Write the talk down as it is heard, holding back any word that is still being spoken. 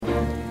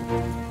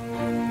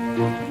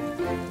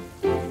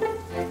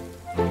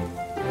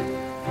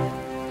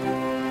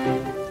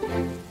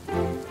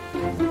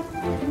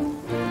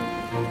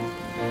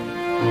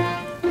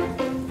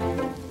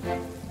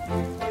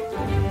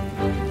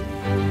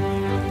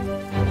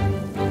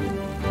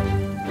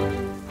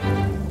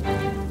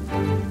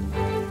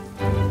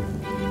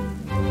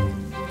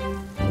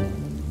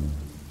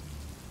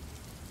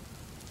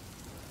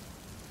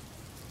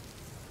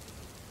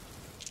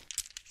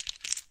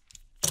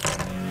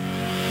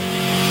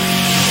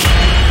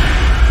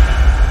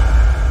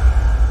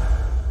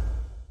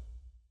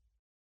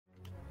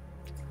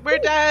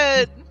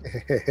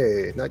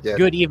Hey, not yet.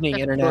 Good evening,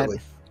 Internet. Shortly.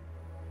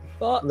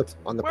 Well,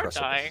 On the We're precipice.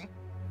 dying.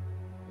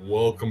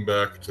 Welcome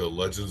back to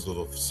Legends of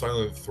the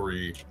Silent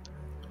 3.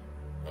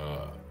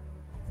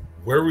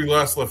 Where we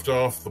last left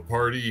off, the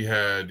party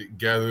had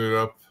gathered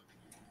up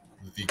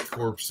the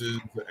corpses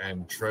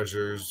and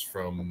treasures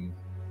from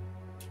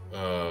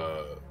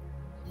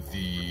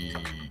the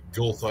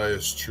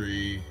Gulthias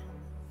tree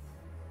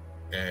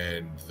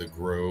and the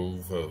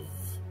grove of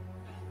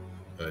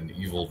an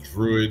evil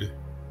druid.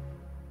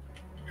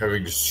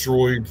 Having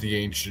destroyed the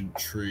ancient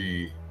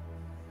tree,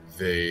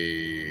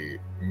 they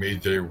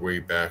made their way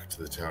back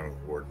to the town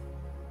of Ward.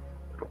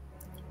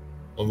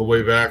 On the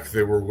way back,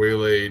 they were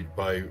waylaid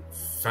by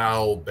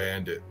foul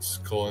bandits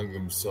calling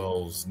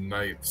themselves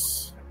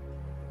Knights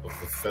of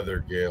the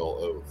Feathergale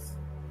Oath.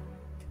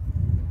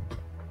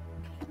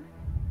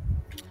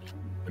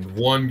 And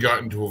one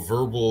got into a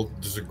verbal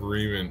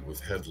disagreement with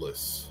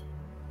Headless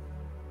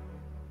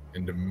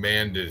and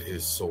demanded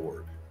his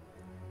sword.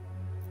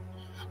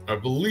 I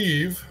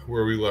believe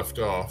where we left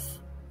off,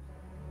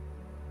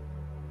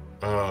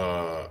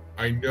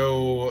 I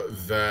know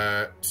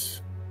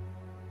that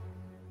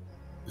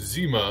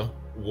Zima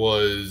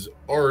was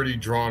already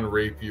drawn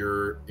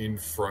rapier in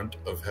front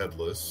of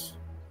Headless.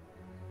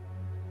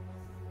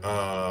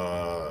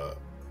 I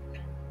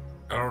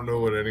don't know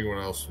what anyone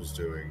else was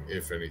doing,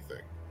 if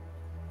anything.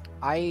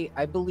 I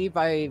believe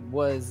I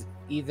was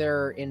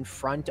either in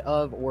front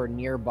of or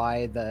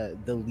nearby the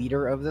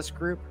leader of this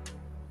group,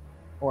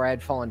 or I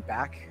had fallen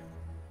back.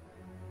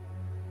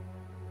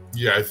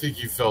 Yeah, I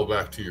think you fell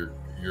back to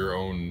your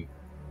own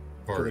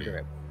To party. the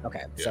group.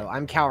 Okay, Yeah. so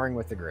I'm cowering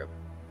with the group.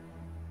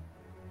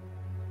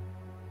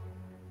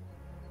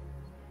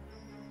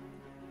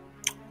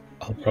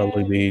 I'll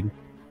probably be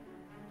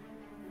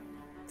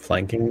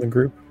flanking the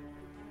group.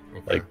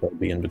 Okay. Like, they'll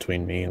be in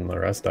between me and the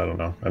rest. I don't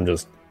know. I'm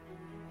Just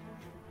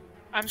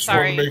want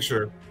sorry. to make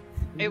sure.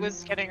 It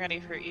was getting ready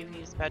for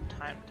Evie's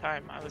bedtime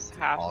time. I was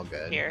half All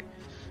good. here.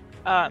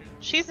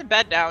 She's in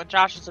bed now, and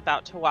Josh is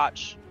about to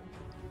watch.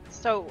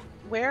 So,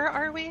 where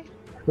are we?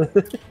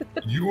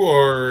 You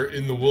are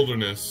in the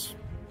wilderness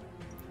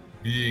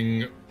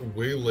being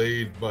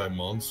waylaid by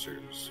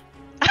monsters.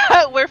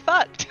 We're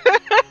fucked.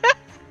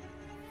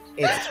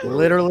 It's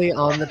literally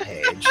on the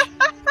page.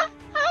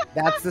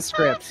 That's the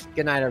script.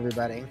 Good night,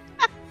 everybody.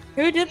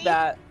 who did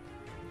that?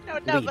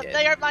 No, We but did.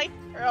 they are my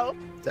hero.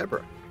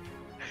 Deborah.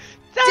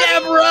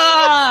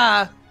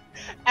 Deborah!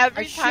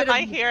 Every I time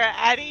I should've- hear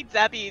any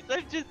Debbie's,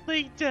 I'm just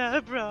like,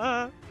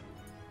 Deborah.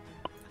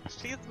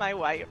 She's my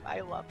wife.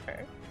 I love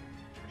her.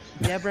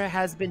 Deborah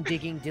has been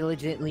digging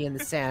diligently in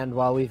the sand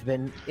while we've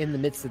been in the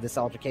midst of this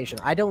altercation.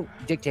 I don't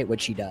dictate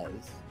what she does.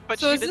 But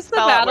So she is did this the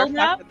spell out battle we're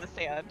map? fucked in the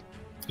sand.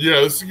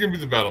 Yeah, this is gonna be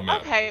the battle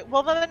map. Okay,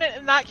 well then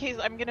in that case,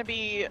 I'm gonna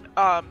be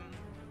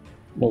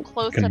Well,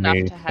 close can enough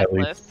we to at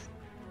least- Headless.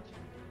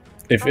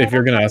 If Oh, I you're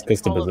don't going to have ask us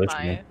to control of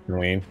position, my- can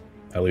we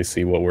at least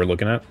see what we're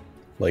looking at?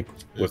 Like,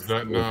 Is with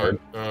that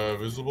not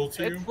visible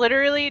to you? It's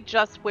literally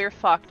just we're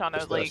fucked on a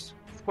Just like us.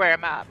 square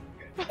map.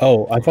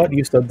 Oh, I thought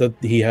you said that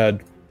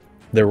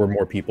there were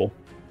more people.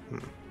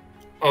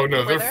 Oh no,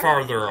 Were they're there?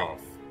 farther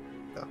off.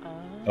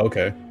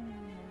 Okay.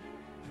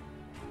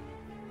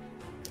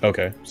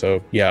 Okay,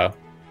 so yeah.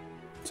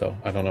 So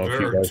I don't know if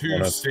There you are guys two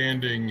want to.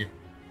 standing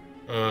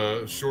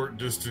short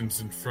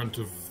distance in front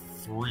of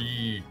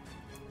three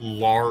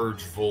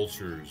large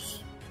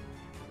vultures.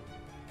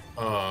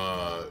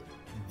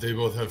 They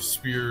both have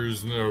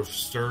spears and they're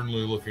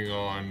sternly looking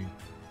on.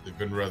 They've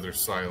been rather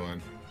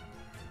silent.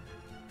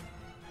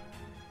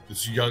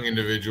 This young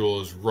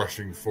individual is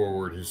rushing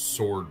forward, his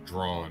sword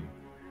drawn.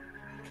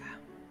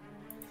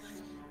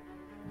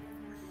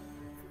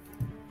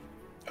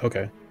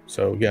 Okay,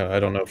 so yeah, I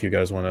don't know if you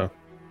guys want to.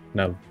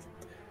 No.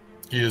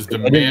 He is I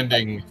didn't-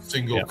 demanding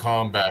single Yeah.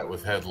 combat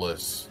with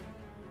Headless.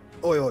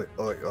 Oi, oi,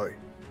 oi, oi.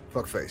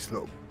 Fuckface,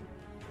 look.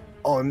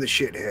 I'm the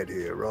shithead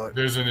here, right?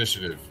 There's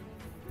initiative.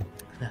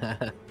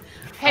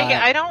 Hey, Uh,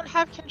 I don't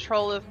have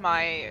control of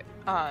my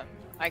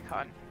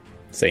icon.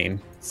 Same.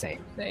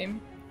 Same.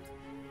 Same.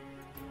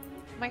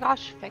 Oh my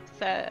gosh, fix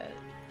it.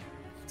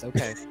 It's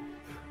okay.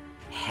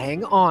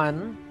 Hang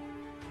on.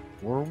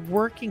 We're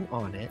working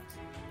on it.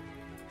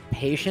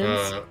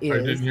 Patience I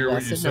is didn't hear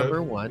what you lesson said.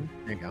 number one.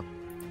 There you go.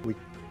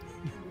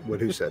 What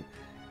who said?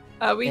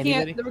 We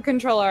Anybody? can't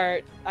control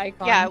our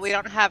icons. Yeah, we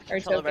don't have Our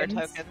control of our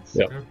tokens. tokens.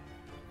 Yep.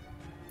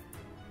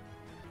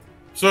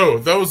 So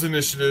that was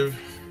initiative.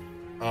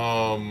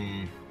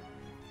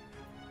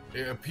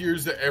 It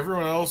appears that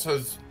everyone else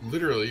has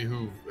literally,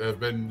 who have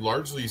been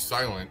largely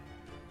silent,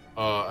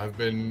 have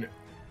been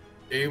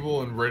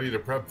able and ready to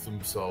prep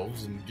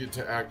themselves and get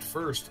to act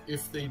first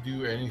if they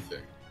do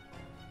anything.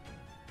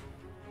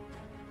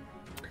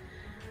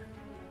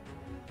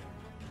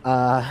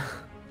 I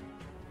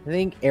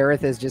think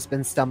Aerith has just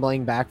been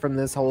stumbling back from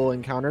this whole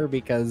encounter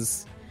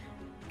because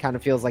it kind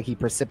of feels like he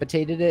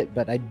precipitated it,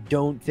 but I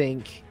don't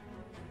think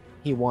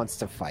he wants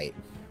to fight.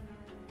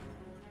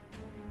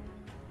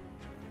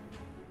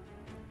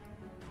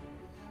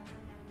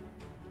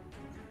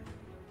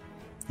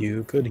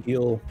 You could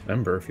heal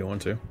Ember if you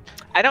want to.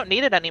 I don't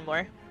need it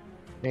anymore.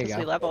 There you Because go.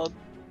 we leveled.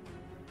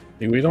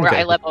 We don't Where get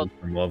I leveled.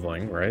 from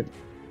leveling, right?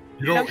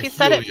 You don't he heal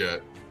said it-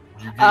 yet.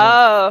 You get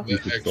Oh. the You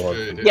could still have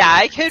extra some- Yeah,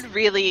 I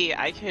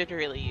could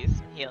really use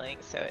some healing,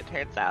 so it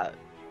turns out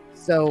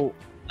So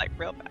like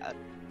real bad.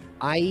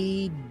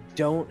 I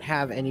don't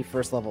have any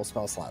first level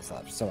spell slots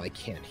left, so I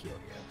can't heal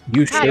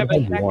you. You Kind should of a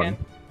have one.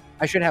 second.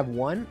 I should have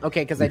one.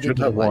 Okay, because I You did should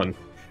get have one.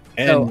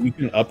 And So- you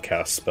can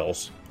upcast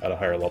spells at a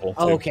higher level.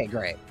 Oh, too. okay,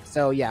 great.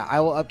 So yeah, I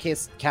will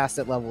cast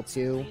at level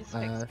 2. Please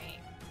fix me.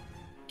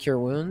 Cure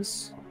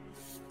wounds.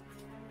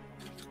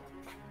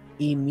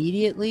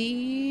 Immediately.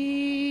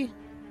 You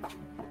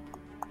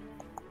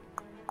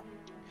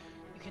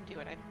can do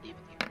it. I believe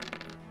in you.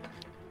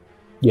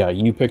 Yeah,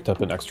 you picked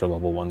up an extra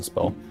level 1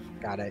 spell.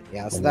 Got it.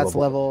 Yeah, so One that's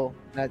level.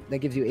 level that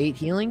gives you 8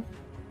 healing.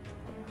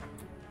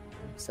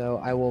 So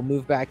I will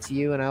move back to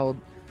you and I will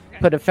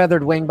put a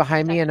feathered wing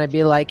behind me and I'd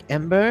be like,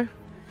 Ember,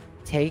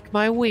 take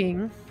my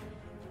wing.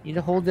 You need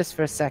to hold this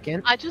for a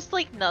second. I just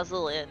like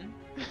nuzzle in.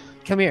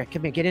 Come here,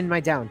 get in my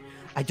down.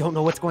 I don't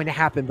know what's going to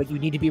happen, but you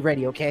need to be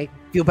ready, okay?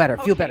 Feel better,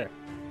 feel Okay. better.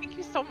 Thank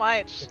you so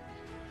much.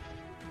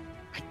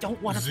 I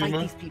don't want to fight Zuma?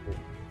 these people.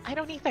 I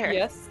don't either.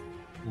 Yes.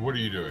 What are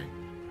you doing?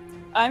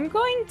 I'm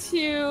going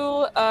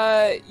to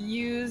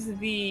use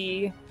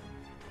the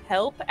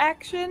help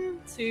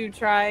action to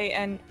try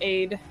and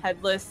aid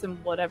Headless in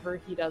whatever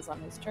he does on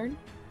his turn.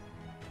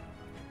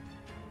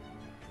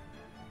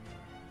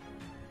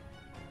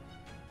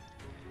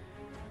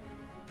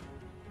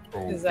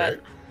 Okay. Is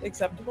that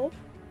acceptable?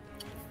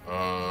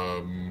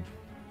 Um.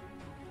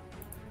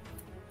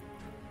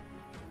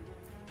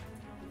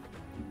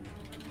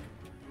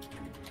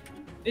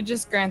 It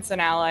just grants an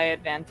ally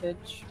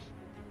advantage.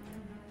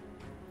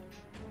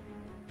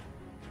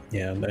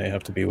 Yeah, and they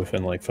have to be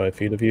within like 5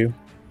 feet of you.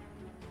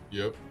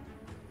 Yep.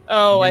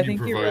 Oh, When I you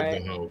think you're provide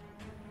right. the help.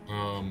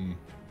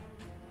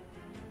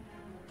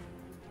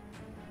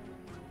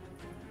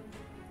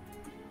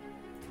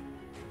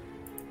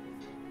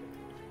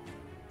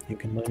 You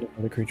can let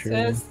another creature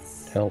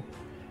Says help.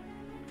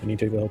 When you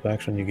take the help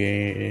action,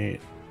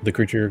 the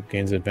creature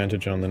gains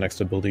advantage on the next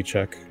ability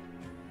check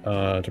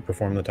to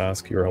perform the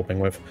task you are helping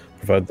with,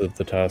 provided that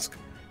the task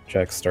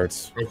check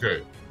starts.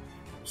 Okay.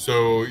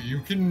 So you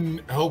can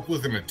help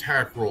with an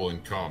attack roll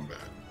in combat.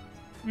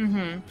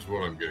 Mm-hmm. Is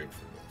what I'm getting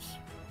from this.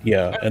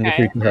 Yeah, and the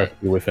Okay. creature has to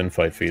be within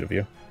 5 feet of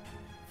you.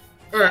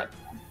 All right.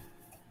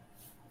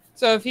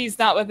 So if he's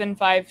not within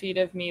 5 feet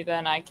of me,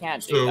 then I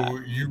can't do So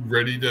that. you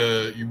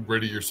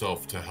ready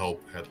yourself to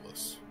help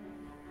Headless.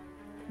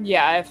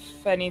 Yeah,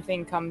 if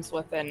anything comes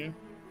within.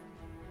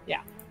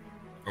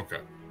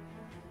 Okay.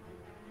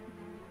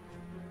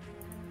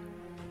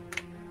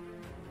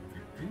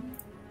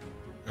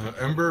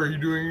 Ember, are you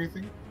doing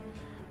anything?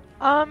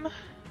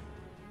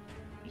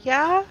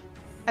 Yeah.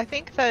 I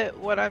think that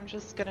what I'm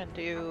just gonna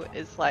do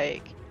is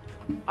like,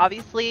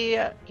 obviously,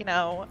 you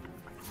know,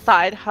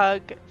 side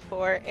hug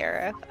for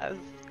Aerith as,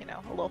 you know,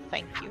 a little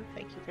thank you.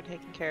 Thank you for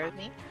taking care of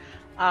me.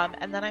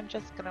 And then I'm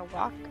just gonna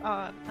walk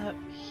on up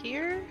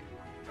here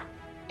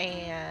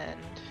and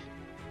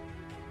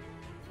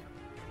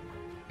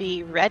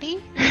be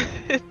ready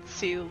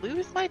to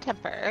lose my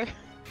temper.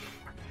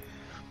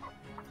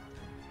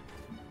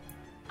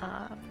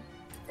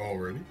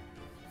 Already?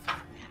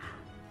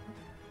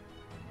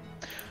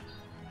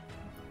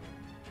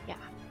 Yeah.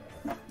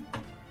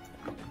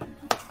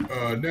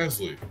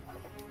 Nestle.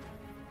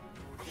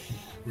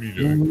 What are you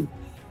doing?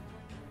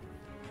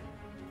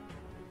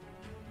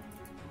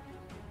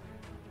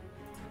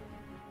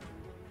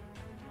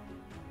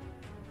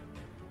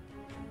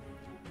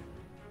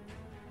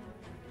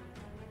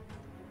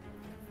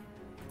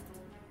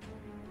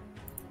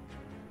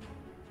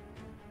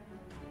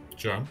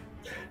 John?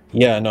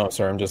 Yeah, no,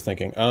 sorry, I'm just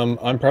thinking. I'm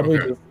probably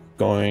Okay. just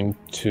going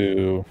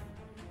to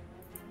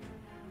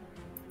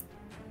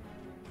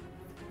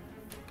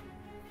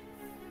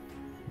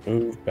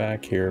move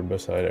back here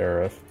beside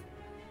Aerith,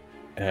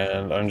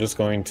 and I'm just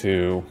going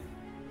to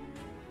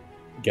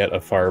get a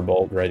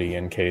firebolt ready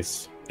in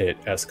case it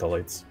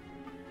escalates.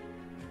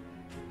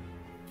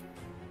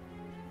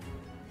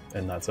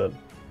 And that's it.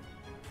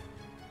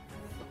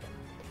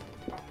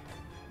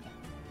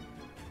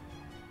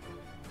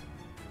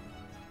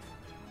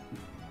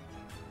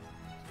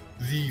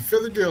 The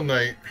Featherdale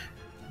Knight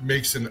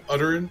makes an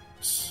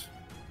utterance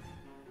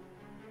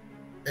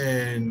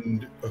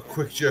and a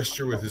quick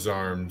gesture with his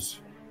arms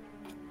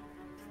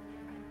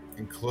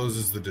and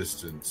closes the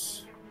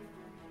distance,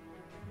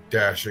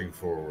 dashing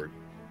forward.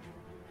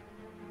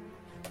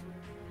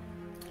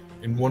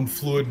 In one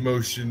fluid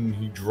motion,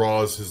 he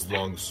draws his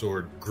long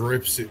sword,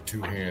 grips it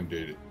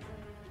two-handed,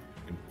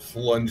 and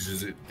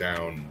plunges it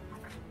down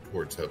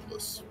towards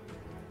Headless.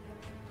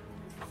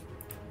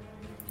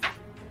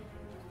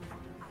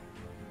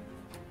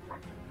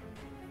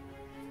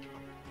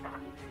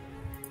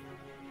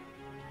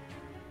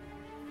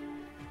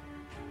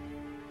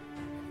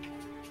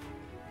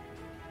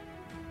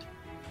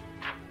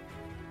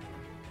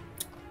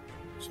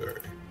 Sorry.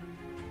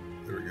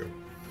 There we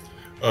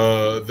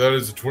go. That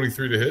is a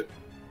 23 to hit.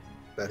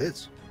 That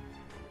hits.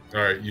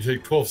 All right, you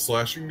take 12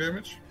 slashing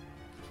damage.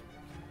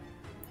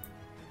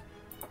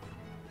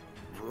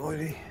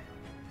 Alrighty.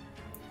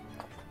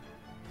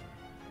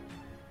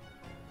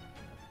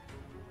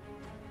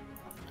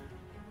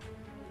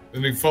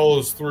 Then he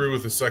follows through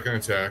with a second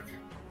attack.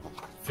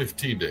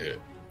 15 to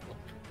hit.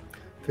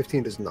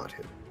 15 does not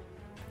hit.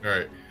 All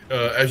right.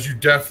 As you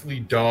deftly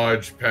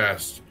dodge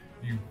past,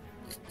 you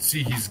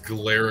see he's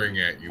glaring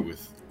at you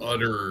with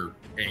utter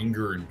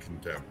anger and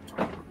contempt.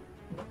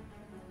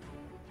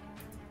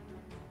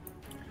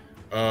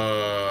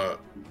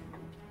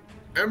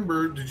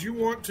 Ember, did you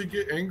want to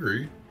get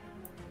angry?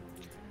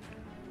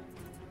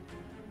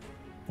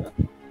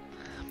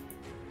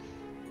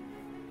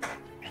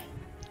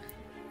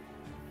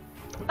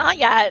 Not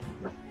yet.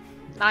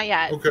 Not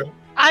yet. Okay.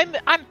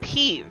 I'm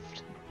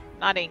peeved,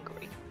 not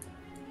angry.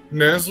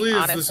 Nasli, is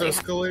Honestly, this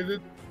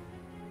escalated?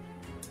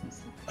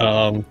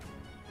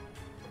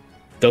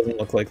 Doesn't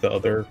look like the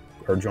other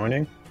are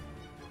joining.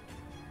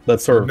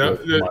 That's sort of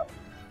No, what-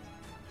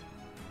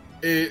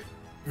 It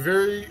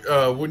very.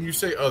 When you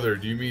say other,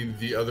 do you mean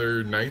the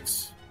other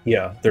knights?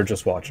 yeah, they're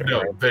just watching.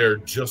 No, Right? they're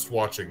just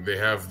watching. They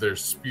have their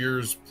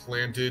spears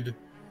planted,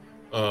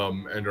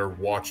 and are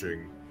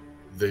watching.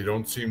 They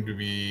don't seem to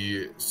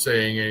be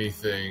saying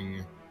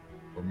anything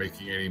or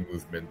making any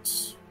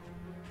movements.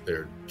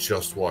 They're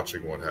just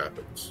watching what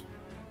happens.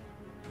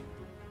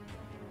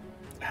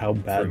 How For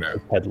bad now.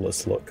 does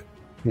Headless look?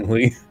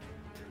 Lee?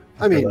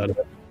 I mean,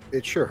 That-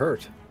 it sure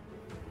hurt.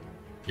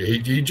 Yeah,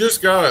 he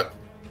just got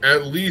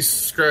at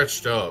least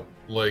scratched up.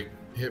 Like,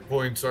 hit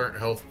points aren't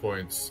health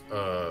points.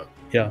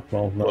 yeah,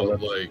 well, no, But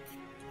that- like,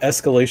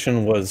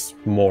 escalation was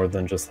more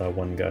than just that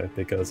one guy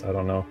because I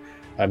don't know.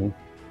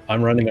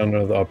 I'm running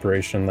under the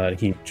operation that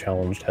he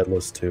challenged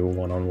Headless to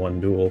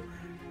one-on-one duel,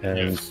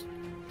 and yes.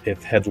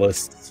 if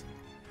Headless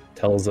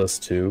tells us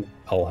to,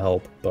 I'll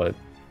help. But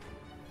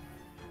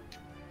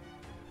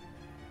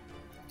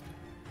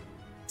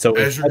so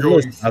As if you're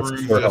going Headless asks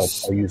through for help,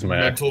 this I'll use my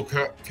action.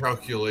 mental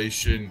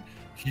calculation,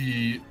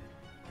 he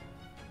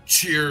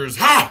cheers.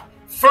 Ha!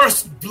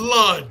 First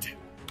blood!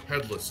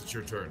 Headless, it's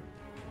your turn.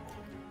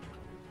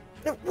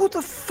 Now, what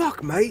the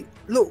fuck, mate?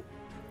 Look,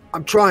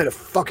 I'm trying to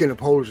fucking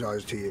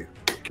apologize to you.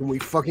 Can we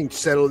fucking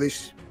settle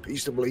this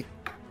peaceably?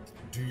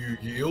 Do you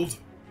yield?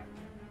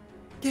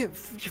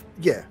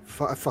 Yeah,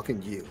 I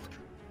fucking yield.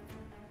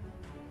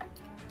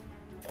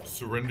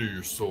 Surrender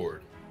your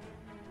sword.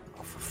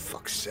 Oh, for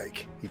fuck's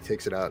sake. He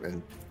takes it out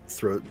and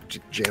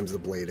jams the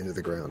blade into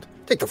the ground.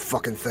 Take the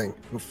fucking thing.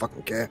 I don't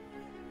fucking care.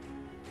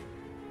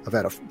 I've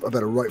had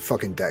a right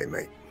fucking day,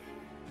 mate.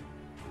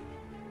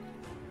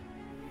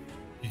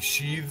 He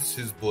sheathes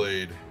his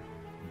blade,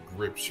 and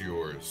grips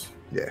yours,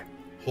 Yeah.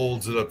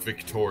 holds it up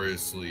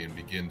victoriously, and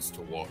begins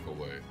to walk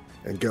away.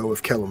 And go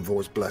with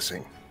Kellenvor's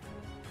blessing.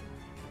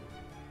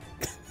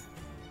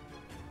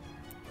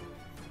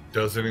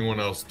 Does anyone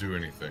else do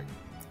anything?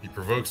 He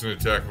provokes an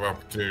attack of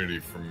opportunity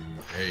from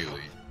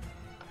Haley.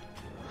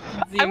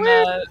 I would-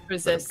 Zima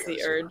resists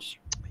the urge.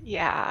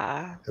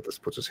 Yeah. Headless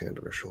puts his hand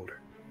on her shoulder.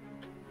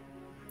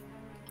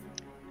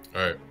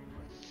 All right.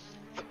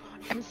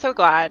 I'm so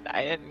glad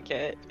I didn't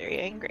get very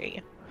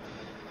angry.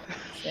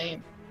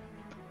 Same.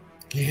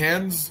 He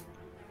hands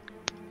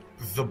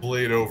the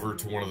blade over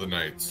to one of the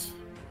knights.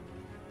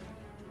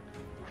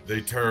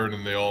 They turn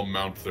and they all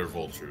mount their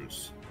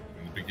vultures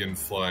and begin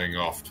flying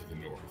off to the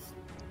north.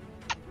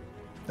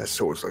 That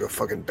sword's like a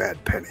fucking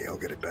bad penny. I'll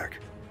get it back.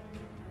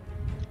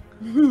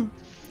 Oh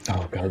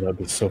god, that'd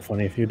be so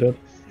funny if you did.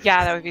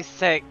 Yeah, that would be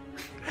sick.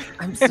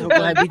 I'm so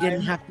glad we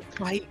didn't have to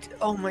fight.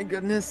 Oh my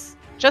goodness.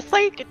 Just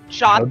like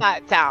jot How-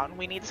 that down.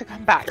 We need to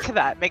come back to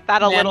that. Make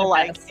that a little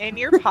like Manifest. in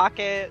your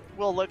pocket.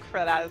 We'll look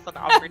for that as an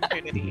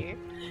opportunity.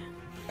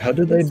 How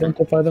did they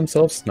identify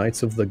themselves?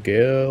 Knights of the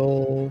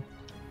Gale?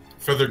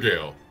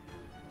 Feathergale.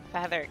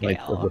 Feather Like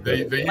Gale.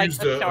 They Like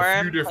used the a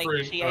storm, few like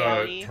different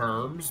G-A-L-E?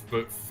 terms,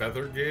 but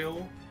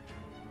Feathergale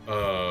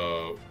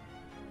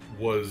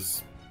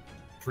was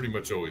pretty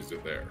much always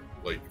there.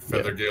 Like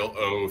Feathergale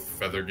Oath,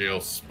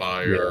 Feathergale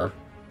Spire.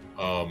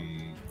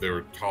 They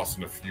were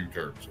tossing a few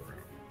terms around.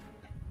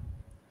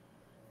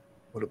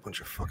 What a bunch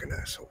of fucking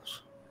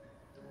assholes.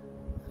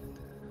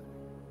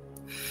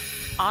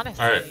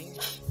 Honestly, All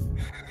right.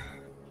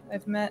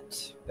 I've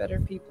met better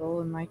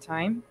people in my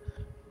time.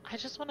 I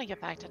just want to get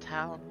back to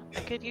town. I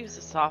could use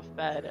a soft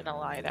bed and a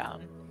lie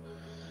down.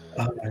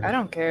 I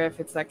don't care if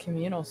it's that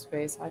communal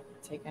space. I'd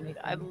take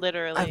anything. I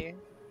literally.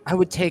 I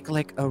would take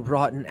like a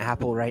rotten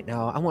apple right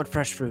now. I want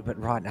fresh fruit, but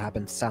rotten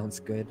apple sounds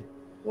good.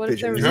 What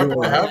if there You was You happen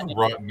more to have money?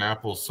 rotten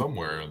apples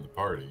somewhere in the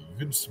party. You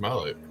can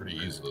smell it pretty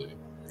easily.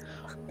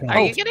 Are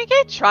you gonna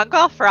get drunk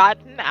off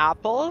rotten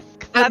apples?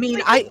 'Cause I that's, mean,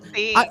 like,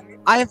 insane.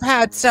 I've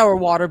had sour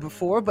water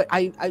before, but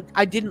I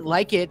didn't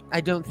like it. I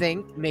don't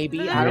think. Maybe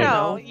No, I don't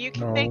know. You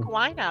can No. make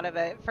wine out of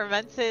it.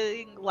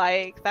 Fermenting,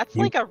 like that's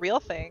You- like a real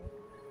thing.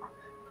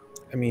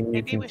 I mean, you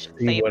Maybe can we should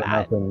see save what that.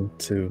 happened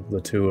to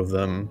the two of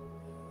them.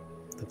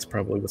 That's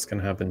probably what's going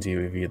to happen to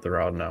you if you eat the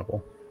rotten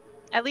apple.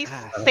 At least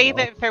Ah, save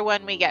well. it for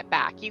when we get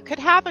back. You could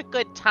have a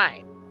good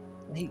time.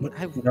 I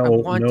No,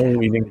 want to no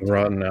have- eating the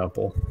rotten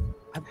apple.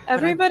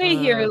 Everybody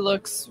here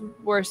looks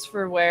worse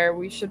for wear.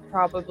 We should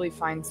probably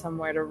find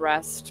somewhere to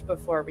rest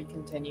before we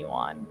continue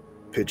on.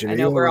 Pigeon, I are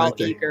know you we're all alright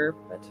there? eager,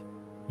 but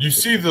You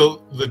see the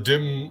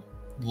dim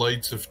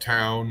lights of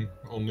town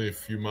only a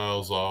few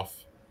miles off.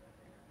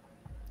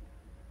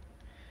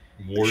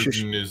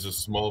 Warden is a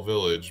small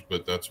village,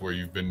 but that's where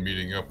you've been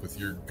meeting up with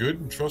your good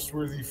and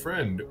trustworthy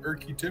friend,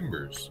 Erky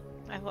Timbers.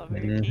 I love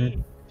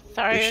Murky.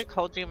 Sorry I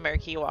called you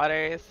Murky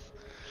Waters.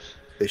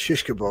 They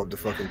shish kebabbed the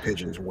fucking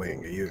pigeon's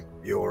wing.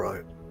 Are you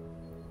alright?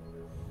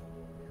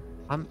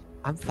 I'm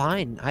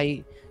fine.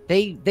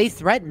 They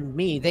threatened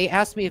me. They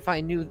asked me if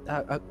I knew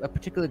a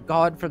particular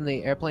god from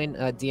the airplane.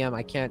 DM,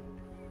 I can't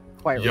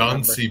quite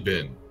remember.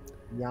 Yansibin.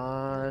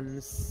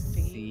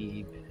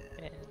 Yansibin.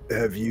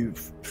 Have you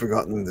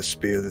forgotten the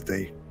spear that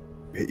they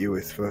hit you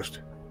with first?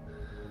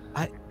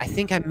 I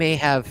think I may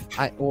have.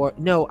 I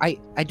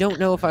don't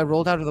know if I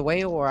rolled out of the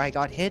way or I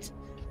got hit.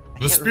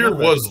 The spear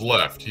was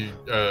left. He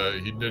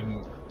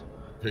didn't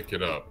pick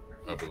it up,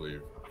 I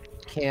believe.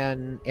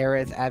 Can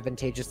Aerith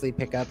advantageously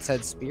pick up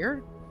said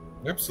spear?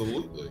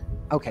 Absolutely.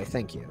 Okay,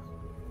 thank you.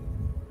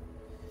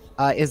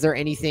 Is there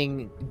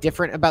anything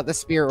different about the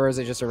spear, or is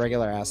it just a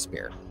regular ass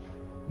spear?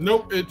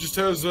 Nope, it just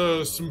has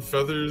some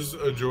feathers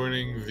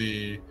adjoining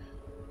the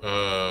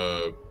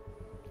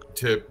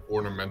tip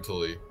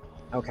ornamentally.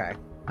 Okay.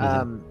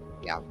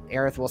 Yeah,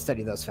 Aerith will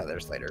study those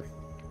feathers later.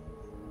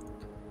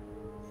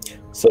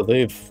 So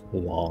they've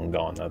long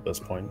gone at this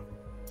point.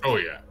 Oh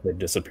yeah. They've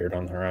disappeared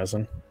on the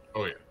horizon.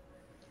 Oh yeah.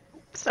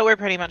 So we're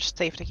pretty much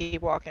safe to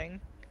keep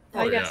walking.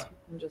 I Oh, guess yeah.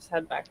 we can just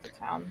head back to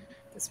town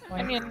at this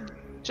point. I mean,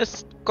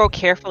 just go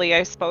carefully,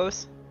 I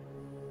suppose.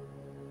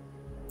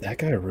 That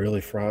guy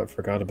really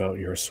forgot about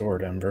your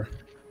sword, Ember.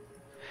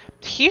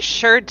 He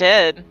sure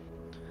did.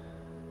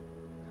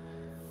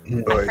 I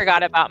Right.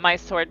 forgot about my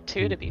sword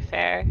too, to be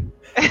fair.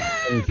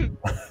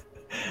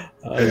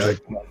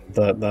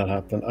 That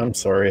happened. I'm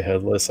sorry,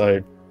 Headless.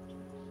 Sorry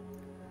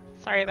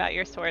about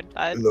your sword,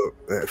 bud. Look,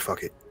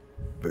 fuck it.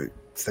 But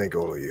thank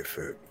all of you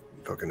for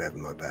fucking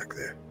having my back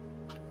there.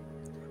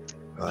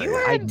 You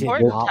were I did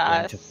important not to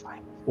want to us.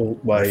 fight. Well,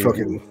 why I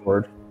fucking-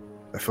 sword?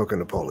 I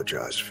fucking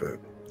apologize for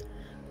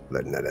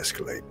letting that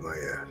escalate.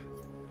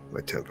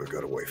 My temper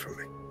got away from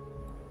me.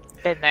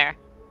 Been there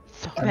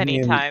so I many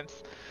mean-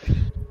 times.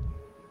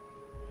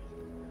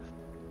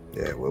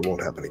 Yeah, well, it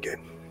won't happen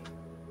again.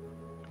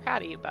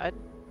 Proud of you, bud.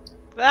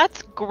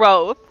 That's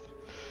growth.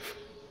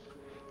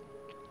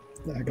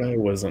 That guy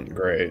wasn't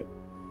great. It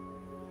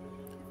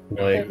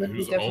Like, would He be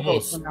was difficult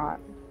almost- to not.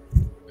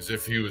 As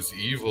if he was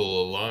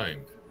evil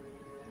aligned.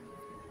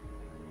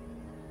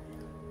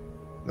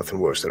 Nothing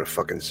worse than a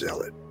fucking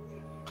zealot.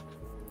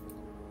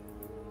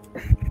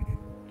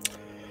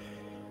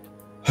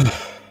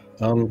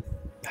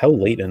 how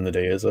late in the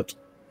day is it?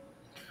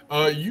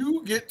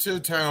 You get to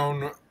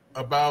town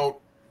about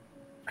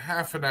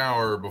half an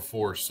hour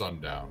before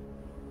sundown.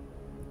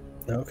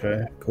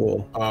 Okay,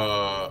 cool.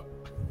 I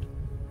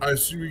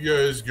assume you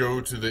guys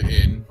go to the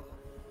inn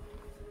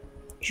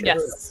Sure.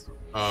 Yes.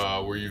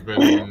 where you've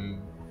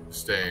been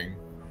staying.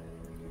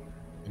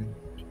 And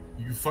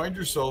you find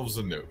yourselves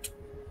a note.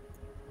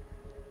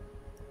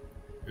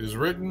 It is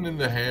written in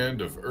the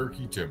hand of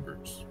Erky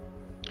Timbers.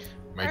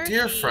 My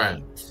dear Erky.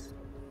 friends,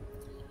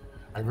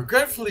 I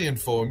regretfully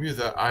inform you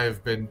that I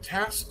have been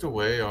tasked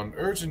away on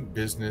urgent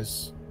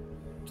business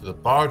to the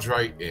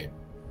Bardrite Inn.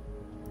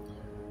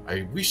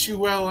 I wish you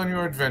well on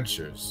your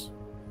adventures.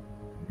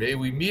 May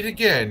we meet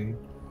again.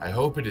 I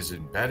hope it is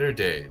in better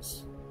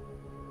days.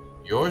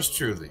 Yours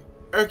truly,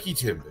 Erky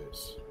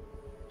Timbers.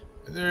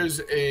 And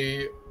there's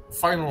a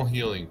final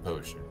healing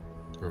potion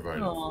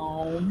provided.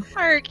 Oh,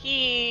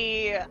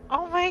 Arky!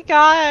 Oh my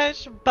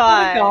gosh, what a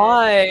bud.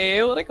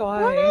 guy! What a What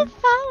guy! a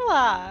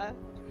fella.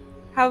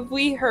 Have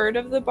we heard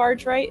of the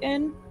Bardrite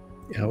Inn?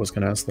 Yeah, I was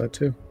gonna ask that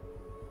too.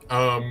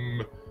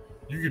 You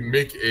can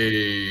make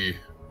a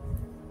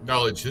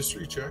knowledge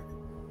history check.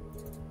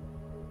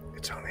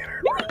 It's on the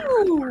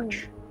Woo!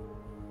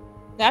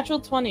 Natural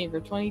 20 for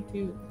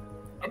 22.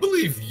 I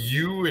believe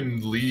you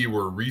and Lee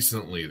were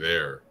recently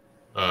there.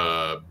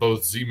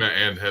 Both Zima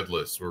and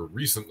Headless were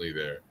recently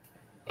there.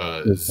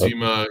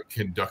 Zima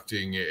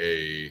conducting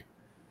a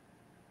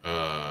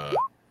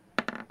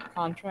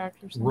Contract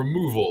or something.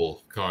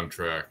 removal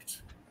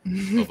contract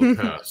of a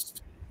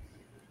pest.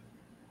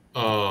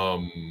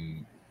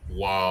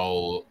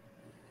 While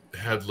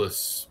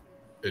Headless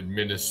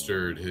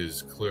administered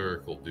his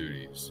clerical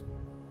duties.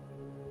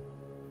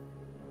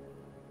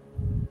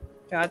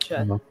 Gotcha.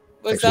 Uh-huh.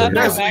 Was Thanks that for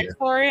my the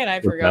backstory and I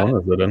What forgot?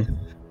 town is it in?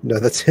 No,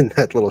 that's in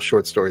that little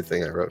short story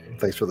thing I wrote.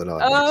 Thanks for the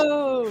nod.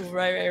 Oh,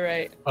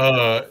 right.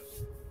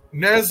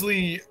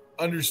 Nasli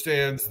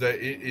understands that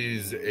it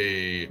is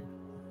a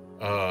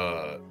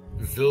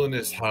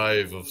villainous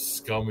hive of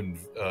scum and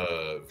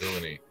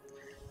villainy,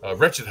 a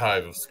wretched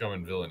hive of scum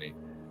and villainy,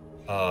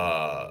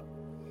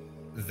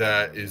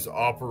 that is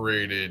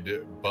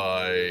operated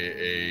by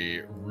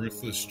a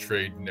ruthless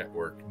trade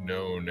network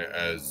known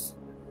as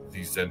the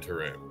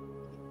Zentarim.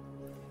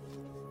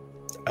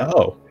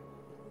 Oh,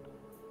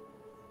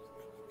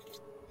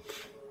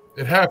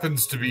 It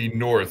happens to be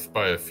north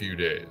by a few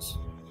days.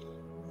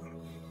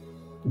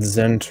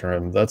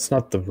 Zentrum, that's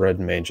not the red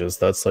mages,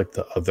 that's like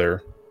the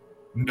other.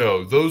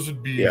 No, those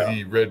would be Yeah.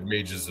 the red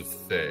mages of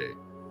Thay.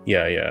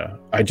 Yeah.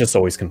 I just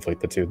always conflate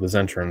the two. The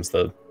Zentrum's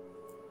the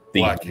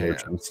Black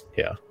merchants.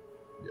 Yeah.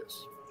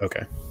 Yes.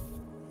 Okay.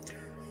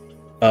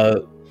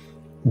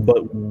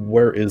 But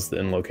where is the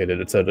inn located?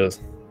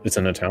 It's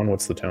in a town.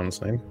 What's the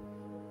town's name?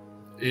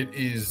 It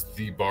is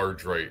the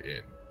Bardrite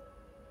Inn.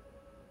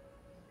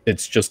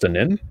 It's just an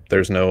inn?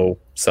 There's no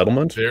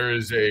settlement? There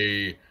is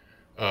a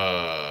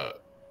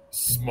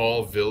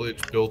small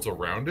village built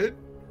around it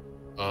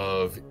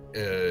of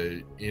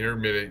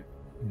intermittent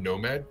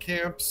nomad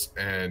camps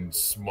and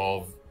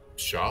small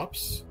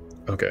shops.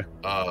 Okay.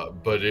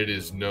 But it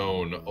is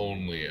known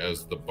only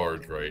as the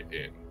Bardrite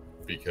Inn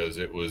because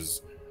it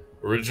was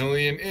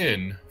originally an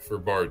inn for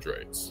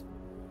Bardrites.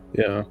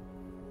 Yeah.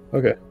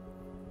 Okay.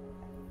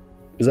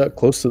 Is that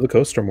close to the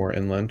coast or more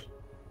inland?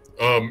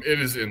 It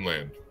is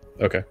inland.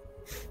 Okay.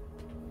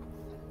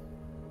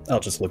 I'll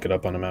just look it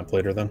up on a map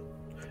later then.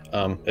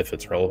 If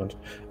it's relevant.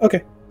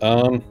 Okay.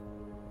 Oh.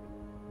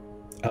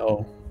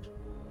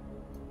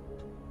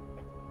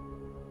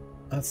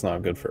 That's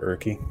not good for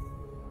Urki.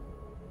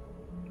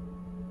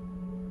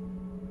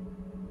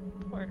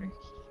 Poor.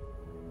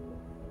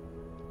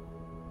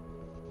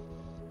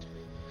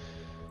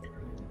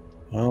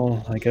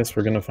 Well, I guess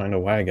we're gonna find a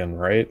wagon,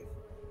 right?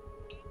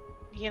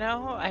 You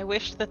know, I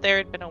wish that there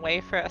had been a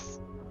way for us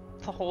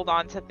to hold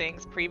on to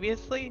things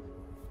previously.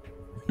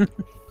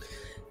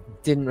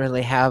 Didn't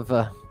really have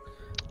a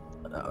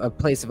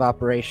place of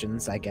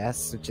operations, I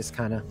guess. Just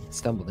kind of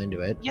stumbled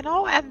into it. You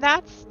know, and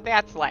that's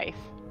life,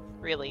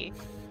 really.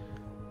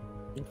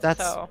 That's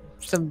So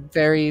some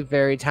very,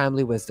 very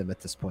timely wisdom at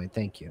this point.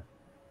 Thank you.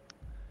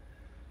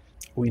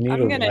 We need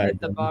I'm a gonna wagon.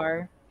 hit the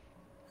bar.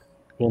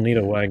 We'll need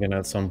a wagon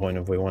at some point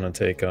if we want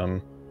to take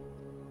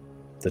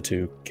the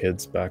two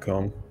kids back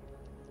home.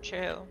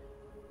 true.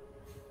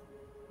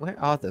 Where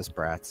are those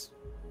brats?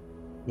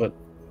 But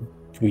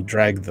we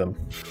dragged them.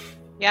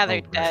 Yeah,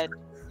 they're Oh, dead.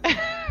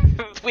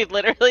 We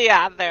literally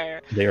have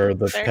their. They are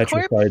the They're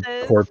petrified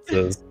corpses.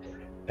 corpses.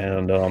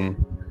 And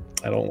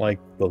I don't like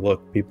the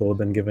look people have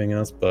been giving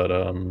us, but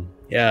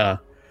yeah.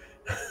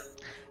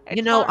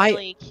 It's know, not I-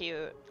 really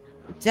cute.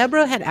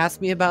 Deborah had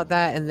asked me about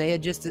that, and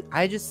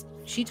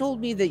she told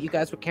me that you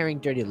guys were carrying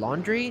dirty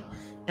laundry,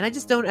 and I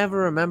just don't ever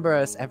remember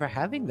us ever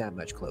having that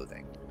much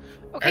clothing.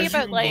 Okay, As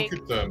but you like,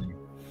 look at them,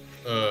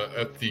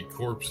 at the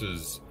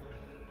corpses,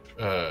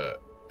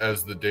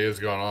 as the day has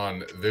gone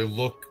on, they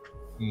look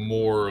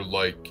more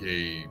like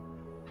a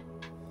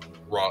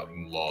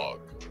rotten log,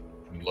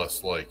 and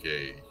less like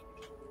a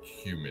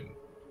human.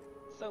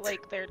 so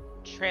like they're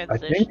I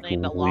think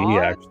transitioning to we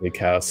log. actually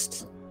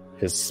cast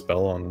his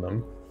spell on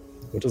them.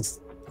 What is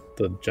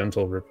the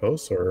gentle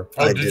repose or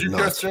Oh, I did did you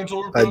not. cast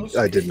Gentle Repose?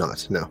 I did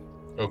not. No.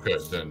 Okay,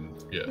 then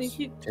yes. Like,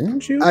 you-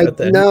 didn't you? I At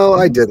the end? no.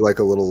 I did like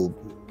a little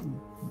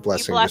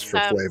blessing blessed just for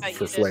them, flavor. but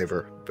For you didn't-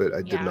 flavor, but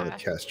I did Yeah. not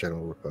cast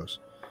General Repose.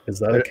 Is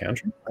that a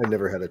cantrip? I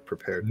never had it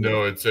prepared.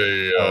 No, it's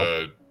a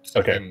Oh,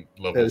 second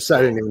level. So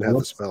I didn't even have the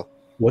What's- spell.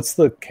 What's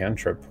the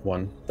cantrip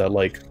one that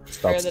like Spare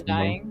stops the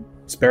someone? dying.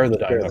 Spare the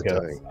dying. Spare the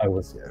Okay, dying. I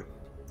was Yeah.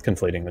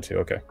 conflating the two.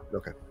 Okay.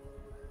 Okay.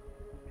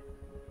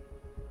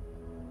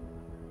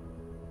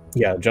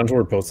 Yeah, gentle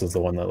repose is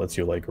the one that lets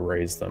you like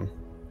raise them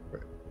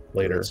Right.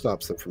 later. It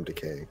stops them from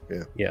decaying.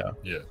 Yeah. Yeah.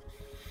 Yeah.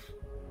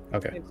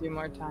 Okay. Gives you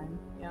more time.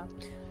 Yeah.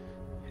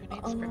 Who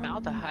needs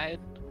formaldehyde?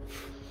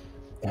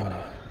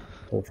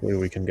 Hopefully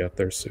we can get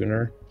there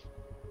sooner.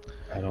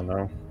 I don't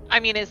know. I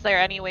mean, is there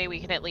any way we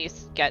can at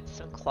least get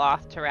some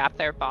cloth to wrap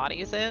their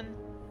bodies in?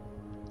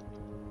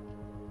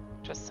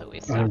 Just so we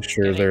stop I'm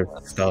sure getting there's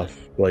this.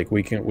 stuff like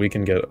we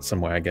can get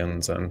some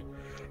wagons and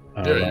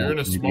I Yeah, don't know, you're in a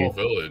maybe- small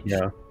village.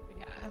 Yeah.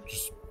 Yeah.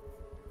 Just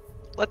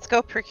Let's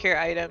go procure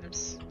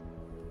items.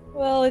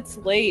 Well, it's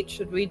late.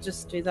 Should we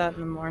just do that in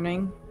the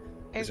morning?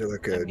 Is there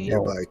like I a mean,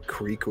 nearby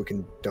creek we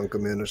can dunk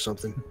them in or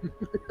something?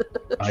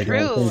 I don't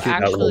True, think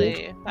that will-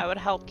 actually, that would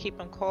help keep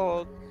them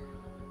cold.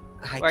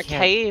 Or I a can't.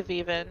 cave,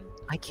 even.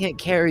 I can't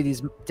carry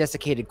these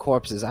desiccated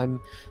corpses. I'm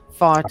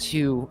far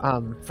too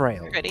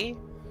frail. Pretty.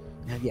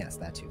 Yes,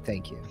 that too.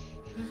 Thank you.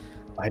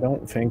 I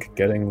don't think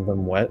getting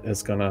them wet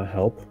is gonna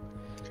help.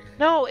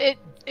 No, it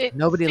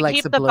Nobody to likes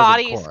keep a the bloated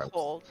bodies corpse.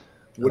 cold.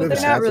 But Whatever's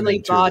they're not happening really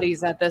to them,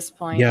 bodies at this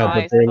point. Yeah, Oh, but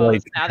I they're, suppose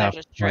like, now they're half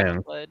just man.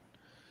 driftwood.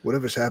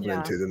 whatever's happening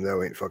Yeah. to them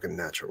though ain't fucking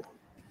natural.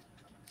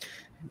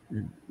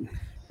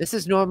 This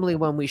is normally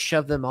when we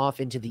shove them off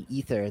into the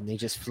ether and they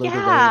just float away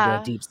into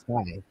Yeah. a deep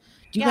sky. Do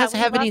you Yeah, guys we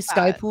have any love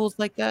sky that. pools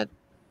like that?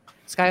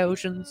 Sky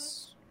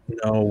oceans?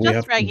 No, we have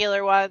Just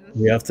regular ones.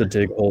 we have to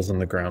dig holes in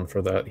the ground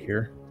for that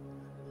here.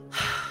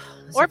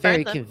 It's Or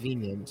very burn them.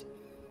 convenient.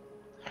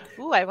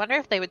 Ooh, I wonder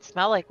if they would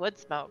smell like wood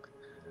smoke.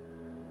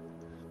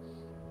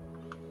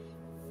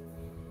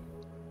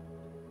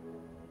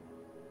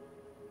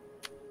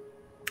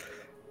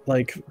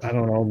 Like, I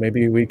don't know,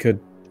 maybe we could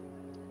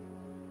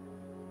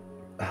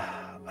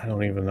I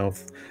don't even know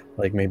if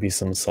like maybe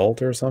some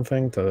salt or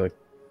something to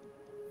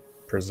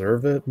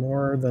preserve it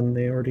more than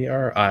they already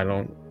are. I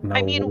don't know.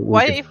 I mean, we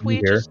what could if see we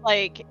here. just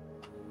like,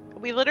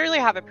 we literally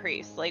have a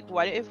priest. Like,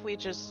 what if we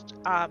just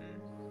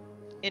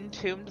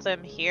entombed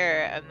them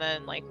here and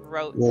then like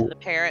wrote Well- to the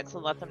parents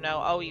and let them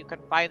know, oh, you can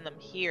find them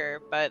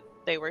here, but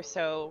they were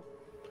so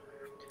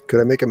Could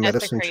I make a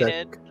medicine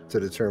desecrated. check to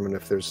determine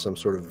if there's some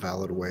sort of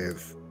valid way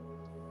of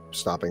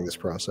stopping this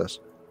process?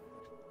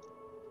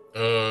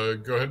 Go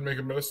ahead and make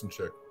a medicine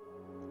check.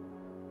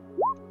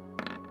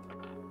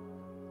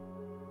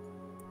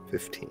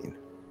 15.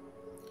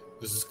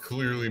 This is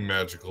clearly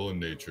magical in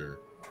nature.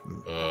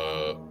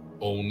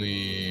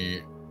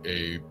 Only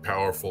a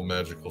powerful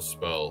magical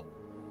spell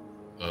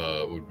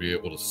would be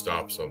able to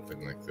stop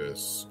something like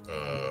this,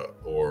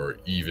 or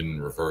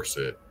even reverse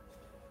it.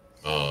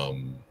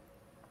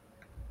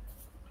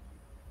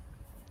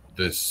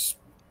 This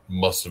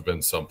must have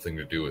been something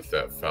to do with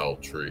that foul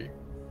tree.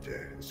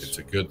 Yes. It's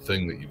a good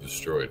thing that you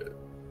destroyed it.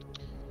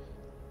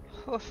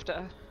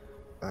 Oofta.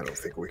 I don't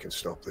think we can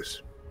stop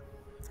this.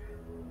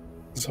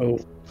 So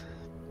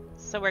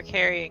So we're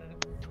carrying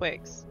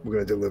twigs. We're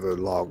going to deliver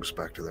logs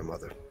back to their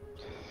mother.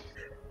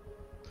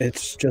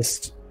 it's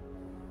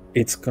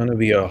going to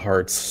be a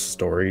hard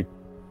story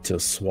to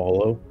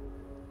swallow.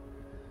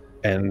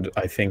 And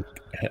I think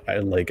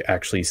like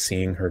actually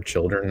seeing her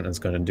children is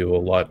going to do a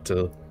lot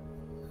to,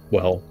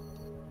 well,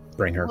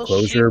 bring her Will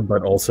closure,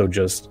 but also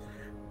just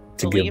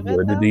to give believe it, though?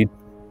 validity.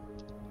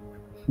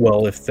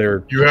 Well, if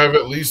they're, You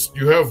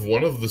have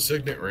one of the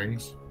signet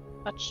rings.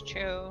 That's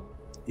true.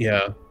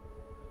 yeah.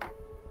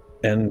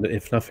 And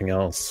if nothing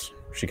else,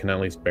 she can at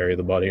least bury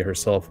the body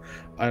herself.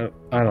 I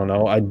don't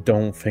know. I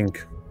don't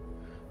think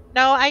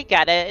No, I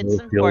get it. it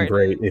It's would feel important.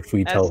 great if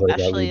we tell her that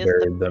especially we as the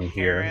buried them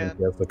here and parent.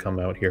 she has to come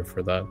out here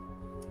for that.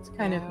 It's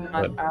kind of Yeah.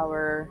 not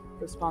our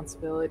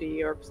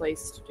responsibility or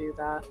place to do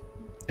that.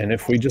 And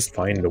if we just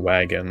find a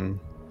wagon,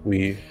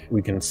 we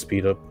can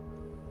speed up.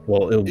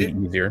 Well, it'll be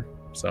easier.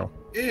 So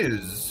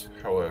Is,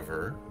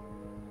 however,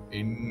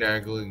 a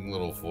nagging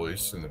little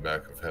voice in the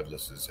back of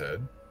Headless's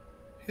head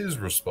his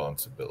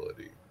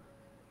responsibility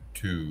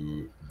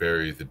to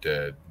bury the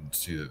dead and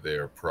see that they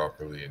are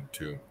properly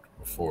entombed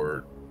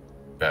before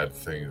bad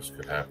things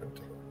could happen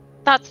to them.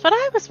 That's what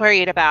I was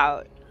worried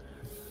about.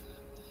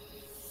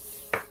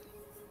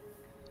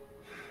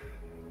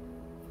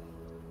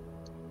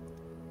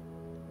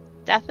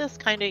 Death is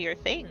kind of your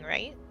thing,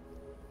 right?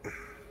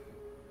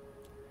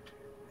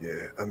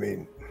 Yeah, I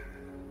mean,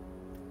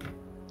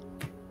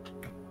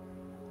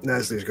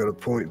 Nasley's got a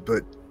point,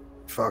 but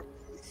fuck,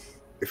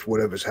 if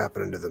whatever's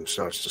happening to them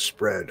starts to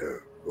spread,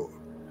 or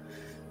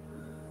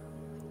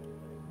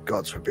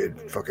God forbid,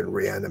 fucking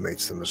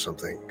reanimates them or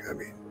something, I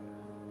mean,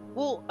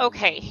 Well,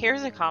 okay,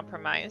 here's a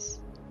compromise.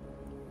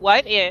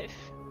 What if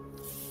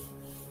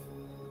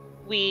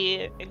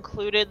we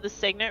included the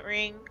signet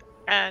ring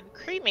and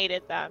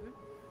cremated them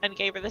and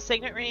gave her the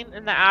signet ring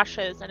and the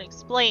ashes and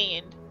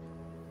explained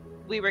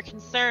we were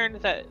concerned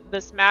that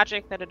this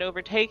magic that had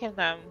overtaken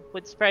them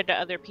would spread to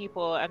other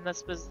people, and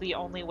this was the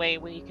only way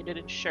we could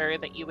ensure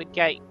that you would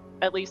get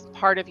at least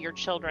part of your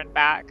children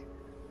back,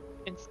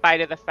 in spite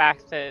of the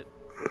fact that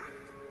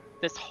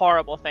this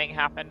horrible thing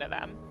happened to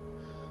them.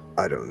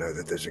 I don't know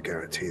that there's a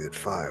guarantee that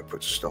fire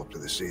puts a stop to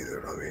this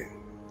either. I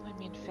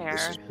mean, Fair.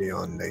 this is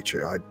beyond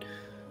nature.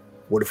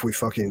 What if I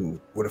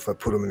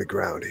put them in the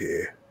ground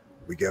here?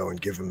 We go and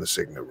give them the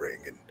signet ring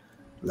and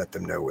let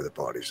them know where the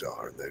bodies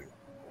are, and then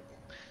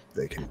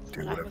they can That's do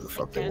what I whatever was the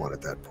fuck they thinking. want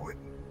at that point.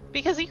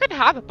 Because you could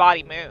have a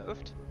body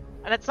moved,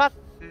 and it's not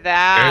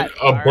that.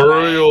 And a far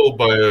burial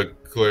by a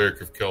cleric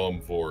of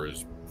Kelemvor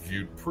is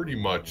viewed pretty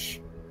much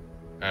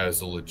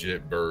as a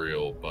legit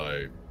burial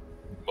by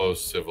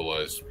most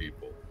civilized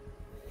people.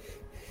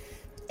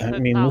 away. I So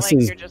mean, it's this not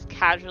like is you're just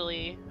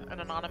casually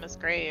an anonymous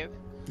grave.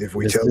 If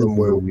we this tell is them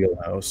your we're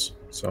wheelhouse.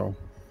 So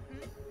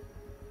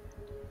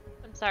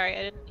I'm sorry,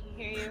 I didn't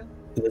hear you.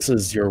 this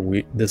is your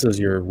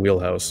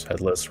wheelhouse,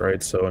 Headless,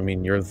 right? So I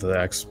mean, you're the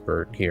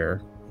expert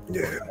here.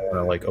 yeah, I don't want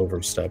to like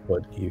overstep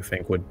what you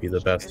think would be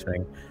the best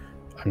thing.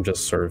 I'm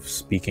just sort of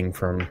speaking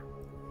from.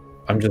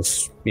 I'm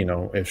just,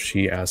 if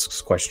she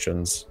asks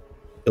questions,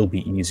 it'll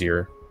be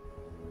easier.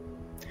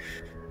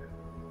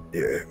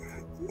 yeah.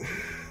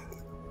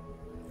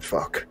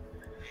 Fuck.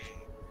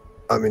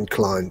 I'm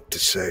inclined to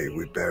say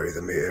we bury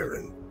them here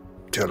and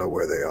tell her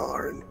where they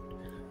are and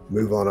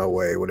move on our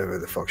way. Whatever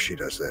the fuck she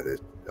does then,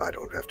 I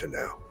don't have to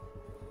know.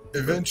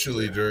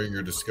 Eventually, during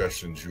your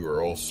discussions, you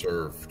are all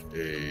served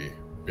a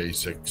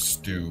basic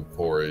stew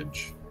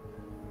porridge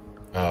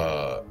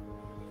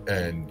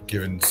and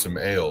given some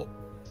ale.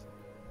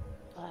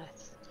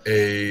 Bless.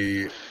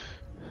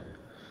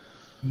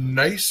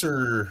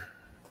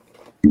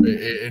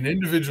 An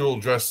individual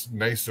dressed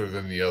nicer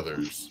than the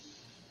others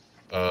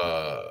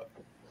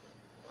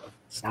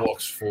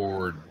walks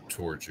forward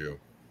towards you.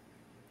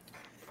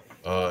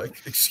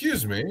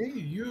 Excuse me,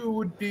 you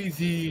would be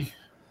the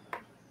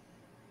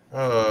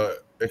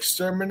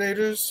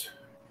exterminators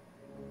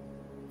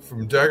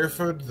from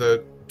Daggerford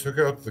that took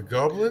out the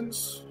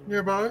goblins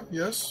nearby,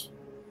 yes?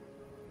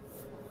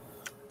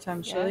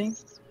 Potentially.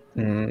 Yes.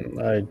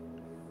 I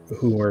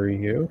Who are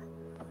you?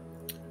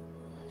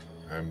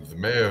 I'm the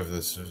mayor of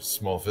this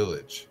small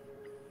village.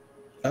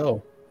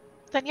 Oh,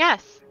 Then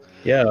yes.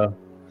 yeah.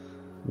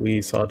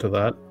 We saw to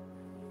that.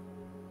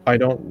 I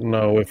don't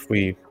know if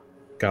we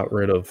got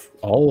rid of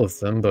all of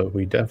them, but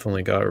we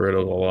definitely got rid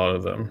of a lot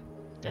of them.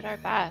 Did our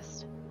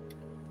best.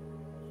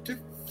 Did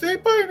they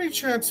by any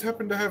chance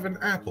happen to have an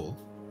apple?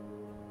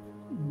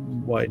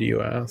 Why do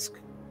you ask?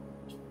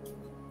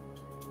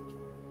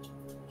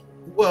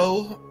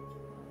 Well,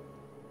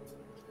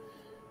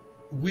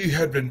 we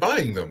had been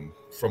buying them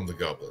from the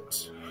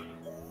goblins.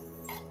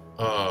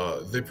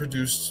 They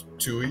produced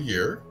 2 a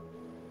year,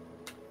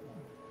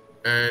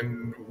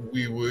 and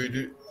we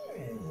would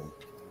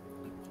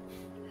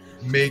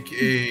make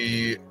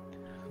a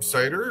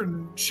cider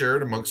and share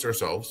it amongst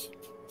ourselves,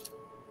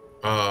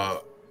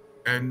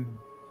 and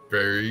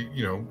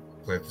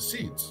plant the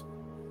seeds.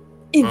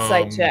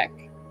 Insight check.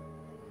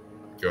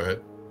 Go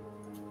ahead.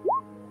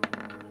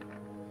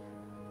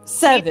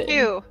 7. Me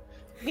too.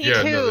 Me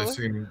yeah, too.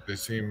 no, they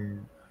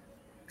seem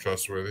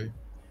trustworthy.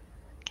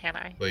 Can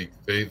I? Like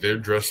they're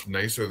dressed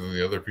nicer than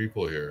the other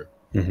people here.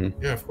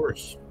 Mm-hmm. Yeah, of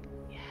course.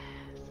 Yes.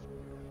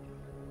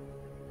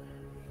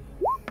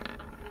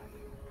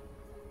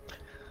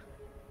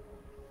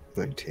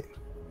 $19.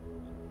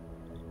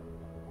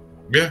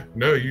 Yeah,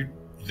 no,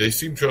 they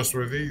seem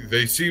trustworthy.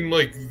 They seem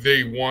like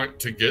they want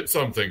to get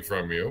something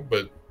from you,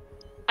 but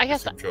I they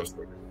guess, seem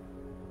trustworthy.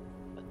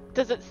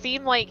 does it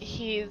seem like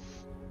he's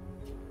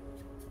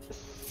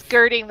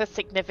skirting the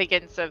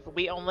significance of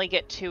we only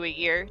get 2 a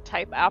year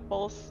type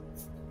apples?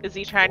 Is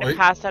he trying to What?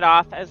 pass it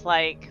off as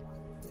like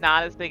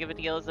not as big of a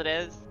deal as it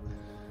is?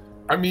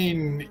 I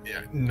mean,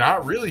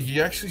 not really.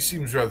 He actually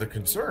seems rather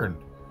concerned.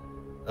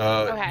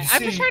 Okay, you I'm just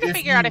see, trying to if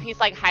figure out you- if he's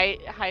like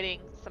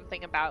hiding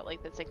something about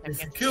like the significance.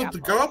 If you of killed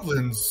the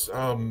apples.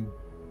 goblins,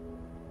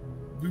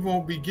 we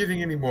won't be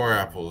getting any more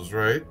apples,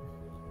 right?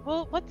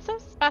 Well, what's so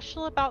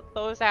special about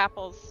those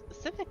apples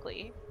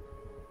specifically?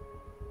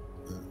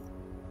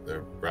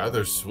 They're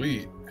rather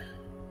sweet.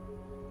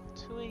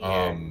 2 a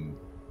year.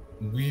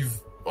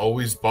 We've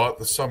always bought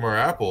the summer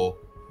apple,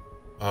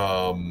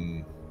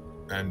 and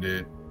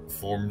it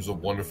forms a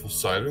wonderful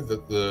cider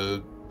that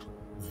the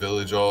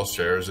village all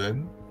shares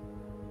in.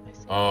 I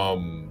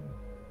see.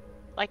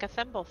 Like a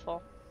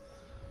thimbleful.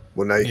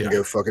 Well, now you Yeah. can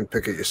go fucking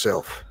pick it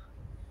yourself.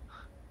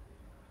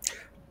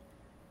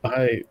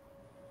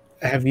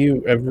 Have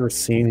you ever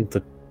seen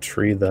the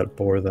tree that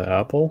bore the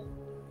apple?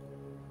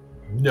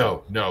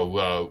 No,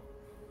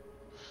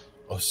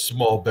 a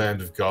small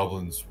band of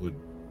goblins would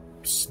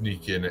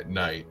sneak in at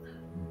night,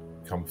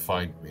 come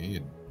find me,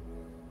 and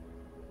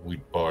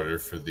we'd barter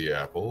for the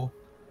apple.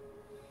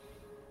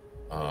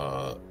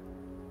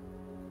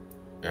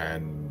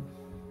 And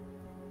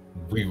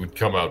we would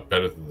come out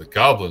better than the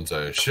goblins,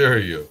 I assure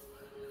you.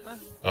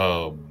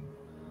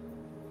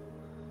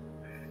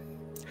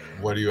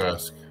 What do you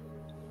ask?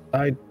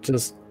 It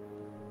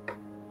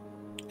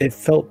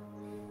felt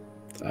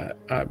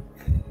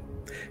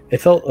it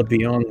felt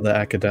beyond the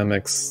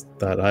academics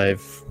that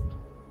I've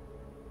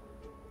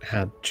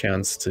had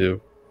chance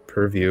to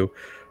purview,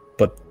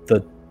 but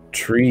the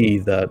tree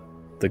that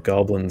the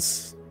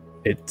goblins,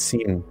 it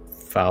seemed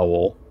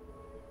foul,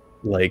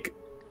 like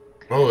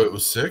Oh, it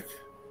was sick?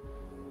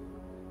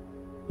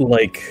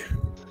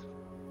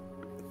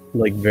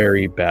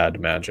 very bad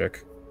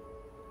magic.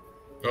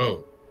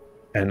 Oh,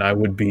 And I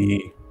would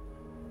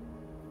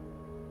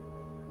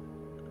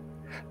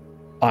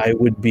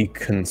be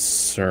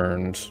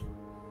concerned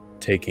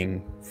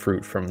taking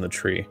fruit from the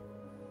tree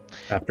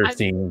after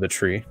seeing the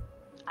tree.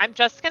 I'm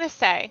just gonna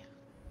say,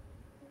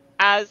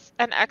 as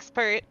an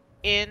expert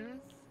in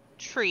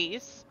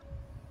trees,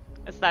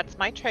 as that's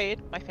my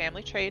trade, my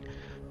family trade,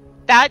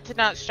 that did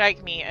not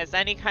strike me as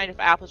any kind of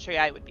apple tree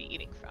I would be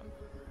eating from.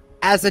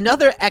 As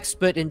another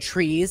expert in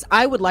trees,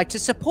 I would like to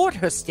support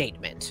her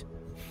statement.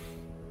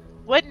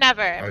 Would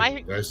never.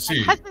 I My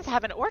see. cousins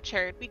have an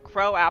orchard. We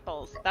grow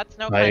apples. That's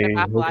no kind of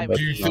apple I would.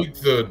 Do you think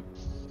the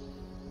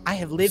I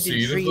have lived in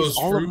seed of trees those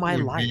all of fruit my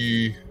would life.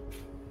 be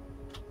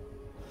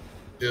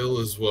ill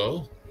as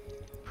well?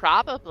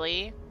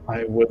 Probably.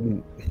 I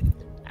wouldn't.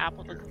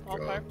 Apple doesn't fall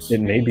far. from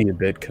It may tree. be a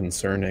bit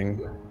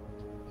concerning.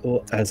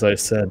 Well, as I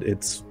said,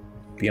 it's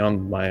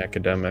beyond my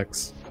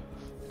academics.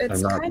 It's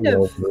I'm not kind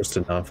well of versed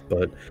enough,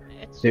 but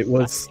It's just it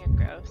was- sucky and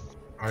gross.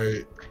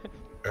 I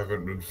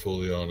haven't been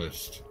fully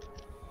honest.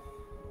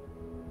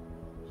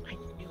 I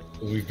knew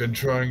it. We've been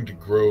trying to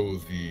grow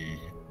the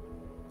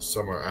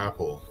summer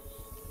apple.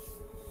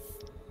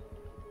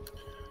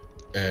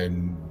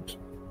 And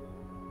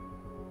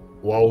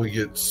while we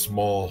get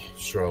small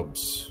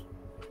shrubs,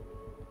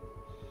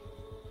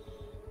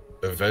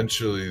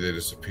 eventually they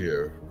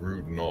disappear,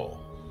 root and all.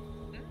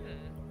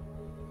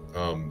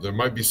 There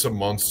might be some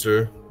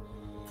monster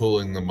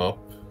pulling them up,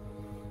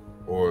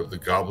 or the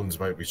goblins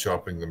might be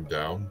chopping them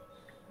down.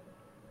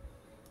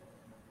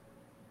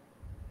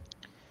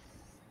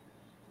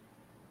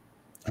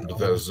 But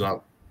that is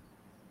not.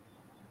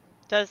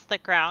 Does the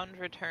ground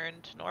return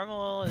to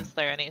normal? Is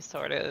there any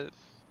sort of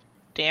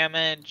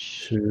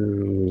damage to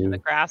to the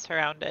grass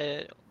around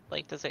it?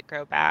 Like, does it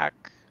grow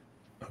back?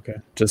 Okay.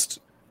 Just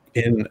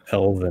in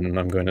Elven,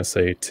 I'm going to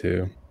say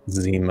to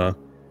Zima,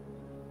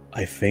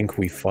 I think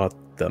we fought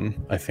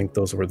them. I think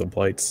those were the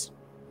blights.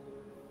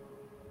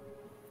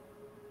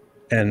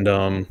 And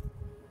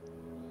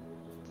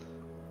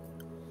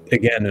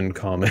again in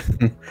common,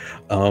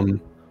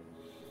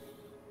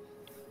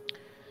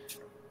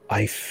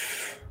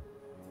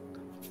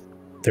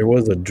 there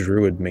was a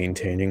druid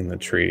maintaining the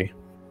tree.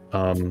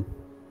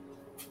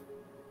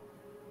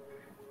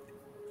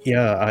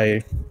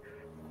 Yeah,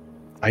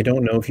 I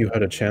don't know if you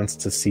had a chance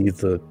to see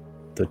the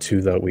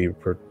two that we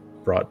were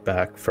brought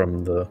back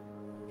from the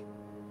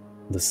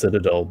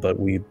Citadel, but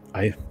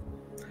I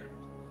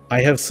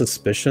have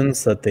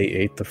suspicions that they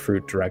ate the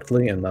fruit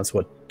directly, and that's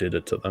what did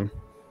it to them.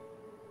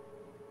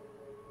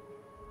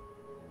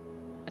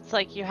 It's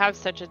like you have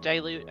such a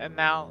dilute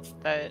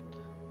amount that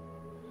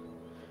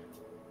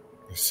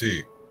I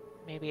see.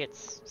 maybe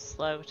it's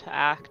slow to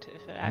act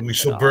if it acts We at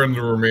shall all. burn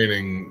the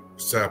remaining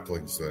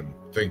saplings then.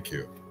 Thank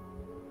you.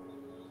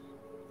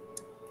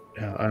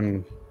 Yeah,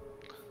 I'm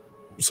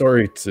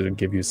sorry to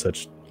give you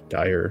such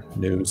dire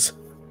news.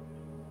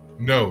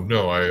 No,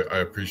 I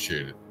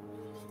appreciate it.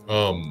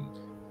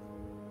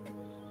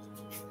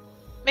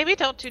 Maybe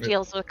don't do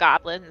deals with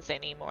goblins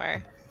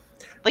anymore.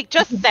 Like,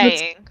 just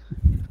saying.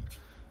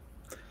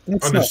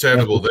 That's not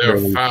Understandable. They are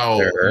necessarily foul,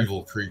 fair.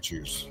 evil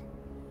creatures.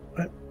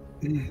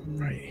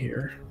 Right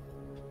here.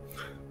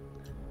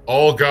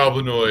 All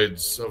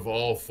goblinoids of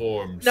all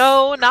forms.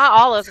 No, not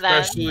all of them.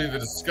 Especially the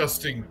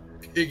disgusting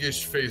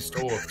piggish-faced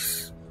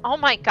orcs. Oh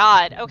my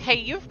god. Okay,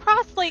 you've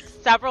crossed like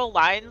several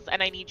lines,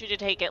 and I need you to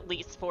take at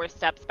least 4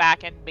 steps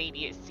back and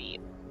maybe a seat.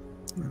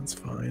 That's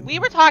fine. We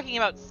were talking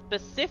about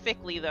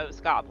specifically those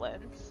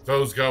goblins.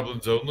 Those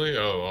goblins only?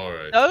 Oh,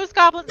 alright. Those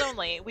goblins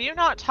only. We do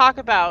not talk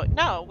about.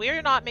 No, we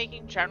are not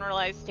making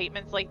generalized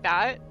statements like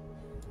that.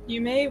 You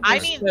may I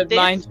wish mean, to this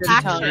mind your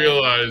action- tongue.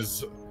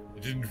 I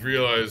didn't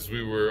realize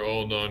we were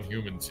all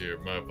non-humans here.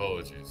 My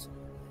apologies.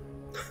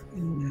 The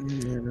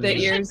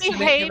You ears should to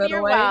behave give it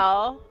away.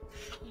 well.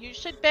 You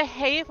should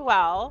behave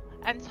well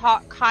and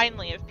talk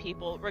kindly of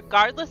people,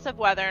 regardless of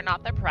whether or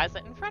not they're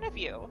present in front of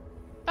you.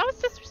 That was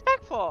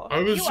disrespectful. I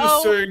was You just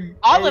owe saying.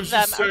 all I of was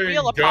just them a saying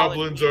real apology.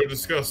 goblins are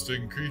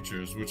disgusting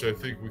creatures, which I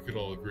think we can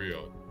all agree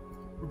on.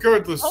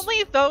 Regardless,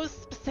 Only those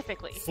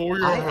specifically. for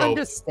your I help,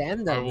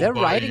 understand I them. will Their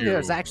buy writing you-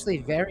 is actually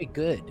very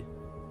good.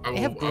 I they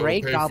have I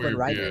great pay for goblin your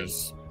writing.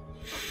 beers.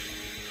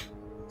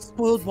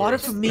 Spoiled water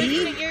for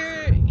me?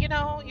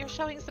 You're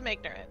showing some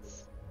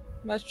ignorance.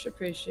 Much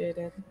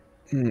appreciated.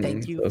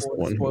 Thank you That's for the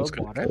one who's spoiled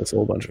going to water. kill us a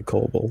whole bunch of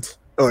kobolds.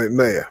 Oh, wait,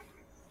 Mayor.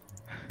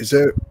 Is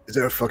there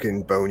a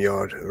fucking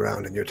boneyard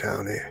around in your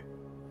town here?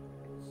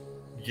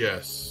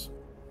 Yes.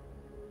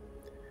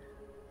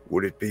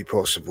 Would it be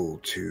possible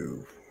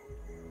to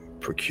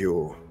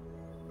procure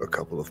a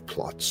couple of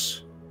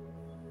plots?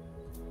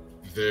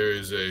 There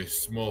is a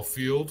small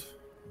field.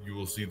 You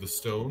will see the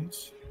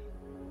stones.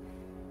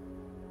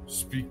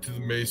 Speak to the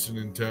mason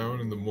in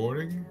town in the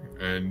morning,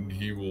 and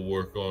he will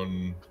work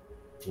on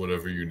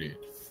whatever you need.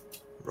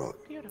 Right,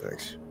 Beautiful.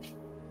 thanks.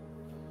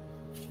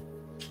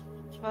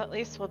 Well, at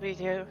least we'll be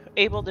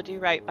able to do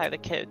right by the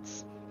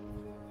kids.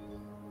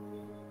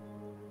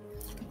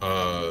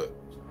 You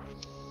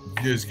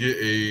guys get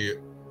a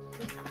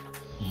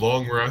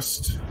long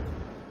rest.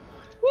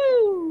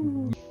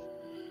 Woo!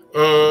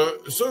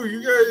 So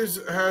you guys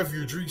have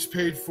your drinks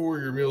paid for,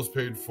 your meals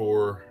paid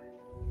for,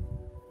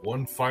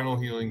 one final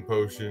healing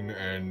potion,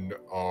 and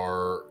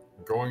are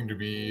going to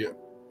be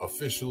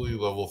officially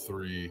level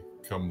 3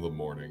 come the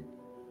morning.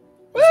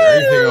 Is there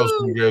anything else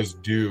you guys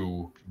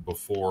do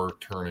before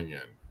turning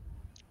in?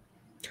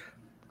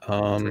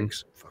 Drink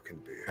some fucking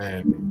beer.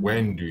 And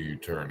when do you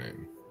turn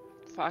in?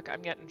 Fuck,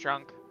 I'm getting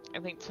drunk. I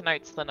think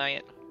tonight's the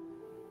night.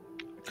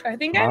 I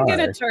think I'm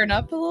gonna Hi. turn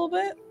up a little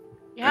bit.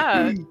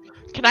 Yeah.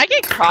 Can I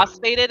get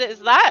crossfaded? Is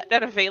that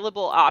an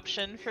available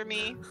option for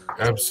me?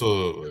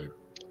 Absolutely.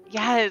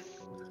 Yes.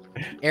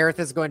 Aerith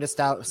is going to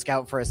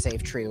scout for a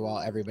safe tree while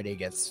everybody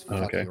gets Okay.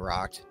 fucking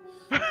rocked.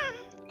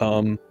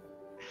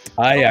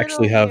 I A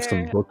actually little have some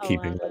here,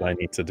 bookkeeping a that I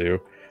need to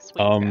do.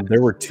 Sweet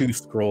There were grass. 2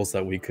 scrolls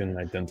that we couldn't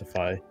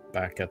identify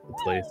back at the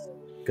place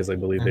because I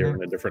believe they were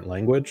in a different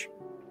language.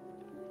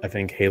 I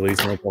think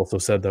Haley's note also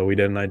said that we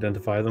didn't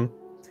identify them.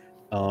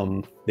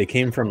 They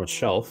came from a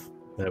shelf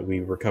that we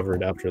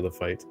recovered after the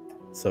fight,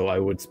 so I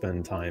would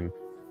spend time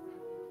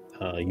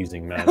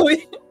using math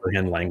for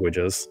hand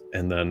languages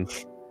and then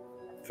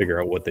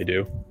figure out what they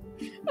do.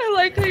 I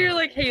like how you're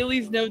like,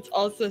 Haley's notes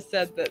also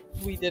said that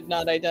we did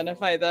not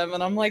identify them,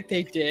 and I'm like,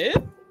 they did?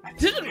 I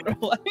didn't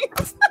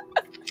realize.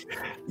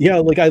 Yeah,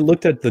 like I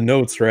looked at the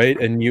notes, right?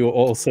 And you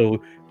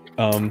also,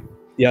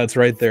 yeah, it's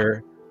right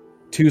there.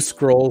 2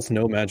 scrolls,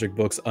 no magic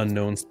books,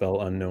 unknown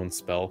spell, unknown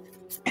spell.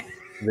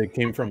 They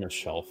came from a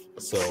shelf,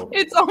 so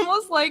It's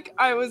almost like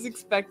I was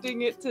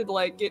expecting it to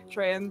like get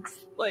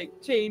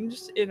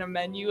changed in a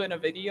menu in a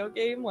video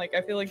game. Like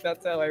I feel like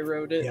that's how I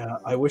wrote it. yeah.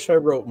 I wish I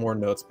wrote more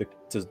notes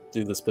to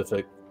do the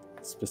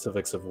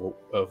specifics of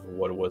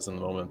what it was in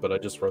the moment, but I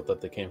just wrote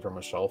that they came from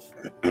a shelf.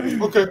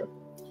 Okay.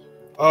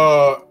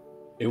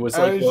 It was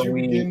like As when you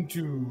we begin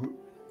to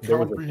there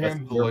was a comprehend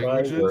test the nearby where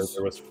languages,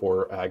 there was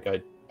 4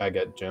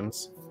 agate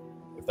gems.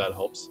 If that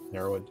helps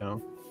narrow it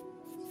down.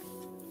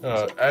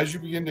 as you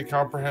begin to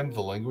comprehend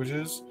the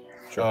languages,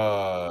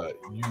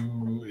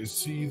 you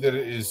see that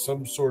it is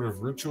some sort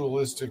of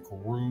ritualistic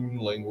rune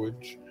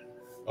language.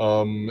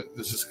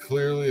 This is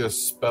clearly a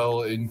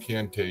spell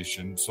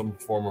incantation, some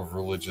form of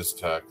religious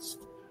text.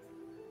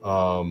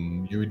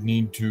 You would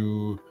need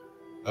to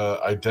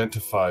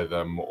identify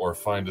them or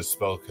find a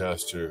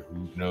spellcaster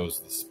who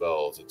knows the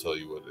spell to tell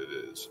you what it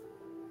is.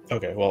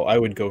 Okay, well, I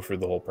would go through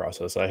the whole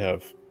process. I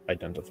have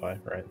identify,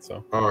 right?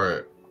 So All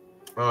right.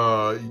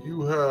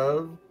 You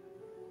have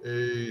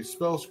a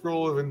spell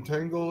scroll of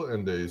entangle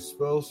and a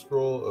spell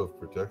scroll of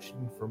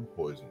protection from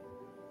poison.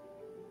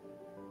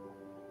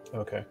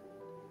 okay,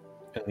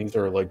 and these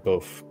are like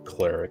both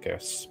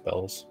cleric-esque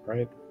spells,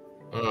 right?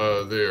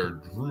 They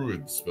are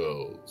druid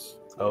spells.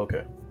 Oh,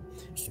 okay.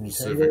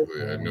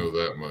 Specifically, I know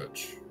that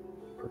much.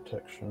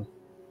 Protection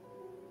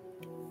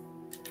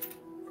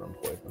from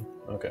poison.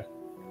 Okay.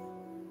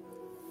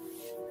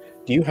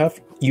 Do you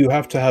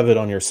have to have it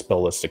on your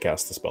spell list to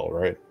cast the spell,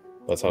 right?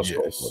 That's how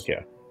spells Yes. work,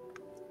 yeah.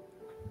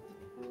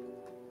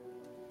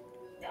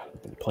 God,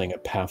 I've been playing a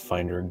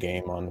Pathfinder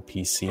game on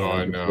PC, and Oh,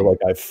 I I know. feel like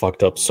I've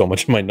fucked up so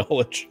much of my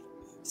knowledge.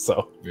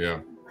 So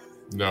Yeah.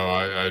 No,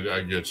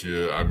 I get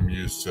you. I'm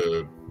used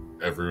to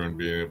everyone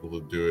being able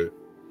to do it.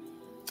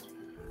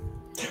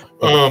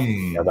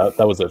 yeah,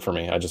 that was it for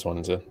me. I just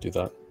wanted to do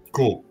that.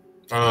 Cool.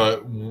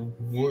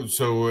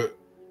 So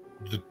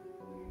the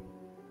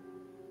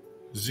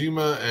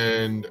Zima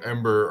and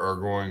Ember are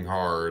going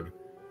hard.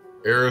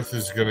 Aerith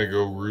is gonna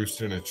go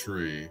roost in a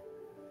tree.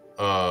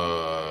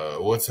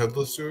 What's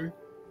Headless doing?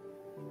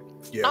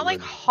 Yeah, Not like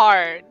man.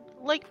 hard,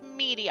 like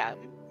medium.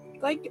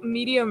 Like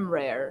medium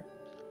rare.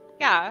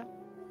 Yeah.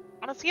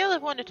 On a scale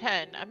of 1 to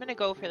 10, I'm gonna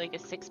go for like a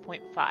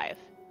 6.5.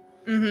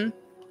 Mm-hmm.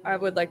 I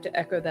would like to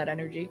echo that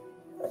energy.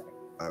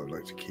 I would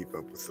like to keep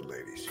up with the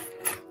ladies.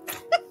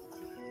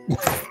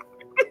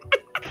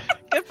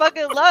 Good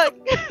fucking luck.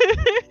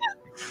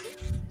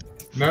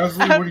 Nazli,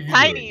 what are I'm you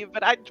tiny, doing?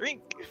 but I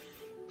drink.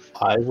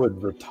 I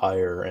would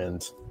retire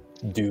and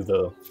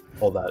do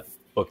all that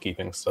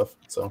bookkeeping stuff.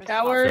 So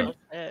Coward.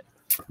 Shit.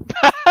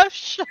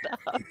 Shut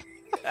up.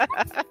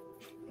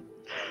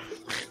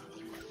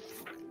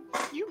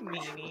 You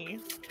meanie.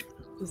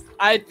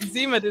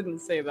 Zima didn't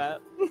say that.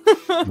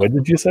 what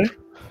did you say?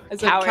 I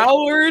said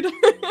Coward. coward.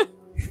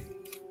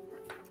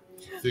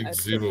 I think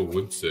Zima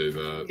would say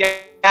that. Yeah,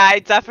 I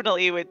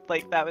definitely would.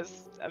 Like, that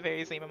was a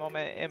very Zima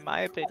moment, in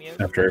my opinion.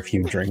 After a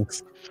few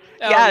drinks.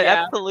 Oh,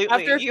 yeah, absolutely.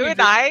 After a few You and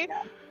drinks,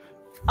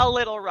 I, a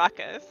little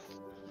ruckus.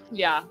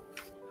 Yeah.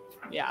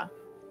 Yeah.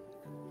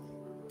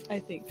 I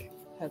think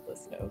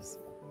Headless knows.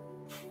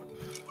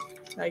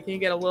 I can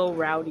get a little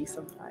rowdy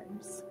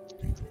sometimes.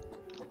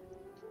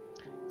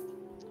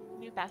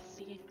 New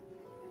bestie.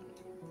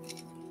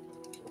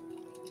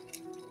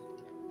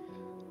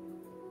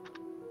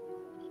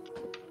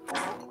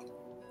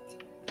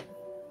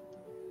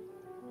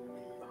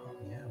 Oh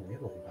yeah, we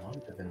have a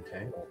bond of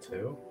Entangle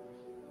too.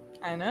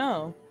 I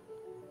know.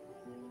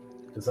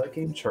 Does that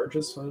game charge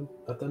us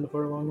at the end of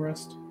our long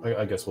rest?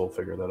 I guess we'll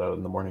figure that out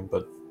in the morning,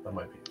 but that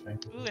might be a thing.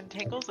 Ooh,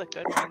 Entangle's a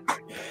good one.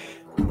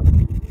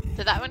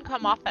 Did that one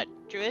come off that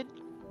druid?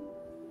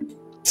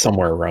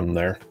 Somewhere around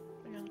there.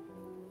 Yeah.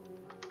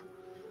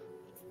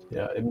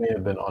 Yeah, it may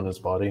have been on his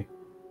body.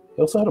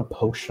 He also had a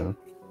potion.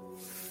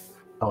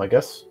 Oh, I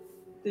guess.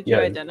 Did you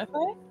Yeah.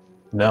 identify?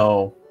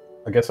 No.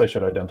 I guess I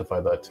should identify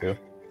that too.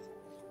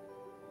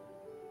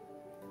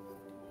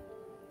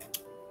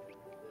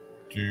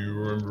 Do you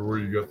remember where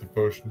you got the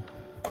potion?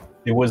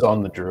 It was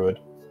on the druid.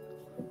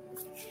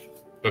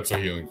 That's a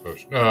healing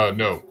potion.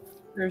 No.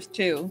 There's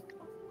two.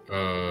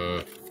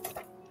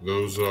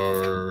 Those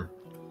are...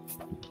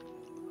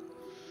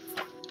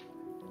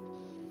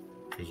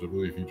 Because I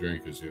believe he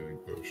drank his healing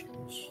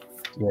potions.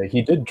 Yeah,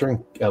 he did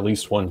drink at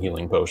least one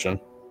healing potion.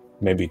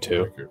 Maybe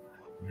two.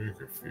 Drink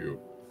a few.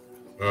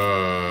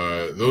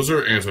 Those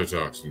are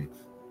antitoxin.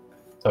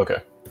 Okay.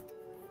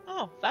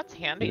 Oh, that's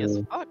handy as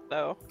fuck,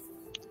 though.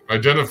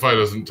 Identify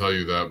doesn't tell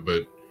you that,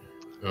 but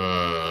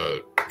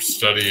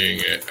studying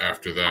it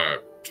after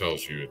that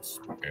tells you it's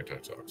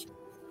antitoxin.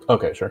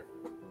 Okay, sure.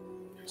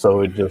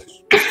 So it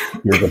just...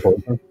 Here's a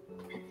potion?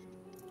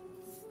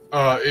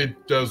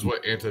 It does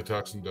what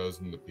antitoxin does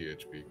in the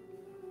PHP.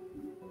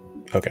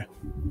 Okay.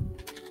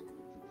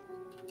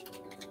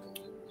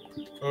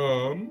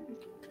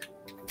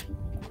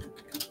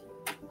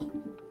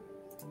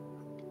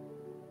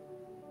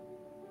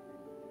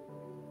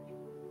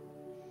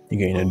 You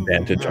gain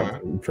advantage on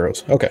saving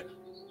throws. Okay.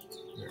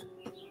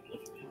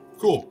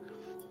 Cool.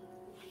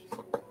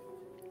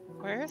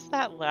 Where's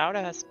that loud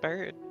ass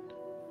bird?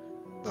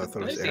 I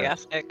thought it was Aerith.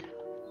 Enthusiastic.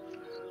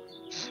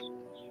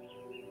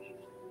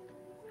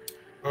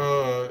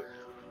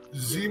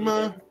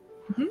 Zima,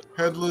 Mhm.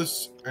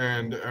 Headless,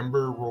 and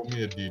Ember, roll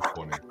me a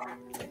d20.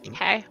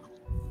 Okay.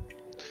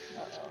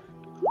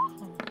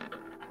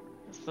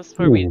 Is this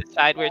where we Ooh.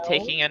 decide we're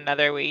taking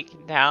another week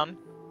in town?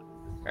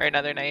 Or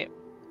another night.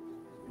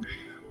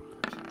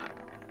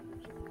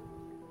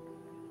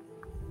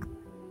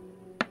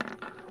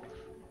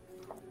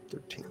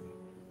 $13.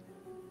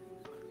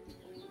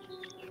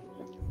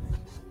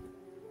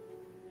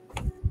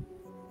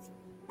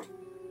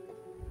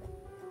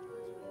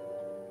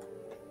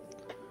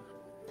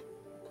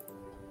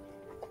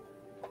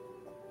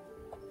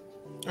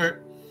 All right.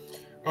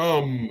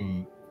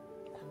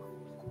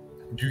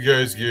 You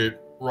guys get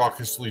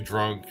raucously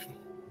drunk,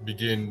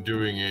 begin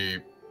doing a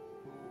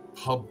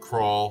pub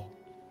crawl,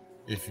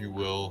 if you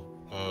will,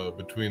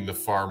 between the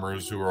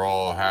farmers who are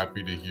all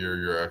happy to hear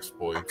your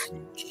exploits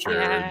and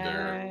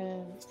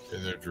share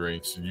in their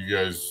drinks, and you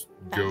guys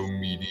go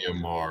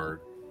medium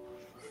hard.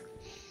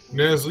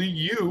 Nestle,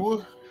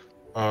 you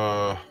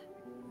are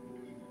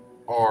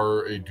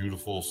a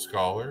dutiful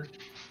scholar.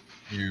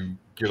 You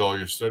get all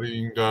your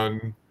studying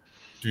done,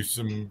 do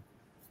some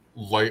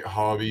light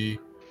hobby,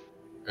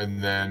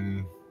 and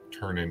then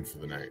turn in for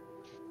the night.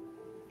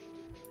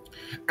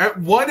 At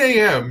 1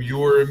 a.m.,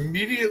 you are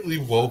immediately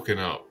woken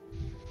up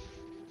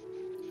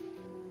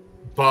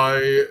by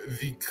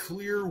the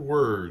clear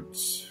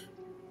words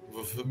of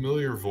a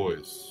familiar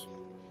voice.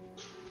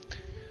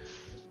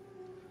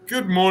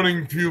 Good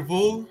morning,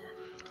 pupil.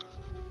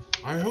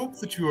 I hope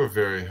that you are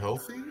very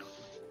healthy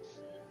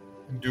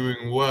and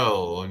doing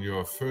well on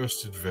your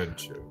first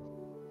adventure.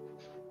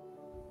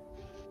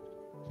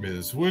 May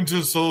this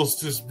winter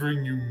solstice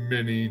bring you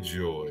many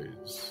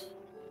joys.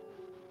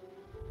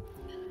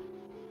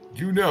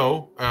 You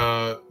know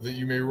that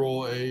you may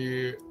roll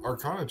a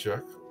Arcana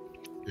check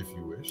if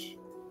you wish.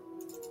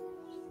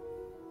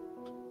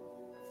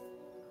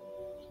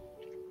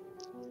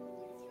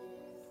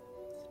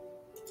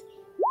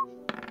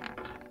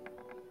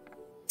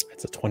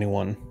 It's a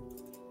 21.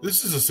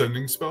 This is a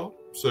sending spell,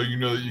 so you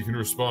know that you can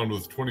respond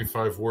with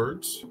 25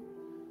 words.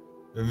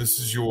 And this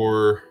is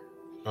your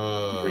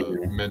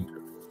mentor.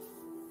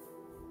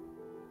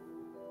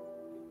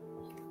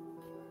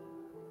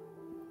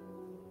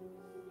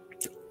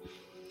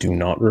 Do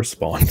not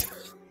respond.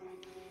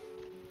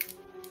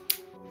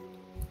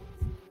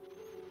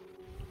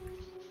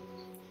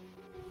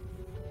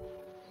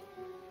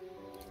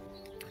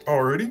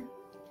 Already?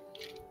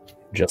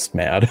 Just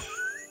mad.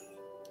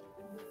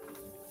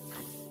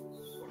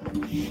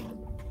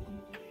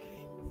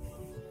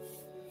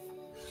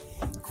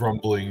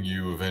 Grumbling,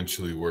 you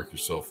eventually work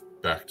yourself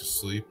back to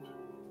sleep.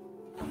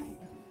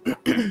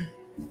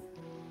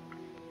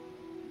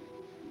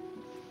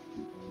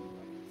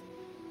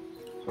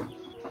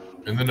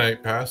 And the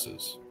night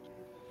passes.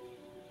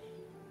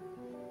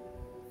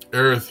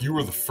 Aerith, you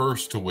were the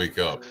first to wake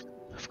up.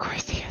 Of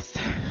course he is.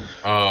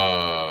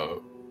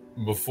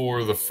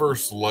 Before the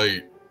first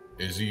light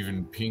is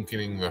even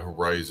pinkening the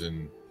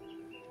horizon,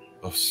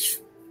 a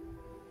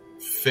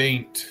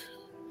faint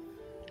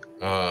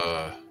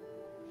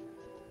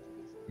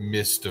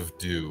mist of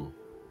dew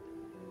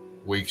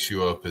wakes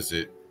you up as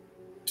it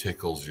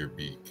tickles your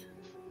beak.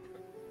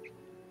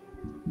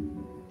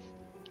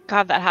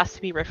 God, that has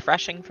to be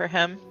refreshing for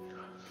him.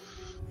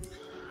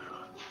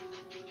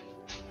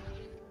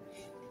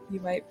 You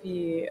might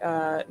be,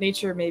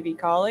 nature may be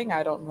calling.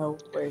 I don't know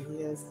where he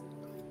is.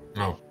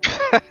 Oh.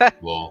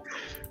 Well.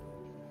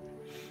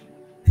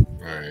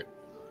 Alright.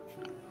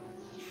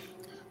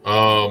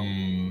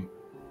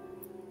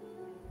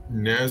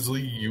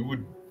 Nasli, you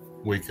would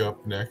wake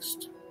up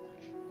next.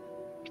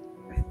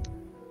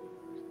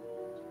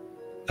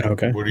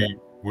 Okay. What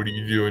are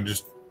you doing?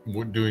 Just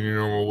doing your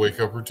normal wake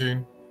up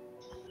routine?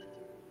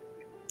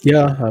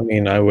 Yeah, I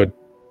mean, I would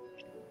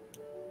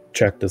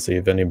check to see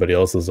if anybody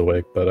else is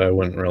awake, but I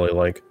wouldn't really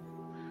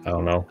I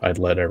don't know, I'd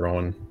let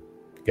everyone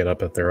get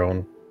up at their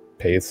own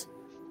pace.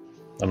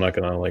 I'm not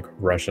gonna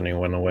rush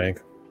anyone awake.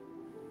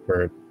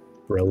 We're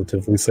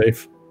relatively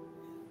safe.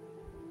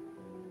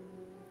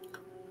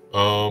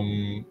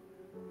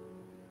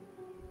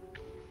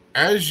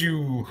 As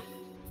you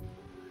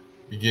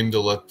begin to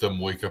let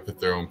them wake up at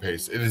their own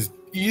pace, it is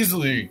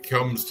easily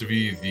comes to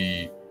be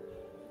the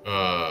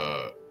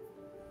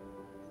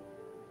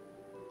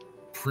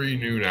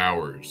pre-noon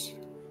hours,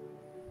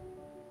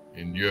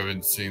 and you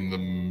haven't seen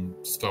them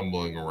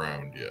stumbling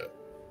around yet.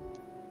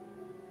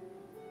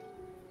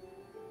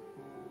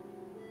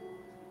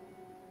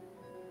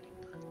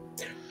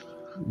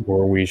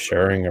 Were we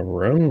sharing a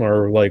room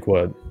or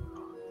what?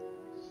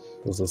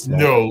 Was this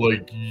No,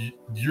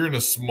 you're in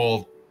a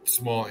small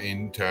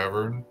inn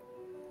tavern.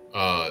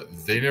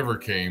 They never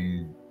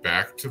came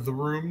back to the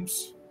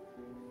rooms.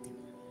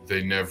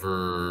 They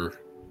never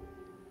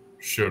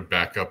showed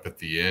back up at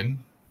the inn.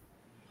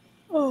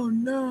 Oh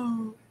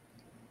no.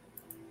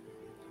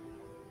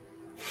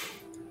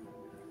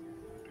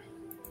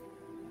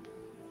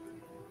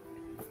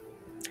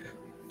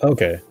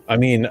 Okay. I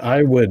mean,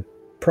 I would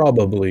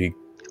probably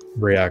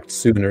react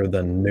sooner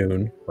than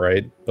noon,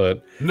 right?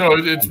 But no,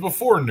 it's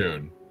before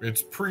noon.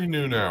 It's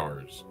pre-noon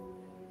hours.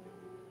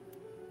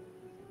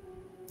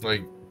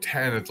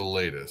 10 at the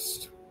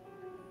latest.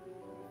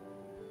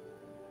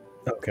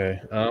 okay.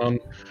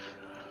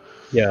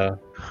 Yeah.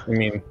 I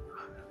mean,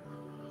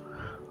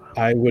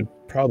 I would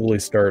probably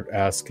start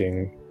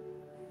asking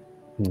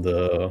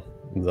the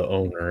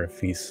owner if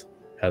he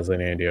has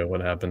any idea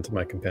what happened to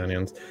my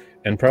companions,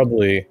 and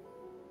probably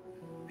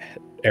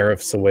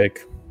Aerith's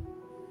awake.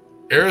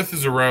 Aerith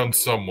is around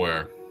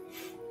somewhere.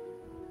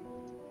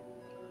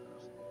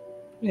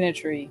 In a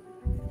tree.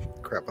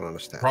 Crapping on a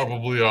statue.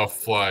 Probably off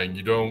flying.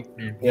 You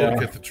Yeah.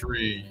 look at the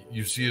tree,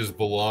 you see his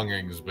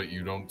belongings, but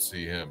you don't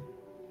see him.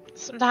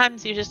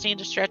 Sometimes you just need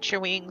to stretch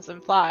your wings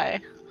and fly.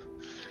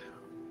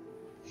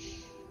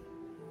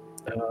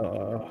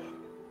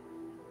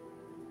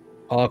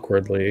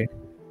 Awkwardly,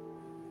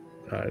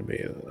 I'd be,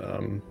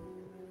 have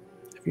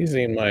you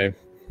seen my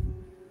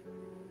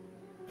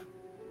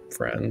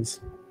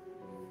friends?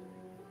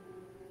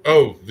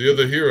 Oh, the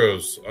other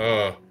heroes.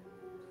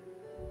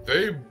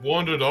 They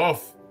wandered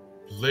off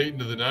late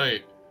into the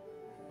night.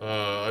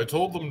 I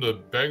told them to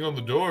bang on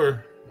the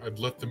door. I'd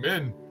let them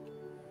in.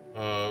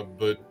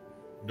 But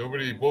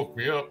nobody woke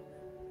me up.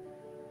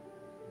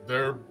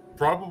 They're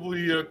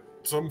probably at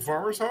some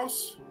farmer's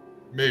house?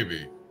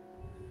 Maybe.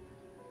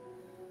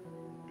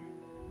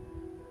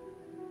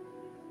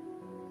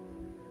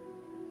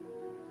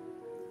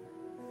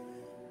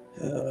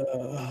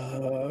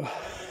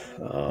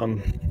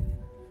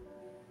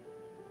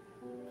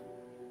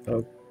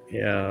 Oh,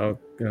 yeah,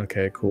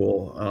 okay,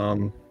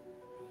 cool.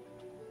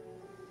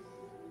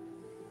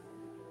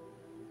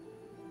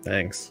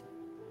 Thanks.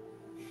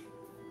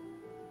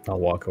 I'll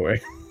walk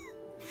away.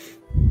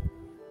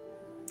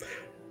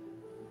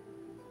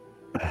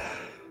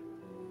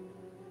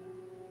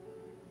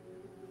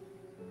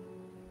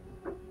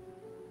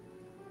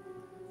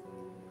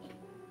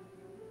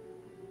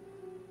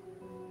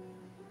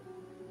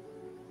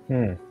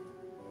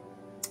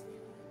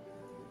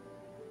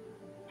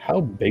 How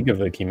big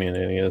of a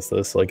community is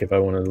this? Like, if I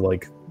wanted to,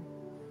 like,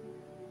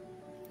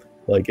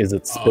 is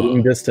it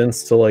spitting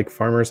distance to, like,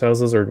 farmers'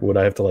 houses, or would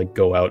I have to, like,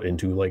 go out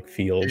into, like,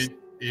 fields?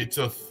 It's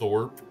a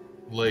thorp.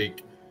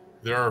 Like,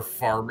 there are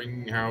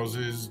farming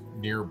houses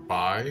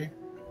nearby.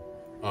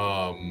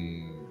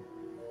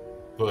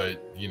 But,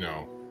 you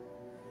know,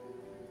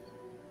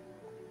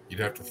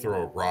 you'd have to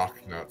throw a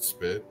rock, not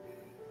spit.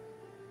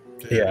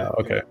 Yeah,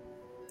 okay.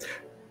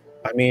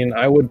 I mean,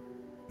 I would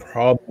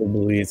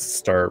probably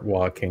start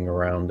walking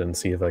around and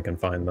see if I can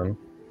find them.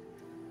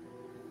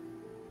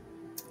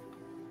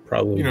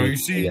 Probably, you know, you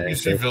see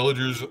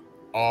villagers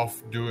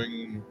off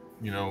doing,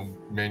 you know,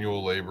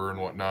 manual labor and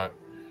whatnot.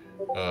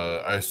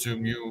 I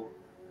assume you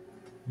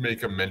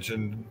make a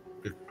mention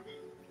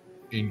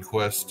in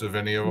quest of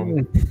any of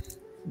them.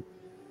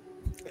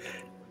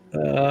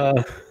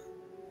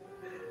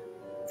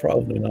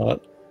 Probably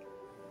not.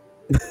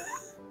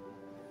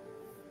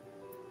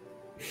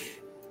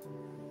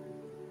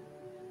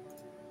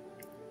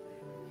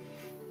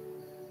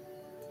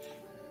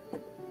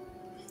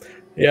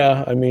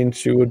 Yeah, I mean,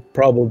 she would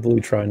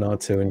probably try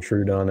not to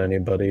intrude on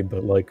anybody,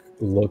 but, like,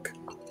 look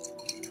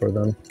for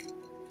them.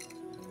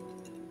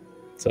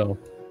 So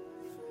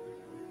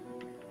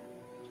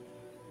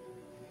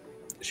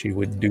she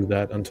would do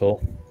that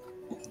until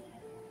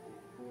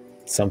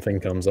something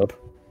comes up.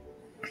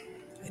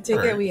 I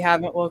take it we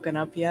haven't woken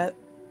up yet.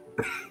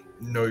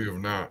 No, you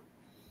have not.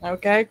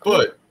 Okay, cool.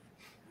 But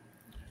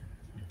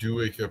you do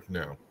wake up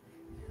now.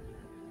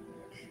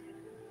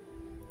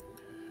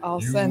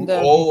 I'll You send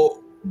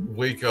all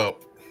wake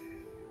up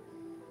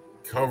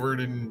covered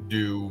in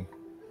dew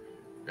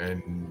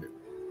and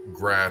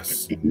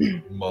grass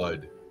and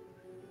mud,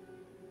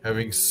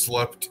 having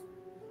slept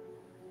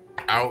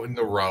out in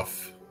the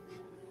rough.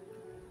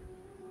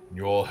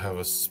 You all have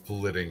a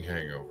splitting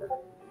hangover.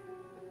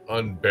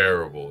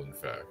 Unbearable, in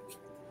fact.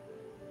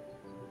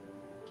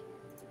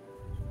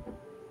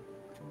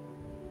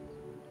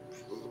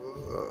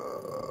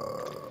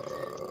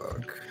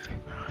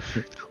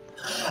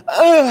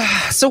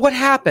 So what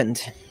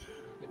happened?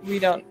 You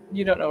don't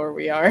know where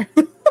we are.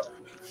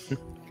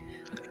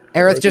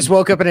 Aerith just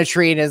woke up in a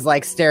tree and is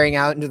like staring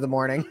out into the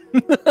morning.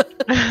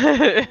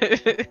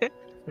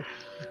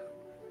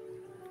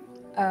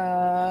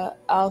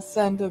 I'll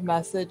send a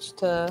message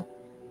to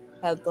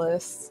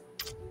Headless.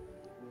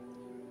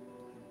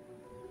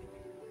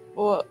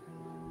 What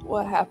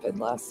happened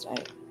last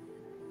night?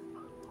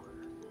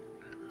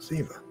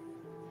 Ziva,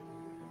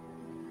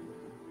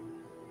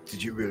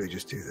 did you really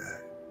just do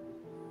that?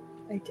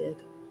 I did.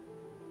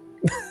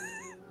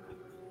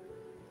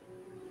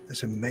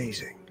 That's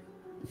amazing.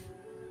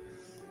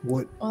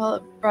 What Well,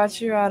 it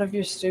brought you out of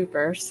your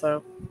stupor,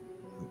 so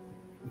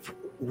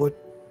what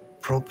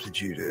prompted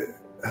you to?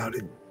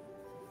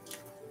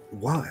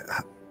 Why?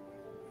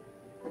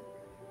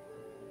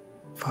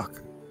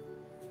 Fuck.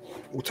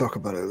 We'll talk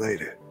about it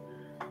later.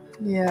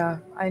 yeah,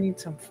 I need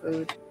some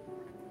food.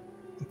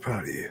 I'm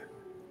proud of you.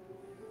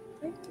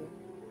 Thank you.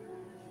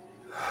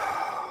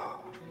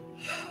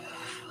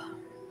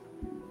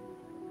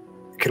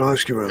 Can I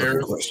ask you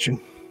another question?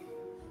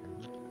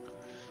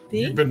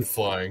 You've been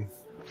flying.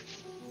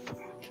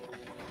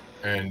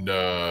 And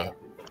at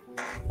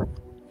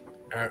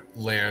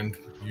land,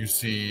 you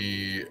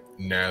see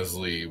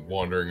Nasli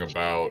wandering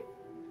about,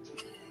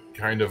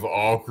 kind of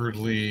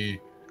awkwardly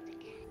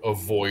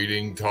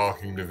avoiding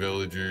talking to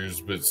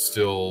villagers, but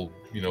still,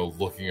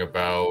 looking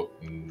about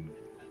and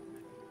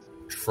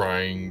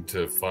trying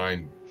to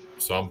find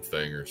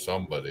something or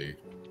somebody.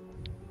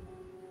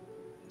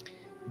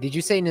 Did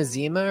you say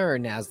Nazima or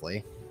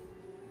Nasli?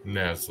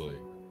 Nasli.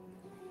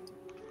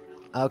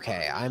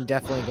 Okay, I'm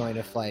definitely going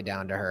to fly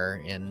down to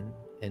her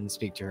and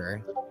speak to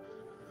her.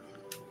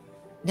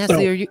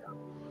 Nasli, are you...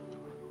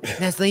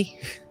 Nasli?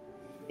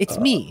 It's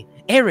me,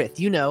 Aerith,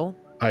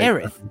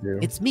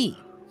 Aerith, it's me.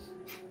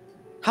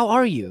 How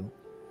are you?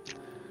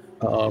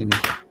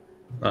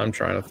 I'm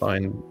trying to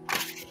find...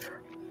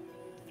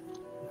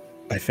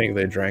 I think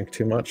they drank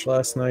too much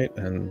last night,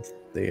 and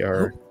they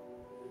are...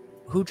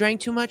 Who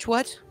drank too much,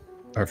 what?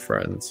 Our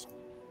friends.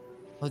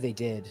 Oh, they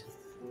did.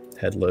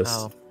 Headless,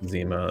 Oh.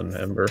 Zima, and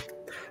Ember.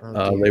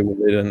 Oh, They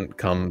didn't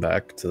come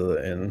back to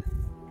the inn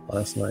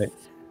last night.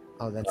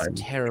 oh that's I'm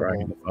terrible.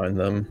 trying to find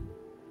them.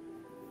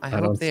 I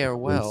don't hope they see are this.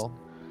 well.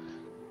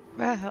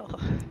 Well,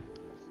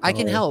 I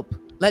can Oh. help.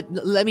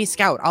 Let me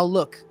scout. I'll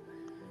look.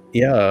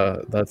 Yeah,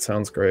 that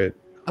sounds great.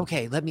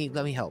 Okay, let me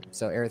help.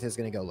 So Aerith is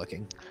gonna go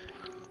looking.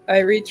 I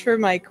reach for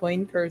my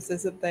coin purse.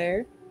 Is it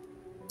there?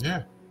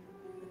 Yeah.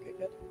 Okay,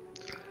 good.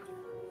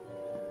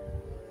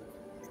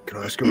 Can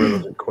I ask a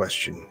relevant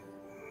question?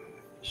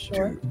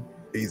 Sure. Do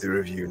either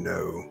of you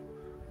know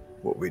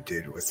what we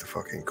did with the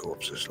fucking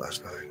corpses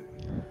last night?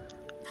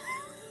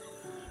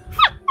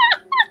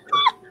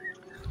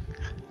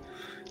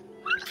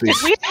 did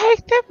we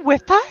take them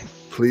with us?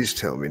 Please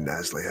tell me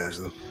Nasli has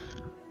them.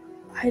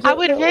 I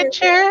would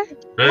venture.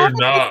 They're How would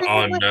not they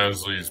on bring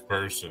Nasli's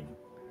person.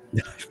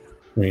 I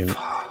mean,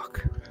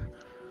 Fuck.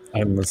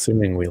 I'm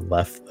assuming we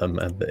left them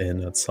at the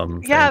inn at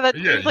some Yeah, point.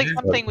 that Yeah, seems like you-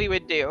 something we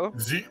would do.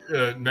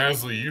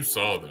 Nasli, you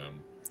saw them.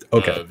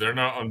 Okay. They're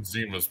not on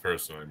Zima's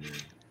person, I mean.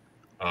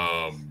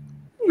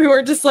 We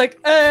were just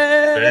like,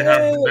 They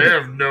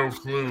have no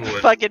clue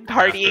what Fucking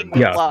partying happened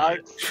with Yeah.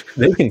 logs.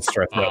 They can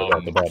stress out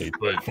about the body.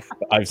 But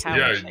I've seen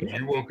How- it. yeah,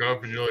 you woke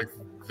up and you're like,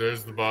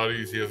 there's the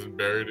bodies, he hasn't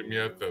buried him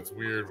yet, that's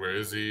weird, where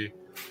is he?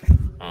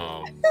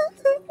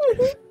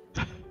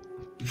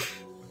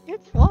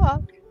 It's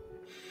log.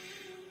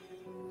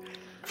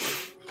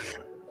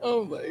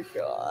 oh my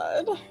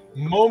god.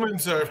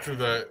 Moments after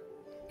that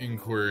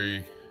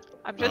inquiry,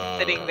 I'm just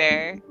sitting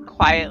there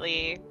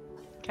quietly,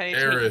 kind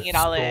of Aerith taking it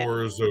all in.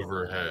 soars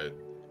overhead.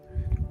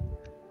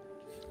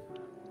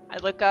 I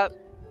look up,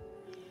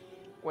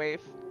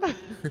 wave.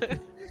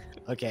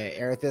 Okay,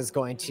 Aerith is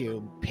going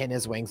to pin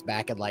his wings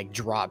back and like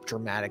drop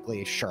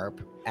dramatically sharp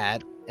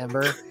at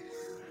Ember,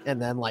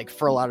 and then like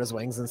furl out his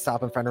wings and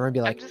stop in front of her and be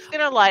I'm like, just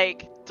gonna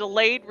like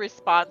delayed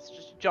response,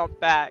 just jump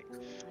back.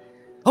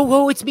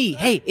 Oh, it's me.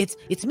 Hey,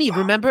 it's me.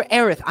 Remember,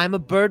 Aerith, I'm a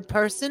bird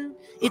person.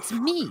 It's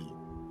me.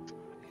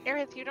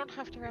 Aerith, you don't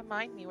have to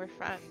remind me we're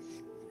friends.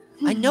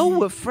 I know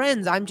we're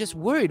friends. I'm just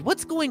worried.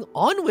 What's going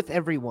on with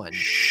everyone?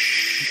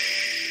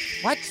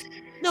 What?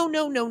 No.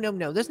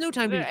 There's no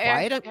time to be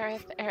quiet.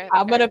 Aerith,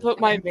 I'm gonna Aerith, put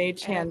my Aerith,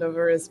 mage Aerith. hand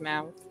over his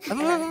mouth.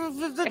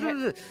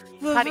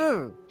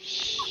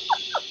 Shh.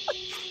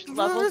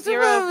 Level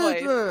 0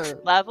 voice.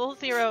 Level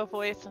 0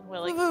 voice and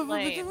will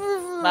explain.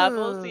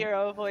 Level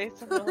 0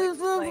 voice and will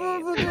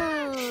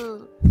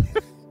explain.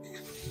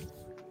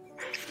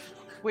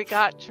 We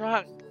got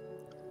drunk.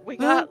 We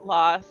got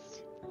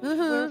lost.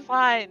 We're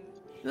fine.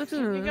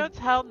 Can you go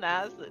tell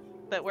Naz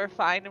that we're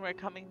fine and we're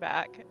coming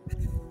back?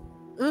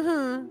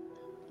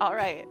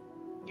 Alright.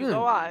 You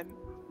go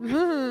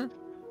on.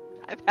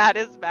 I've had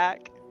his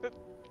back.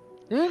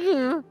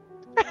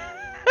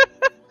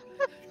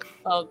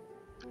 Oh,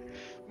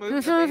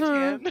 Move the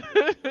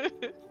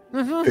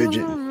mage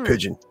hand.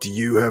 Pigeon, do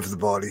you have the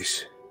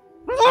bodies?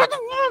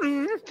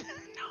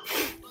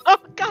 Oh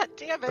god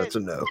damn it. That's a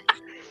no.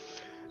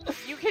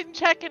 You can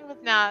check in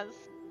with Naz.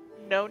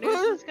 No news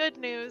is good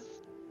news.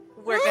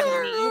 We're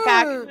gonna meet you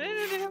back.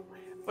 No.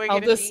 We're I'll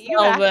gonna meet you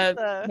back dispel at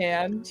the the.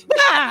 hand.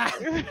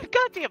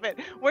 God damn it!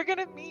 We're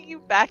gonna meet you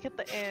back at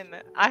the inn.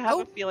 I have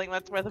Oh. a feeling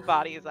that's where the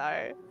bodies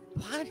are.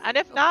 What? And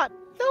if not,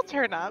 they'll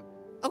turn up.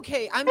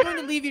 Okay, I'm going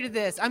to leave you to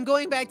this. I'm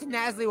going back to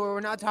Nasli where we're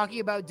not talking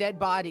about dead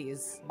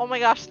bodies. Oh my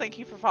gosh! Thank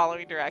you for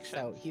following so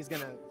directions. he's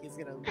gonna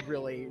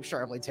really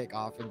sharply take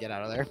off and get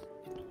out of there.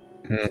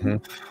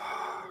 Mhm.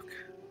 Fuck.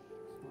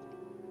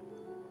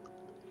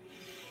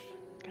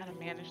 Gotta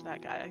manage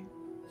that guy.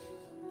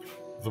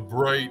 The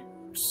bright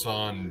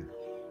sun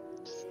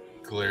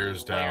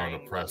glares down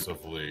Glaring.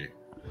 oppressively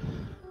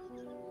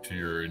to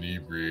your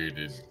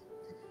inebriated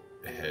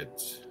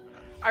heads.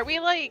 Are we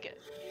like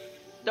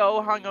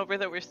so hungover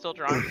that we're still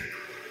drunk?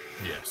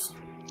 Yes.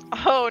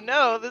 Oh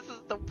no! This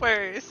is the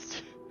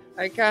worst.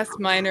 I cast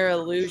minor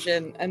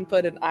illusion and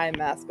put an eye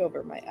mask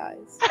over my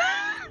eyes.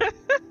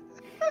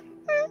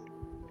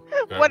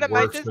 That What am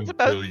I works just until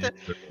supposed you to?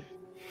 do.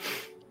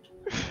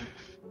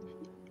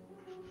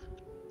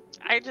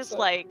 I just So-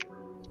 like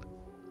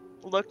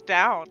look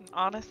down,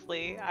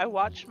 honestly. I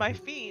watch my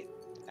feet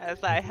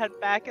as I head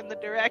back in the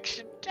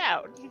direction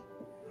down.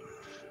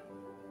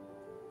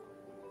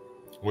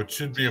 What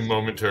should be a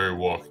momentary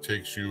walk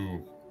takes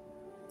you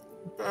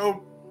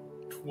about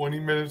 20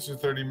 minutes or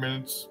 30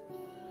 minutes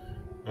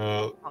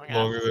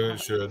Longer than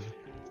it should.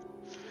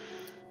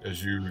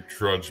 As you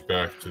trudge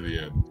back to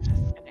the inn.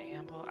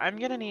 I'm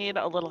gonna need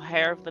a little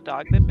hair of the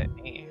dog that bit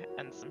me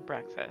and some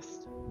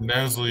breakfast.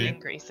 Nasli,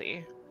 And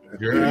greasy.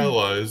 your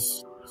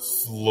allies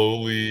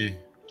slowly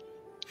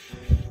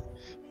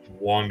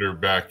wander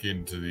back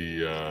into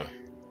the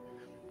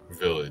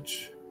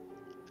village.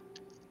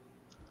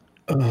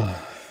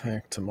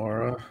 Back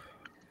tomorrow.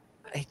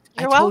 I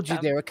You're told you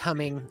welcome. they were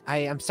coming.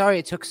 I'm sorry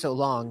it took so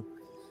long.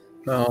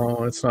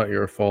 No, it's not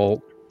your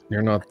fault.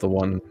 You're not the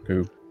one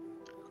who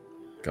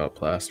got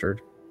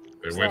plastered.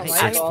 They It's went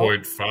not my fault.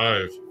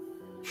 6.5.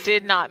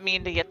 Did not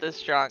mean to get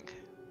this drunk.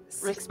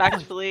 6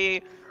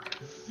 Respectfully,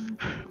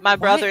 my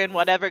brother and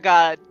whatever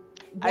God,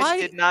 I Why?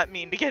 did not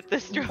mean to get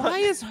this drunk. Why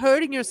is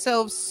hurting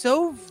yourself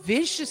so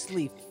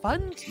viciously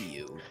fun to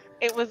you?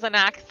 It was an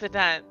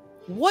accident.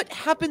 What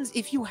happens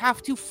if you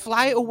have to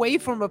fly away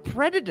from a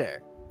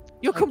predator?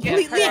 You're I can't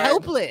completely hurt.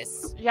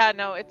 helpless. Yeah,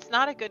 no, it's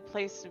not a good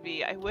place to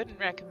be. I wouldn't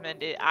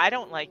recommend it. I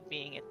don't like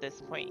being at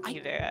this point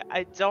either.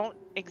 I don't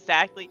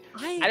exactly.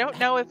 I don't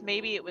know if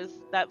maybe it was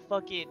that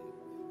fucking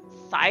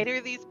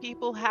cider these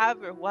people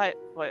have or what,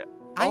 but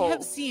I oh.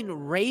 have seen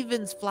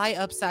ravens fly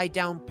upside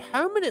down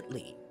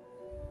permanently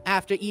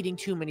after eating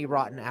too many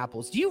rotten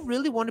apples. Do you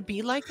really want to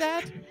be like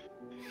that?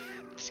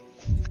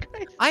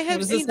 I have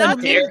Was seen this a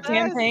flamingos- dare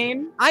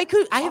campaign?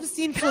 I have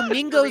seen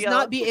flamingos real.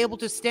 not be able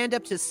to stand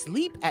up to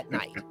sleep at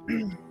night.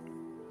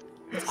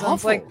 It sounds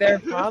awful. like their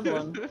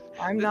problem.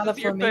 I'm This not a is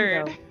your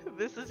flamingo. bird.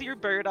 This is your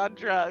bird on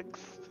drugs.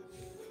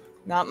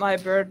 Not my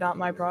bird, not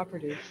my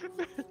property.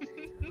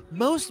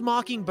 Most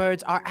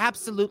mockingbirds are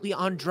absolutely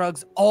on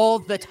drugs all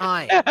the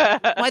time.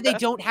 Why they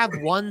don't have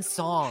one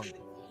song?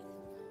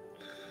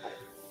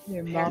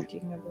 You're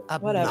mocking of it.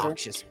 Whatever. Whatever.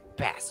 Obnoxious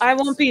bastards. I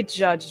won't be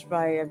judged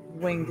by a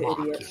winged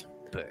idiot.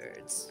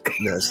 Birds.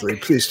 Nestle,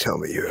 please tell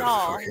me you have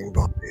Aw. fucking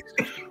bodies.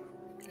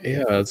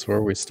 Yeah, that's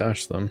where we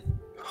stash them.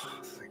 Oh,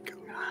 thank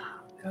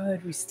God.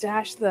 Good, we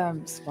stashed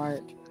them.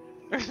 Smart.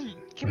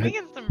 Can we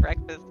get some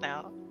breakfast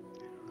now?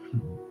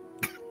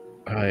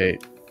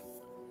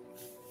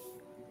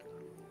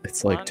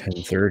 It's like Lunch.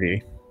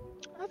 10:30.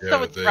 Let's Yeah, go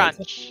with they-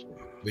 brunch.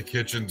 The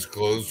kitchen's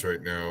closed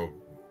right now.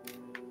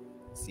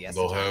 Siesta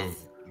They'll time.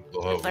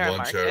 have there a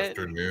lunch market?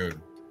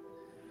 afternoon.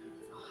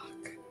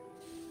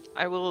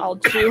 I will I'll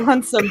chew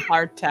on some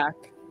hardtack.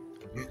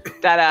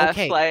 that ass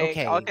Okay, like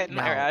okay. I'll get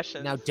my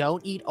rations. Now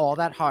don't eat all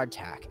that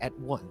hardtack at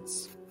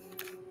once.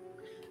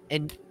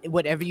 And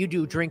whatever you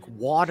do, drink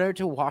water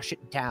to wash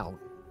it down.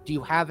 Do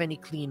you have any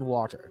clean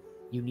water?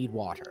 You need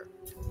water.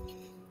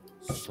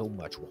 So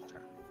much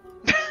water.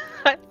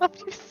 I love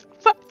you so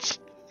much.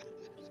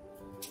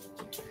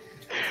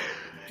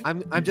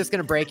 I'm just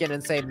gonna break in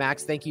and say,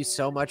 Max, thank you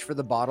so much for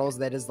the bottles.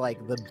 That is like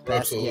the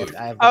best Absolutely. gift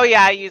I've. Oh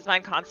yeah, I use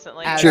mine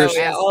constantly. As- Cheers. Oh,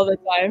 yeah, all the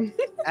time.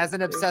 As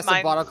an obsessive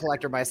Mine- bottle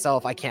collector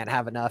myself, I can't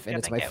have enough, and Gonna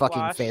it's my get fucking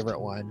washed. favorite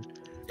one.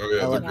 Oh yeah, I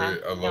they're love-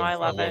 great. I love, No, I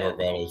love our it.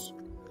 bottles.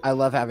 I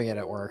love having it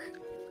at work.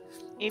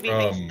 Evie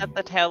thinks Um, that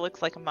the tail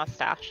looks like a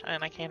mustache,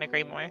 and I can't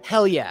agree more.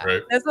 Hell yeah!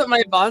 Right? That's what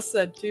my boss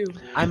said too.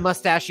 I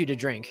mustache you to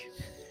drink.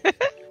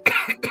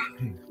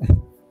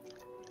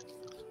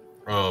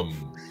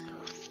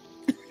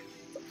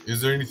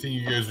 Is there anything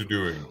you guys are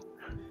doing?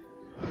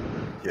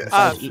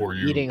 Yes. Before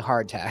you Eating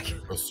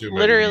hardtack. assume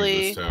Literally-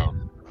 I leave this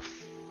town.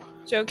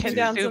 Choking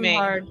down some Consuming.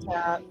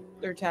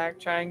 hard tack,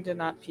 trying to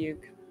not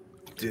puke.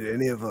 Did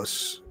any of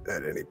us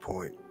at any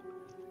point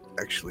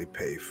actually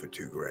pay for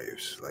 2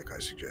 graves like I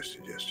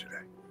suggested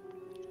yesterday?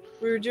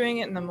 We were doing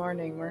it in the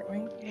morning, weren't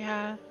we?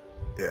 Yeah.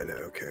 Yeah, no,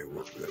 okay.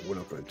 We're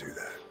not going to do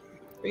that.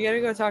 We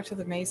gotta go talk to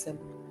the mason.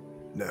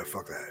 No,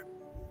 fuck that.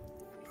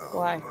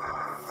 Why?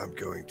 I'm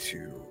going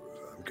to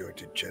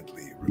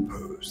gently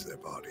repose their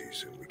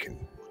bodies, and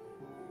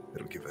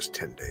it'll give us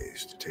 10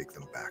 days to take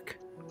them back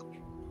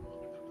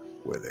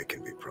where they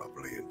can be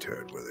properly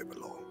interred where they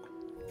belong.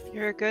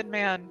 You're a good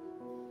man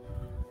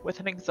with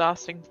an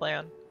exhausting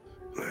plan.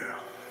 Yeah.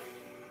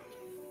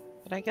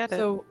 But I get it.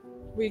 So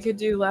we could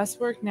do less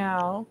work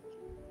now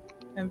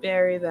and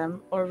bury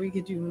them, or we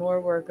could do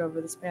more work over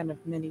the span of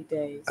many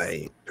days. I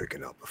ain't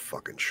picking up a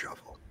fucking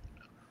shovel.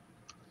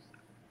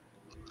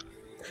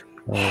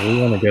 Well, we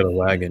want to get a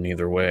wagon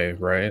either way,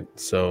 right?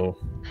 So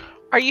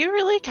Are you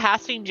really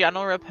casting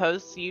gentle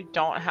repose so you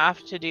don't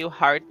have to do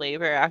hard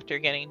labor after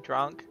getting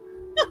drunk?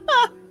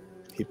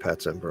 He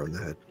pats Ember on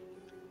the head.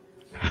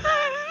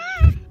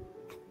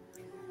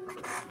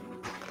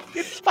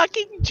 It's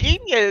fucking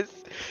genius.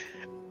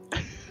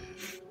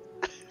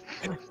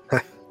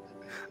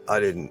 I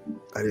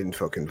didn't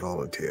fucking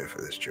volunteer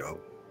for this job.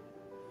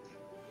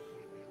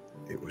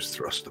 It was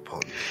thrust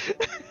upon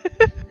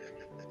me.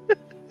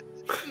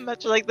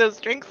 Much like those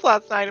drinks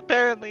last night,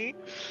 apparently.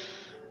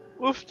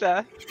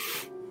 Woofda.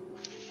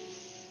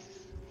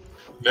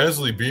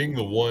 Nasli, being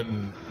the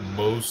one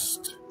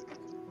most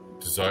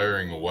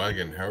desiring a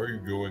wagon, how are you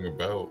going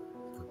about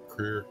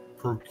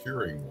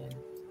procuring one?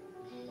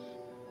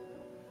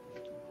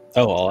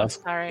 oh, I'll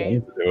ask Sorry.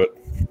 them to do it.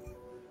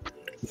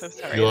 So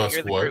sorry. You'll that ask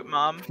You're the what? group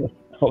mom.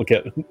 I'll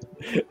get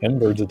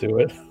Ember to do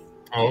it.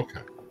 Oh,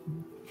 okay.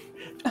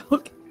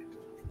 Okay.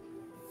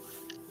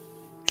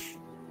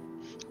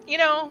 You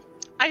know,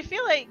 I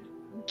feel like,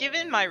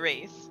 given my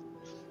race,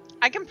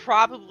 I can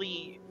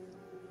probably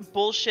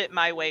bullshit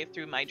my way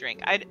through my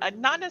drink. I'd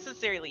not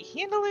necessarily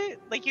handle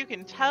it, like you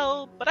can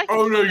tell, but I can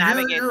Oh no,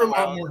 navigate you're a the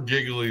lot world. more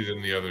giggly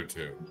than the other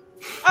two.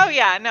 Oh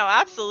yeah, no,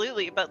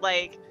 absolutely. But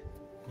like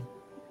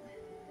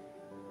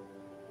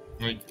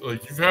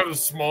you've had a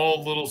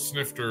small little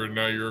snifter and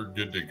now you're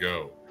good to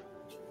go.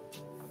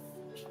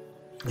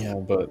 Yeah,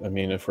 but I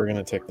mean, if we're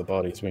gonna take the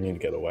bodies, we need to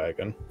get a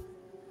wagon.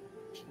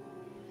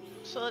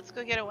 so let's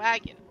go get a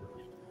wagon.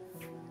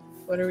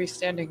 What are we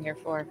standing here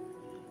for?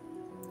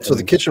 So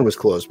the kitchen was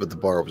closed, but the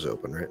bar was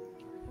open, right?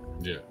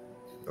 Yeah.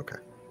 Okay.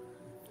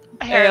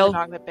 Hair Ale. of the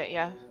dog that bit,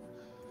 yeah.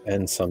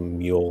 And some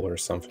mule or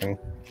something.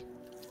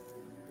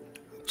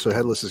 So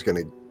Headless is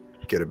going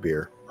to get a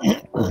beer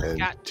and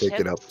Got take it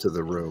chips. up to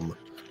the room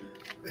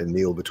and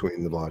kneel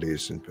between the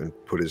bodies and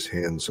put his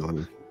hands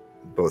on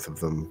both of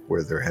them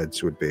where their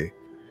heads would be,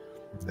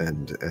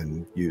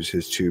 and use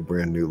his 2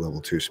 brand new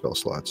level 2 spell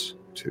slots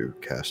to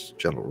cast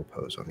Gentle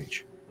Repose on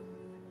each.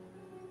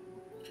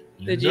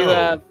 Did you,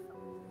 uh,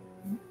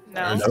 No.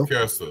 As No? you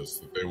cast this,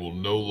 that they will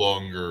no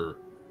longer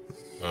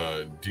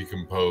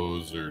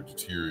decompose or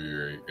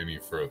deteriorate any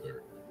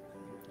further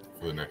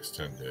for the next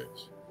 10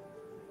 days.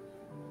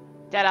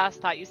 Deadass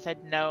thought you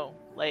said no.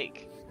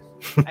 Like,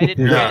 I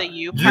didn't hear Yeah, the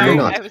you you part.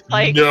 not. I was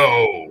like,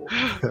 No.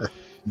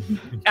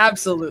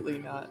 Absolutely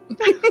not.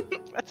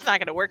 that's not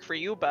gonna work for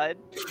you, bud.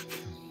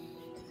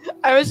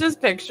 I was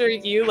just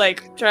picturing you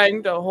like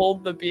trying to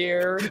hold the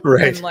beer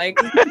Right. and like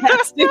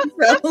casting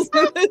spells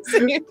at the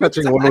same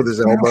Touching one with his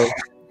elbow.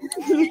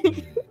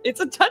 It's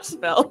a touch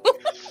spell.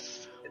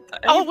 Any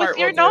Oh, with part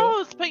your will do.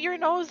 nose. Put your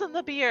nose in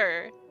the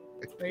beer.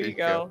 There you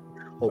go.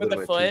 Hold With it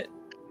a in my foot.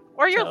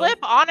 Or your So- lip,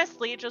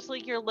 honestly. Just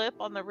like your lip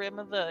on the rim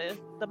of the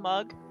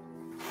mug.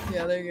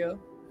 Yeah, there you go.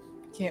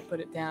 Can't put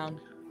it down.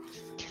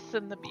 Kiss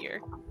in the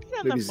beer. Get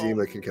on Maybe the phone.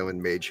 Zima can come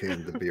and mage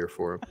hand the beer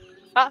for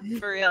him.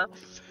 For real.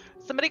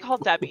 Somebody call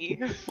Debbie.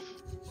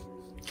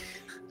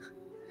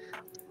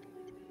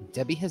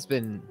 Debbie has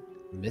been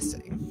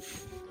missing.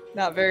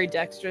 Not very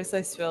dexterous.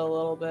 I spill a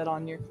little bit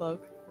on your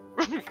cloak.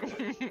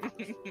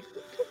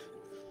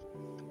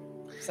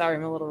 Sorry,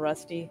 I'm a little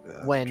rusty.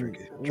 When Drink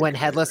it.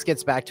 Headless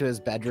gets back to his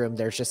bedroom,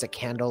 there's just a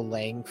candle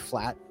laying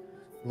flat,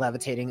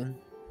 levitating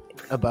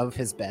above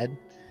his bed,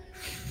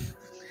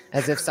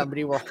 as if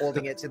somebody were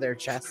holding it to their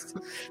chest.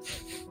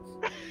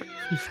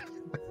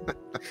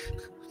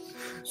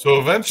 So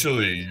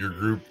eventually, your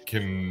group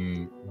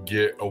can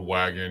get a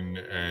wagon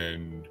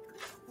and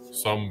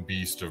some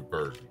beast of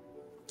burden.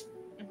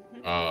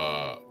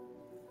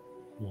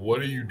 What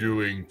are you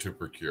doing to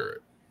procure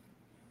it?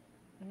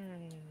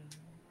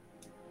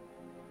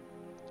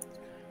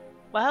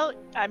 Well,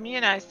 I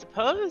mean, I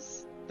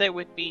suppose there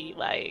would be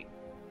like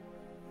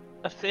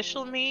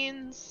official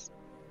means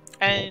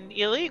and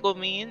illegal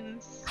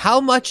means.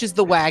 How much is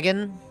the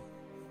wagon?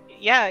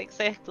 Yeah,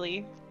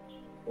 exactly.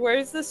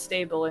 Where's the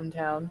stable in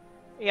town?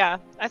 Yeah,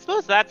 I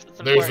suppose that's what's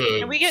There's important. a-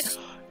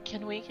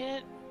 Can we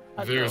get?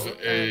 A There's goat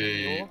or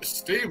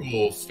a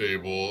mule?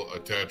 stable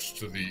attached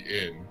to the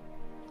inn,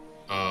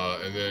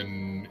 and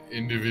then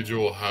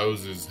individual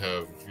houses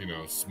have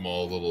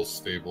small little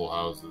stable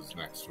houses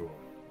next to them.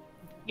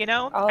 You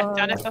know, I've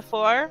done it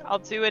before. I'll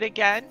do it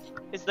again.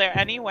 Is there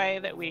any way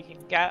that we can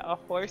get a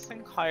horse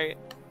and cart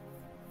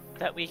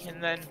that we can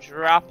then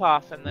drop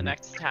off in the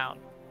next town?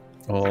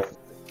 Oh,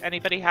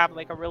 Anybody have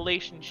like a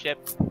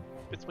relationship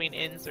between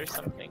inns or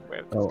something? Where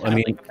it's I kinda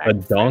mean, like a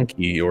back-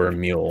 donkey or a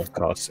mule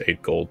costs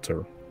 8 gold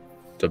to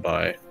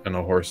buy, and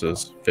a horse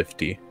is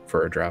 50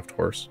 for a draft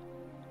horse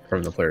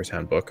from the player's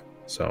handbook.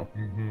 So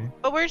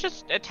But we're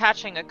just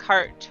attaching a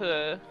cart to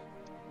a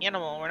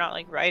animal. We're not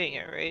like riding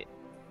it, right?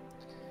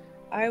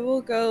 I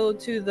will go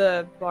to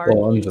the bar.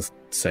 well, I'm just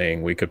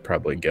saying we could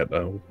probably get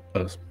a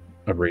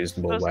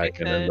reasonable Suppose we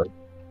wagon and a could.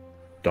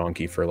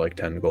 donkey for like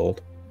 10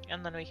 gold.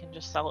 And then we can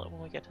just sell it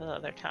when we get to the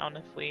other town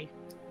if we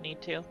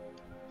need to.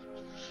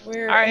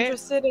 We're All right.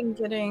 interested in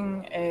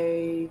getting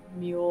a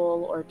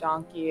mule or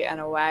donkey and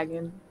a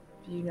wagon.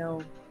 Do you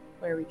know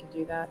where we can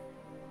do that?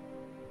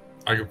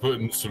 I can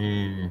put in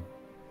some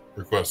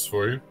requests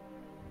for you.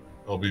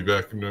 I'll be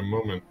back in a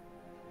moment.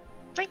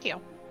 Thank you.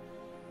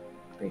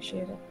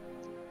 Appreciate it.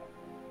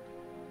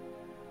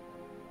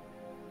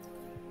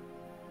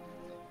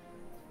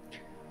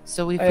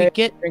 So if I we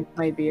get drink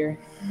my beer.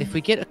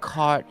 a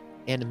cart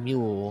and a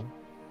mule,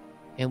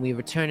 and we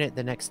return it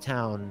the next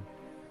town,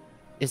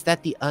 is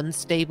that the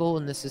unstable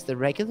and this is the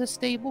regular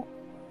stable?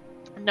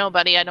 No,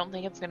 buddy, I don't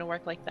think it's gonna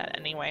work like that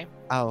anyway.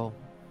 Oh,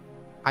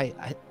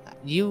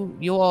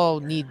 you all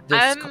need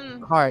this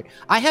cart.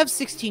 I have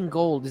 16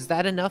 gold. Is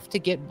that enough to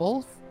get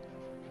both?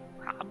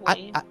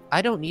 Probably.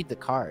 I don't need the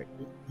cart.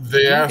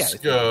 They You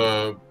ask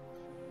guys-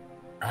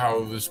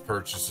 how this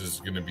purchase is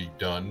going to be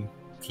done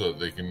so that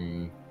they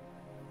can,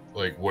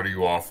 like, what are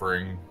you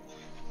offering?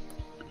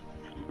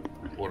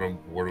 What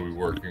are we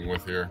working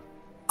with here?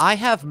 I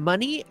have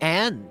money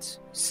and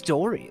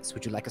stories.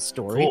 Would you like a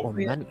story Cool. or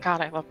money? God,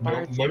 I love No,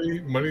 birds.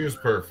 money is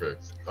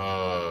perfect.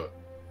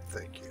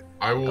 Thank you.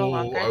 I go will.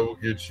 longer. I will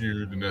get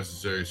you the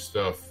necessary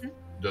stuff. Hmm?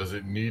 Does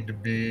it need to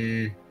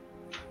be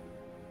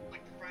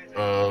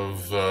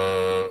of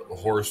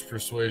horse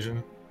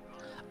persuasion?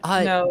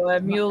 No, a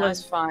mule None.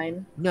 is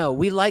fine. No,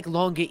 we like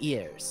longer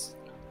ears.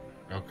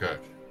 Okay.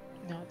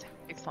 No, it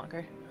takes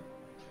longer.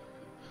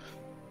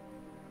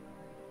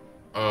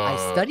 I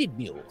studied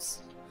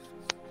mules.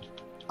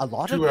 A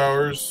lot 2 of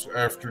hours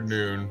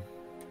afternoon.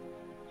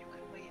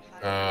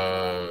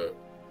 A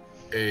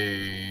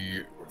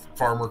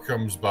farmer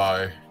comes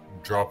by,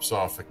 drops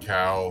off a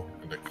cow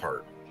and a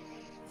cart.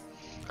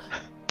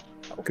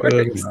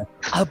 Good.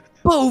 a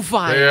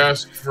bovine. They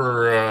ask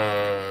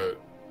for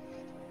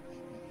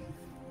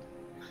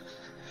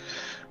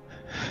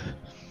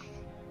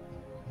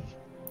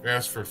they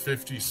ask for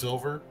 50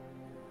 silver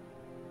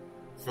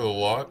for the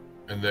lot,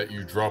 and that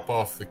you drop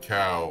off the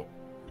cow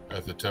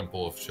at the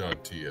Temple of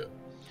Shantia.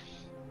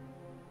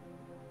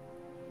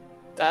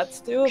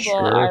 That's doable.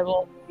 Sure. I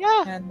will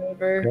Yeah. hand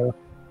over Yeah.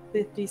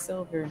 50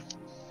 silver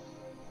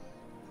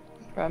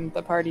from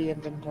the party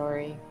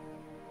inventory.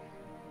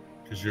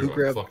 Because you Who have a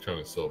grabbed- fuck ton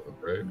of silver,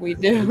 right? We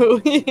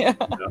do, yeah.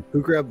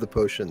 Who grabbed the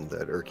potion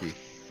that Urki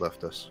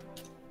left us?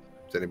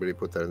 Does anybody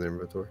put that in their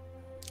inventory?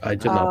 I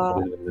did not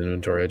put it in the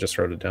inventory. I just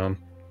wrote it down.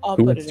 I'll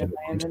Who put wants it in to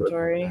my look into it?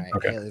 inventory. All right,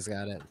 Okay. Haley's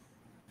got it.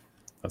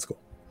 That's cool.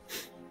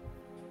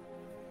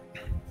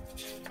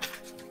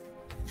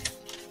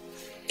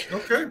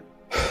 Okay.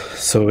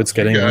 So it's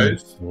getting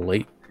guys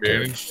late.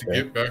 Managed to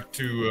get back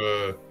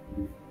to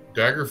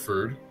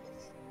Daggerford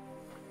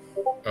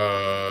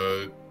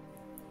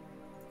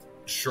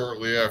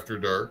shortly after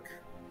dark.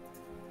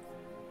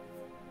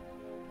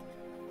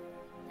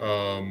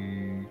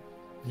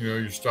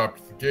 You stop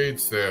at the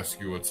gates. They ask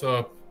you what's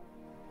up.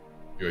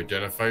 You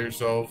identify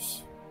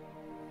yourselves,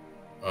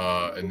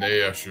 and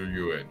they usher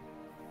you in.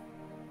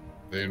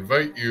 They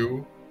invite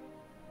you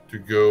to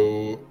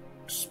go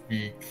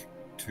speak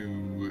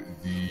to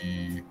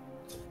the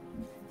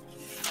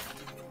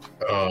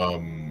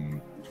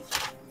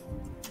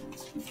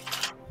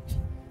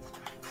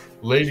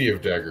Lady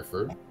of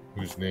Daggerford,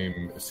 whose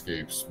name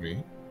escapes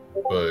me,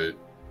 but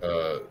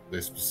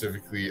they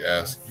specifically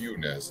ask you,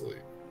 Nasli.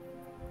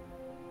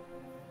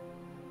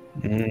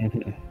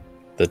 Mhm.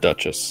 The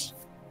Duchess.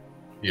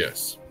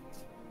 Yes.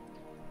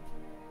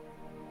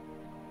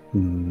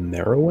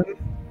 Merowyn?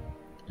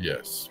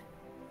 Yes.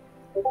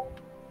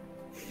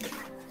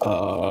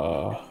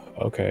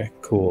 Okay,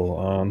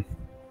 cool.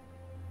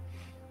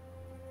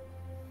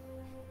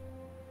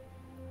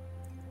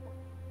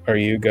 Are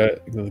you guys,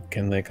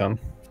 can they come?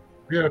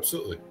 Yeah,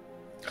 absolutely.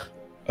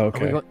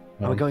 Okay.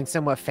 Are we going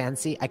somewhere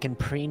fancy? I can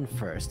preen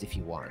first if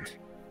you want.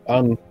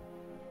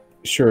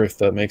 Sure, if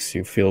that makes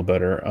you feel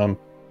better.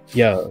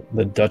 Yeah,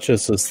 the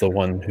Duchess is the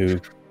one who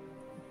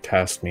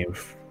tasked me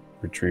with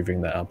retrieving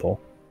the apple.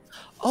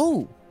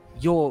 Oh,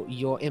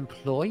 your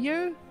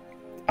employer?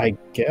 I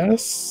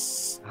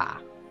guess Ah,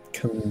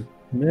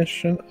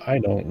 commission? I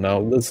don't know.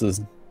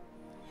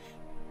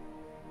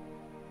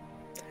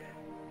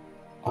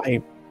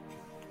 I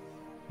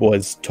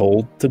was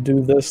told to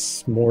do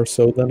this more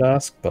so than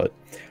ask, but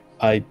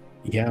I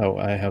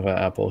have an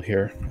apple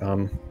here.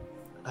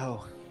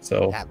 oh,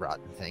 So that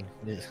rotten thing.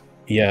 Ugh.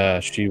 yeah,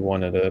 she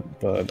wanted it,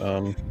 but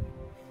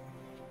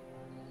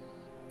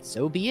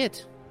So be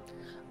it.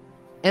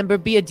 Ember,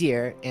 be a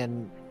dear,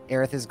 and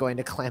Aerith is going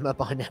to climb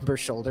up on Ember's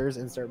shoulders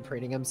and start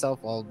preening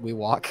himself while we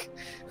walk.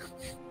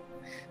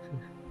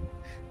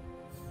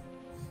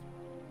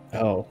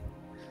 oh,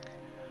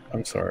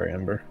 I'm sorry,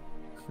 Ember.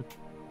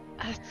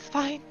 It's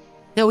fine.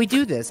 No, we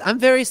do this. I'm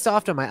very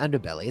soft on my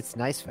underbelly. It's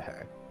nice for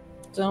her.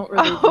 Don't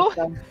really Oh. do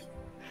that.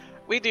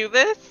 We do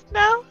this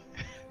now?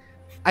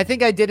 I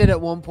think I did it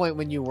at one point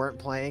when you weren't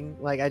playing.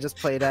 Like, I just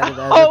played at it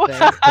as Oh.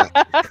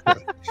 a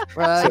thing.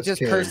 Where I Such just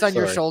care, perched on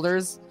your sorry.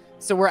 shoulders.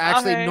 So we're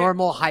actually Okay.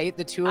 normal height.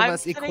 The two of I'm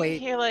us sitting equate.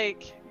 here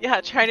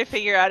trying to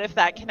figure out if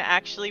that can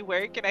actually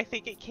work, and I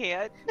think it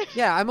can.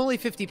 Yeah, I'm only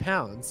 50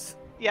 pounds.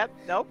 Yep,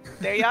 nope,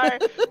 there you are.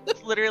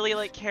 It's literally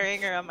like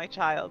carrying around my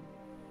child.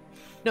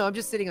 No, I'm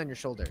just sitting on your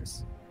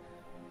shoulders.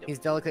 He's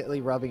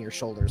delicately rubbing your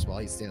shoulders while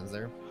he stands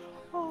there.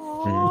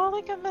 Oh,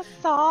 like a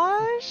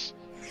massage?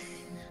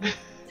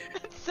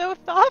 That's so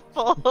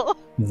thoughtful.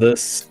 The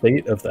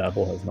state of the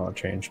apple has not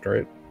changed,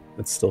 right?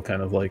 It's still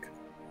kind of like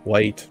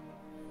white.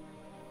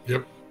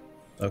 Yep.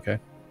 Okay.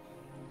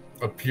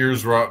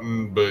 Appears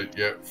rotten, but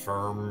yet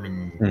firm,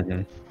 and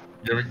Mm-hmm.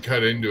 you haven't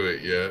cut into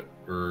it yet,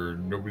 or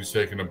nobody's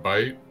taken a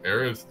bite.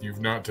 Aerith,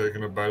 you've not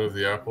taken a bite of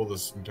the apple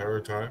this entire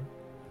time?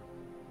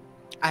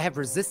 I have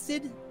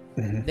resisted.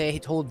 Mhm. They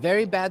told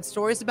very bad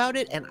stories about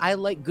it, and I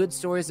like good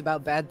stories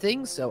about bad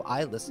things, so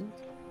I listened.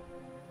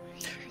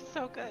 You're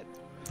so good.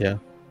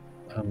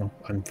 I don't know.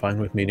 I'm fine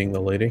with meeting the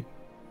lady.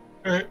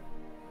 Alright.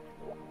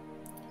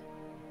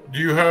 Do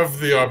you have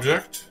the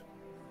object?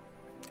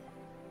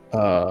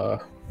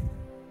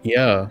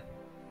 Yeah.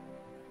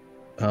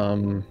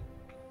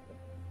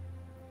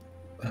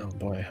 Oh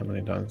boy, how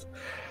many times?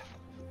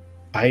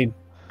 I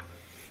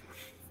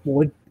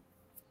would.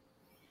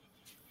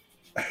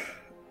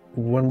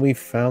 When we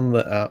found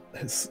the app,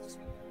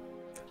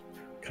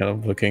 kind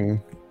of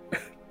looking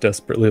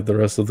desperately at the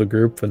rest of the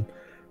group and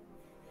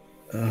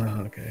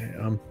okay.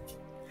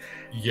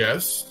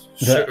 Yes.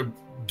 That-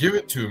 Give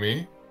it to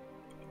me.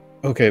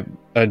 Okay,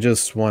 I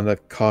just want to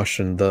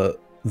caution the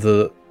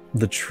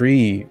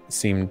tree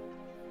seemed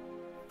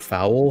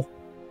foul.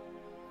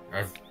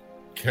 I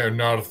care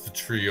not of the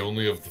tree,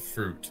 only of the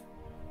fruit.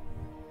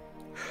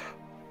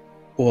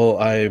 Well,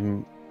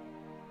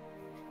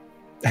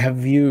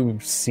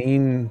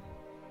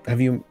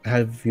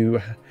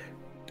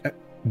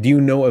 do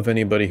you know of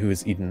anybody who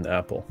has eaten the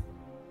apple?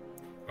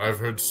 I've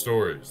heard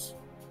stories.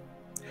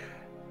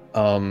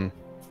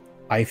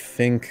 I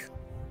think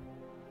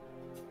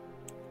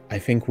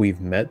we've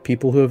met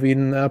people who have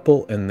eaten the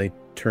apple and they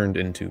turned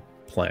into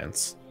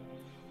plants.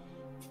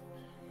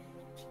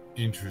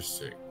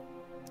 Interesting.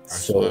 I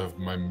So- shall have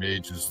my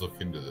mages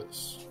look into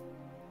this.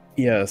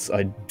 Yes,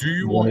 Do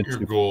you want your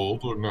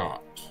gold or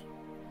not?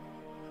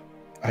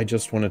 I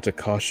just wanted to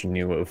caution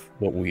you of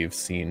what we've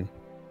seen.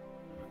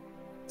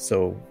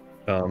 So,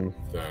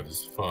 That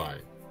is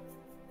fine.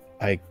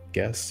 I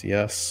guess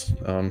yes.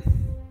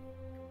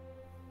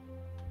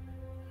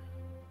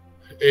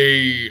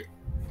 A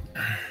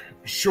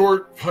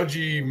short,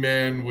 pudgy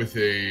man with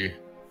a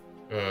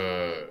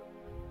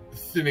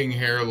thinning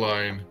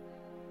hairline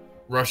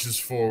rushes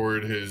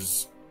forward,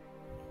 his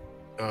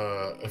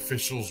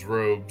official's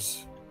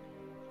robes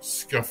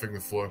scuffing the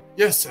floor.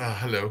 Yes,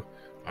 hello.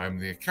 I'm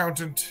the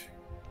accountant.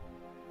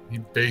 He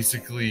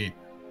basically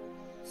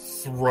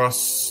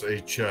thrusts a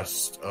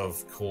chest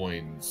of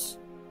coins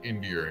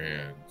into your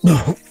hands.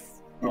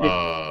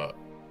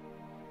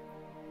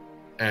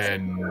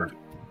 And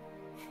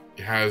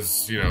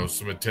has,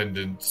 some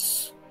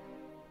attendants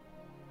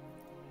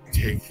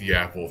take the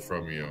apple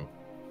from you,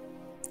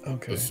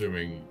 Okay.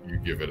 assuming you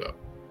give it up.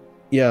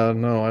 Yeah,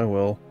 no, I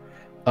will.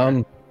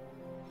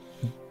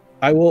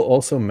 I will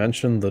also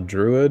mention the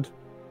druid.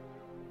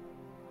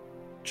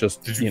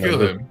 Just Did you kill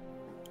him?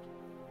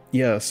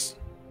 Yes.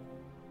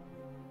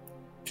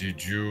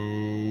 Did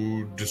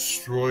you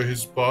destroy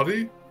his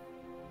body?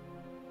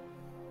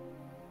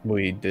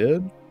 We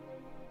did?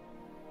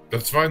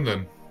 That's fine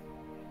then.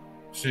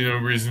 See no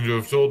reason to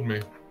have told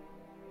me.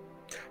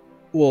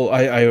 Well,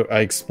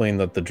 I explained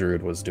that the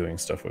druid was doing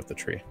stuff with the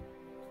tree.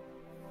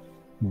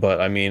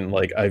 But I mean,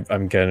 like,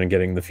 I'm kind of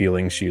getting the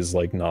feeling she's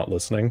like not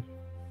listening.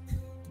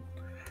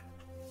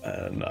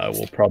 And I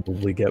will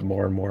probably get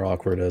more and more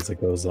awkward as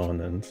it goes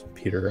on and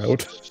peter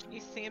out.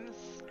 He seems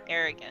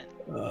arrogant.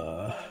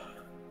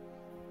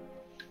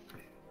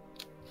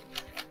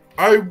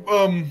 I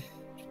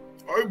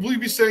will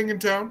be staying in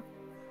town.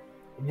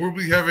 We'll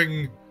be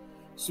having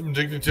some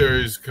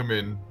dignitaries come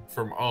in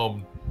from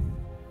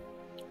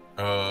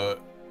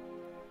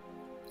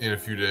in a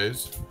few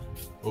days.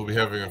 We'll be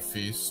having a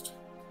feast.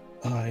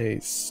 I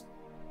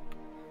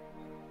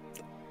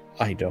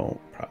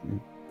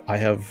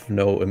have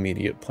no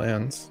immediate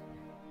plans.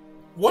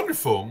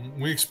 Wonderful.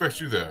 We expect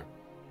you there.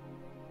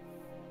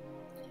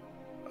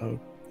 Oh,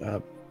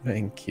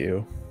 thank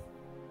you.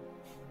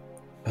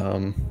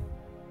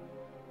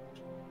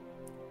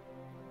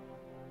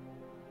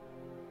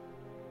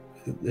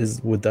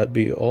 Would that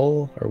be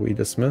all? Are we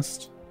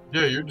dismissed?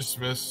 Yeah, you're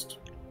dismissed.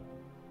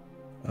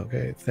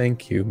 Okay,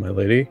 thank you, my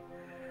lady.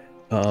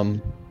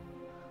 Oh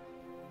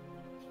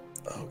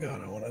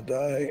god, I want to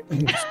die.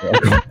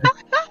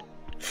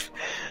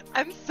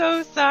 I'm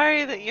so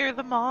sorry that you're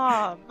the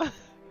mom.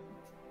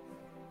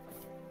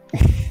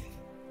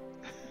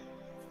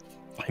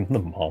 I'm the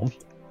mom?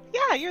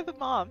 Yeah, you're the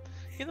mom.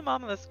 You're the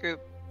mom of this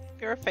group.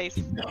 You're a face.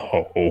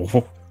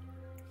 No.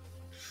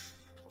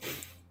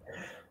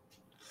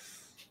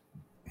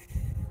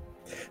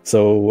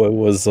 So what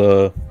was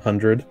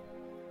 100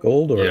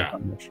 gold or Yeah. how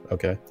much?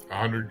 Okay.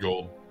 100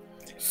 gold.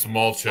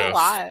 Small a chest,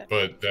 lot.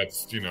 but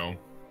that's,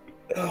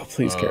 Oh,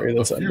 please carry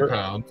this a few under.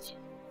 pounds.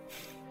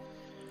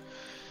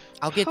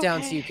 I'll get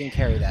down so Okay. you can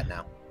carry that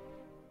now.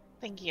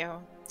 Thank you.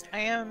 I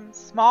am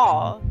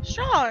small,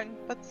 strong,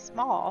 but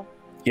small.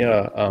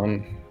 Yeah,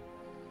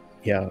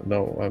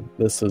 no,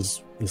 this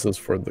is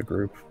for the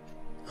group.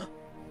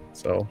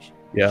 So,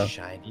 yeah.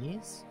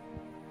 Shinies?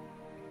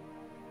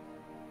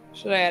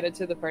 Should I add it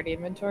to the party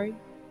inventory?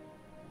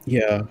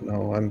 Yeah,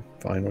 no, I'm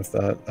fine with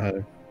that.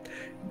 I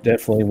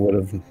definitely would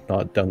have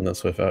not done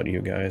this without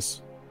you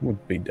guys.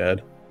 Would be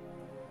dead.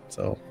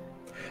 So,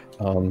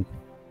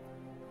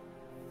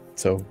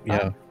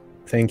 yeah.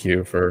 Thank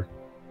you for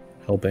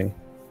helping.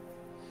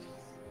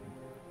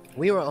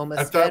 We were almost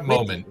At that dead with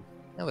moment, you.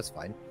 That was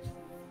fine.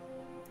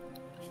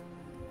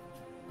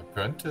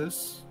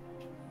 apprentice,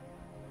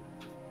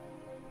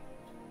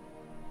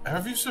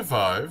 have you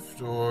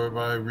survived, or am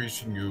I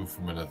reaching you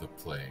from another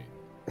plane?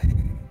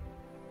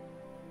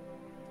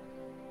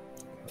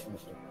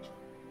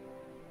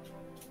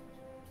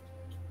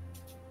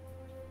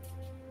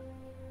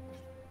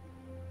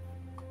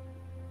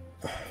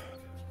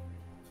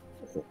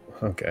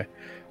 Okay.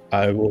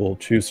 I will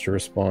choose to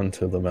respond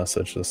to the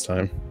message this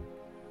time.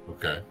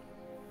 Okay.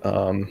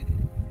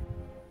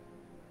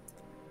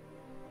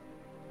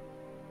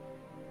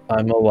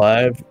 I'm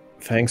alive.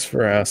 Thanks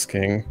for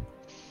asking.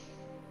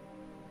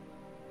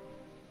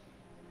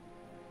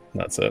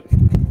 That's it.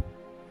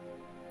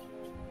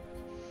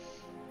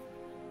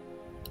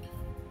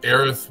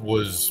 Aerith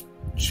was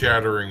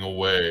chattering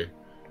away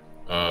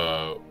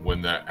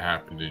when that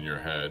happened in your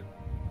head.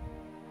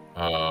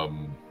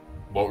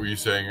 What were you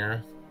saying,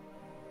 Aerith?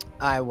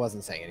 I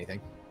wasn't saying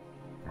anything.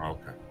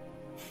 Okay.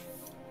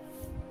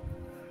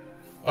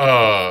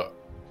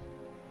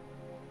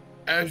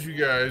 As you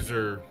guys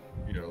are,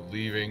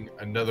 leaving,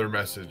 another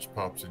message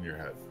pops in your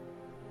head.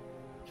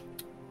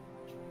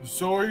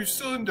 So, are you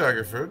still in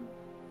Daggerford?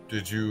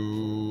 Did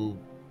you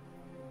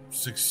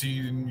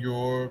succeed in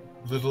your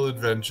little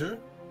adventure?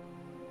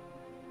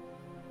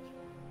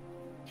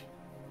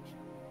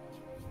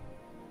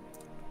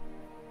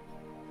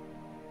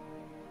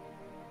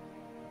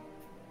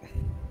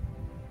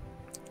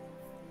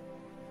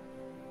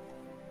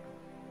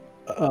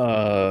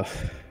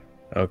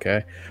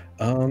 Okay.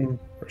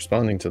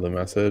 Responding to the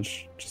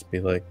message, just be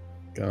like,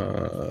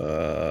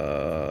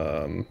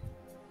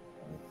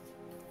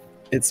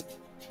 it's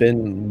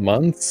been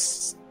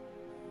months.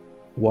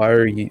 Why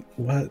are you,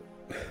 what?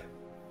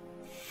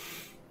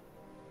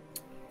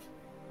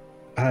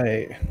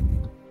 I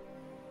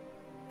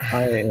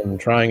am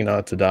trying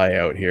not to die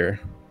out here.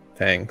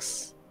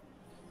 Thanks.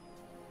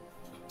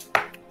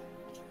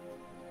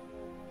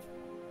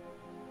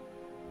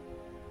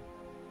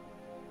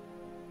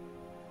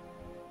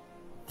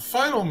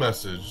 Final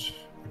message,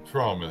 I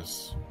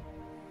promise.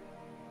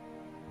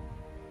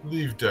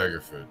 Leave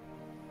Daggerford.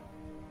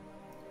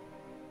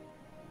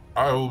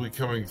 I will be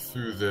coming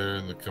through there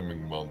in the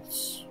coming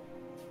months.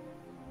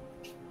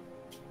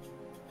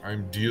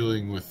 I'm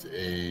dealing with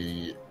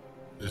a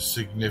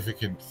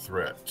significant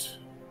threat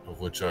of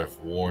which I've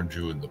warned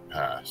you in the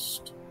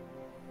past.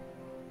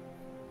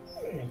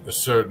 A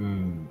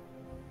certain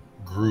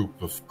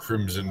group of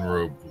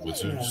crimson-robed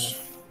wizards.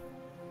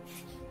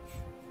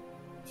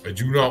 I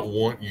do not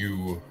want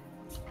you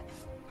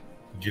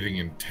getting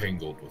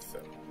entangled with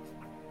them.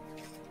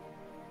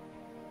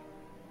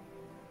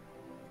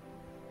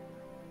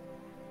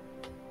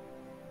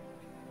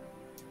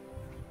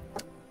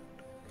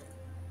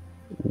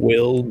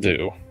 Will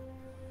do.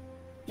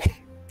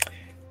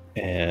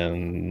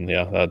 And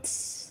yeah,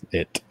 that's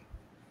it.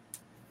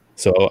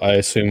 So I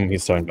assume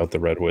he's talking about the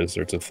Red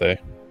Wizards of Thay.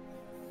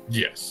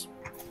 Yes.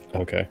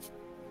 Okay.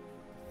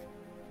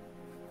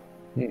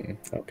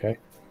 Okay.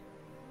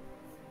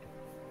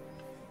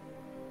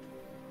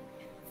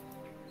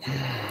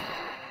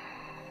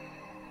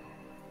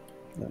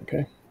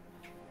 Okay.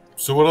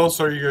 So what else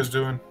are you guys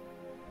doing?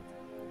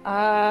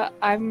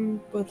 I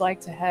would like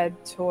to head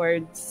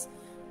towards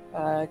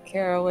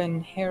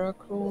Carolyn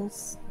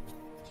Heracle's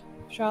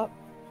shop.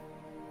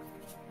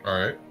 All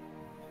right.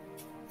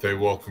 They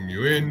welcome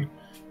you in.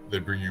 They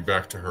bring you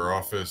back to her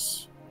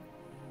office.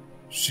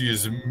 She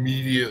is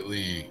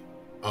immediately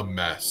a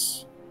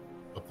mess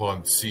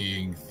upon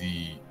seeing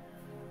the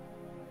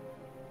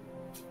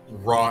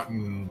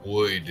rotten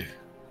wood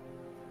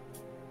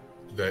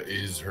that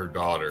is her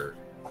daughter.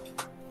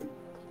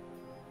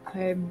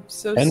 I'm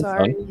so And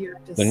sorry son. you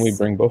had to Then we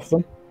bring both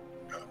of them?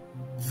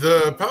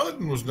 The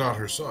paladin was not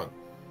her son.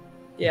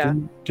 Yeah,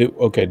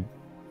 Okay.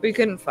 we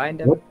couldn't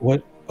find him.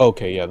 What?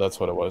 Okay, yeah, that's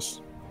what it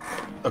was.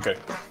 Okay.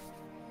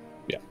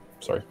 Yeah,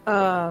 sorry.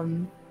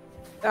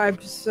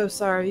 I'm so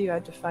sorry you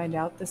had to find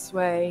out this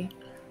way.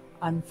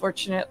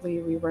 Unfortunately,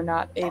 we were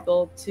not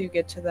able to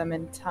get to them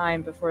in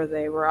time before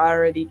they were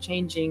already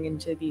changing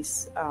into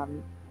these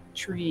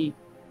tree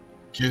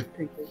Get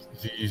creatures.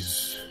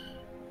 these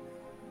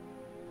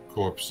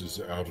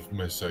corpses out of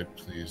my sight,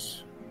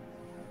 please.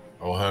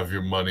 I'll have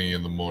your money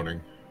in the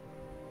morning.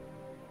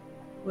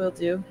 Will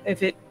do.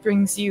 If it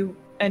brings you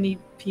any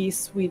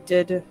peace, we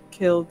did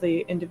kill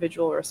the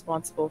individual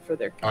responsible for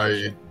their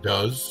condition. It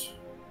does.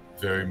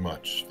 Very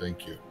much.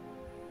 Thank you.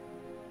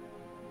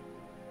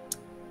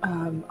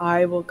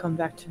 I will come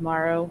back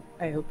tomorrow.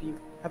 I hope you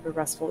have a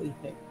restful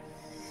evening.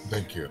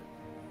 Thank you.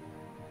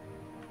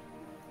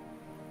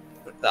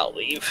 I'll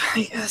leave.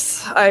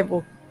 Yes, I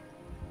will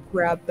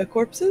grab the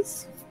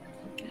corpses.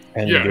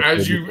 And Yeah,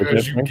 as you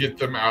different? get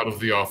them out of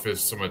the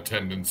office, some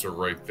attendants are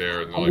right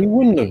there, and they're We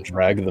wouldn't have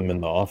dragged them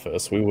in the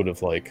office. We would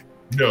have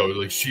no,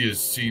 like she has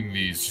seen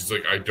these. She's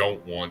like, I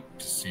don't want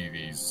to see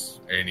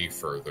these any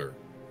further.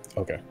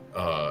 Okay.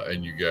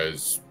 And you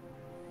guys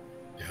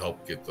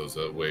help get those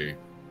away.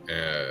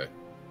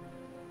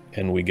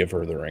 And we give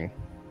her the ring.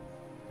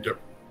 Yep.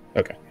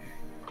 Okay.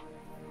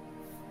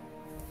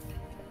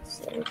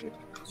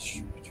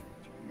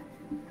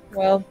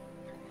 Well,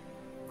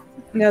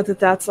 now that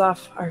that's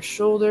off our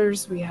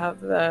shoulders, we have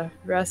the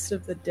rest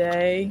of the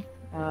day.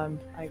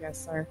 I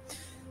guess our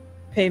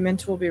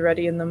payment will be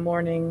ready in the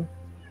morning.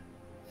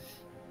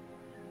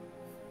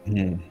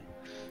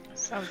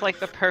 Sounds like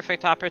the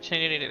perfect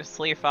opportunity to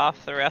sleep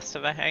off the rest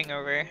of a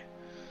hangover.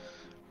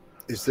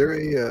 Is there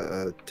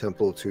a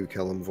temple to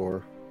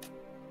Kelemvor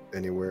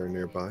anywhere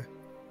nearby?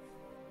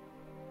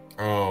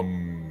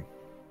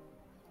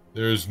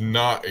 There's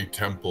not a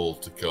temple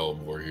to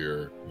Kelemvor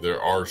here.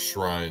 There are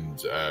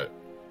shrines at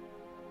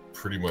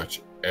pretty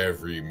much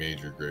every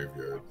major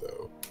graveyard,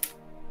 though.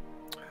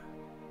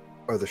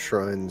 Are the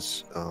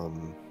shrines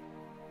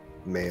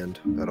manned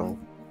at all?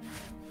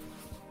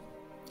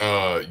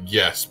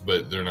 Yes,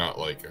 but they're not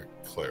like a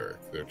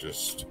cleric. They're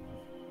just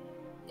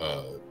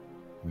a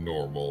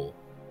normal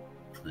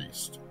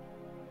priest.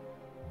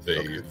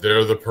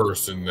 They're the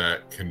person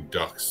that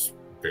conducts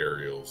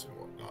burials and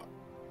whatnot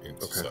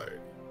in society.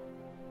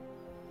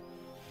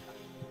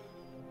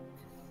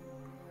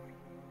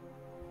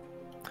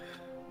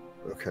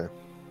 Okay.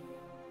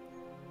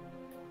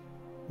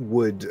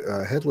 Would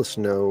Headless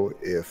know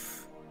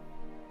if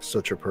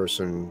such a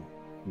person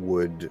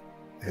would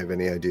have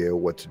any idea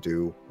what to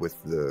do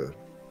with the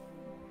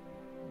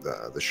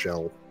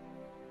shell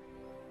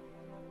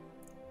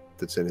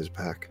that's in his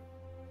pack?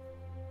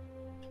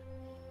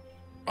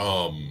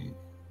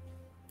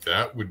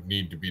 That would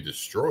need to be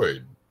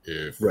destroyed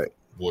if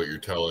what you're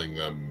telling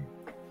them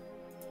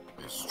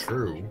is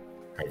true.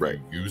 Have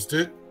you used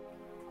it?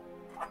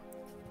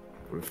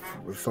 What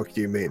the fuck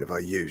do you mean? Have I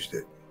used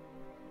it?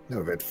 No, I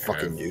haven't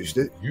fucking used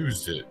it.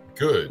 Used it.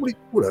 Good.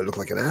 What, I look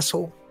like an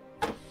asshole?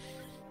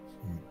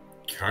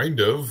 Kind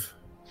of.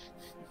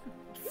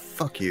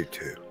 Fuck you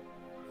too.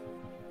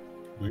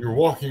 You're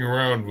walking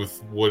around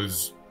with what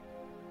is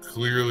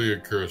clearly a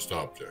cursed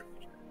object.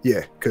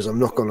 Yeah, because I'm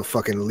not going to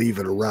fucking leave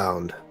it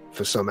around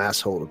for some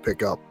asshole to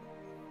pick up.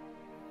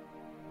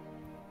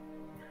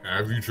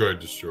 Have you tried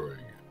destroying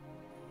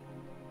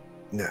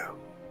it? No.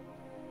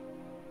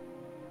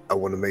 I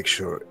want to make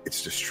sure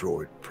it's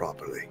destroyed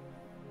properly.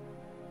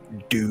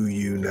 Do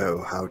you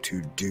know how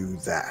to do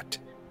that?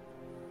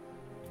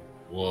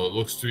 Well, it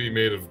looks to be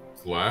made of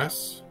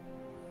glass.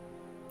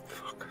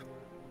 Fuck.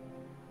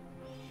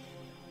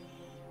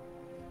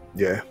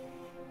 Yeah.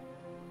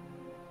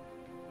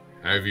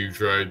 Have you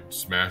tried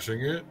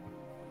smashing it?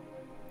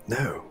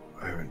 No,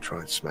 I haven't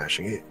tried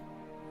smashing it.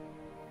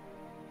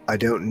 I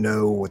don't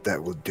know what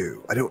that will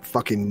do. I don't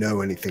fucking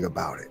know anything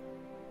about it.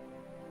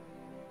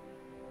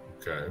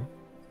 Okay.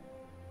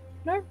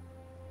 No.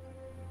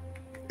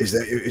 Is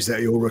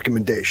that your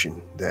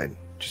recommendation, then?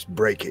 Just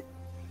break it.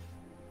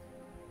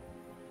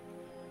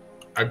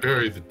 I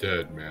bury the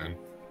dead, man.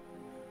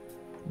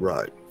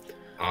 Right.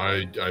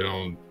 I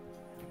don't...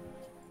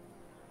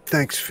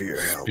 Thanks for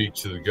your help. Speak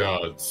to the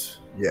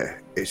gods. Yeah,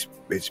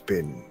 it's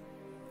been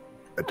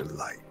a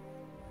delight.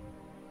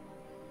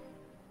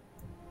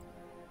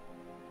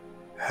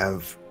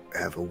 Have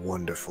a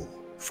wonderful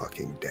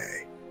fucking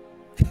day.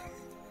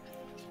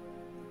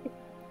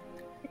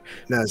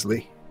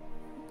 Nasli.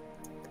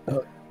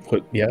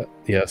 Yeah,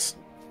 yes.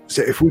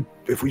 So if we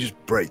just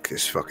break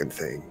this fucking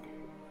thing,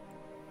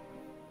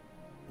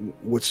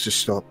 what's to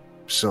stop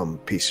some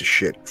piece of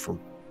shit from...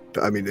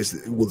 I mean,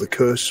 will the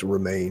curse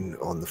remain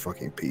on the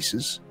fucking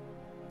pieces?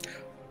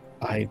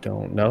 I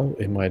don't know.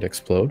 It might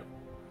explode.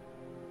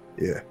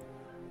 Yeah.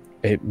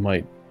 It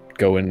might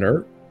go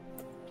inert.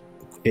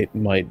 It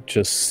might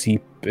just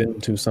seep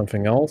into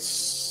something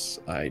else.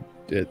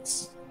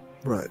 It's...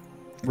 Right.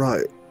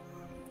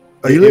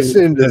 Are you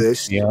listening to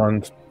this?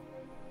 Beyond...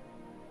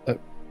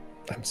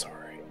 I'm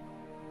sorry.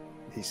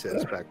 He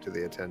says back to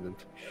the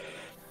attendant.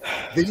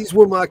 These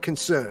were my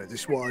concerns.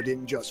 This is why I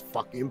didn't just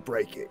fucking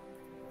break it.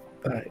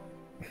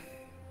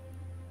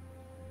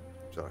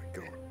 Sorry,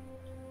 go on.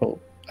 Well,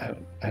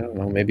 I don't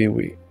know.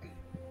 Maybe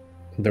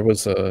there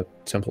was a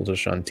temple to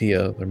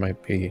Shantia. There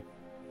might be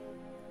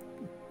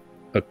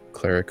a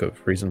cleric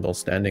of reasonable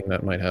standing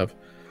that might have.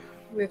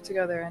 We have to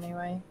go there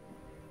anyway.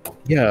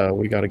 Yeah,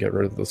 we got to get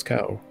rid of this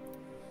cow.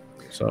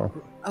 So.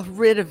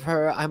 Rid of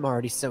her. I'm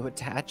already so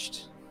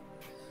attached.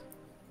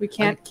 We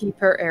can't keep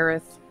her,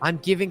 Aerith. I'm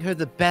giving her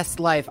the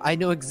best life. I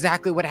know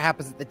exactly what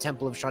happens at the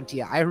Temple of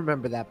Shantia. I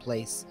remember that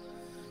place.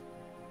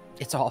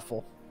 It's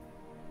awful.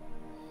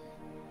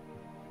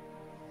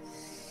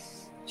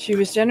 She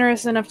was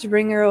generous enough to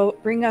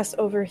bring us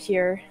over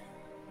here.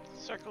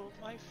 Circle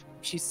of life.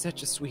 She's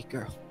such a sweet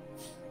girl.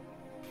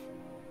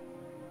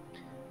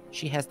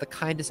 She has the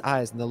kindest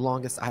eyes and the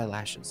longest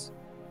eyelashes.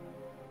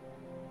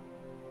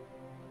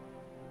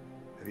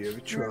 Have you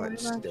ever tried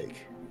steak,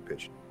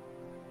 Pigeon?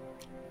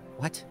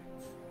 What?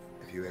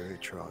 Have you ever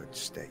tried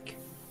steak?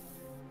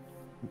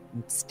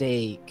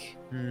 Steak.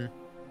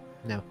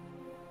 No.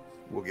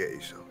 We'll get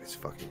you some. It's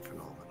fucking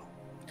phenomenal.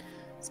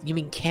 You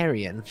mean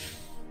carrion?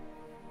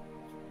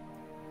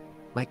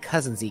 My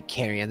cousins eat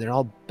carrion. They're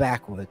all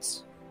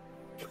backwoods.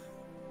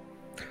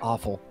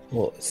 Awful.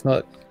 Well, it's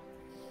not.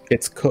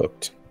 It's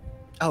cooked.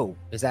 Oh,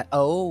 is that?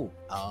 Oh.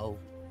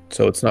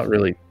 So it's not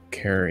really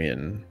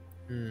carrion.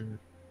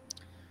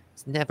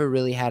 It's never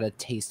really had a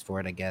taste for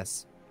it, I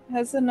guess. It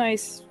has a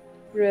nice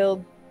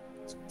grilled,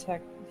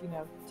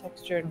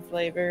 texture and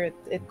flavor.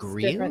 It's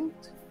grilled?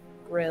 Different.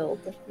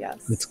 Grilled,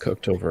 yes. It's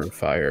cooked over a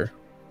fire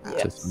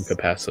to some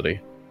capacity.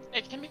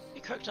 It can be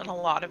cooked in a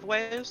lot of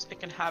ways. It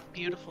can have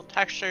beautiful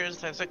textures.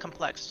 There's a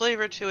complex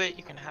flavor to it.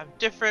 You can have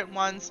different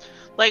ones.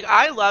 Like,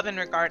 I love and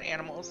regard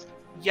animals.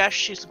 Yes,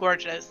 she's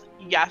gorgeous.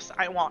 Yes,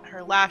 I want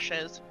her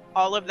lashes.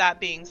 All of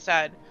that being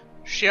said,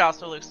 she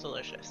also looks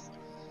delicious.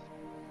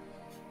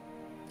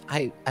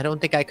 I don't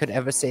think I could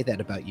ever say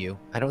that about you.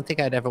 I don't think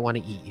I'd ever want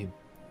to eat you.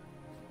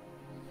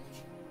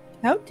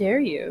 How dare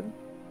you?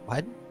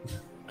 What?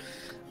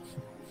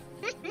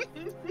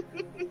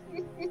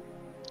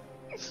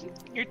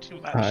 You're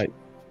too much.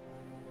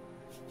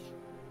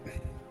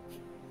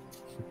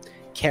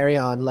 Carry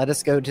on. Let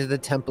us go to the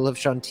Temple of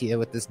Shantia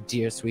with this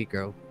dear sweet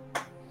girl.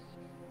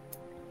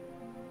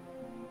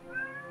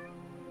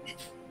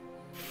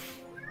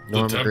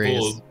 The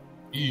temple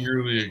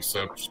eagerly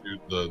accepts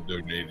the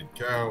donated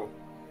cow.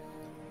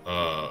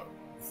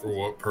 For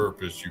what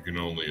purpose, you can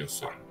only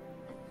assume.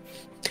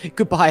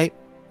 Goodbye.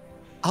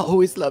 I'll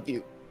always love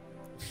you.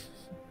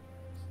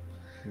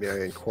 May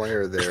I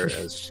inquire there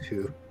as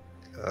to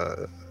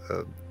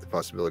the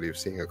possibility of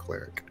seeing a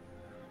cleric?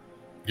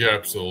 Yeah,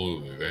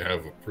 absolutely. They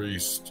have a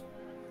priest.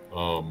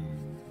 They'll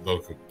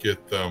go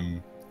get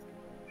them.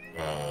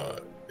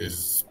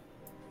 Is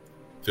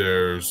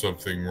there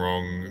something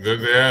wrong?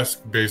 They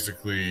ask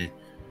basically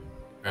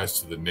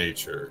as to the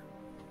nature,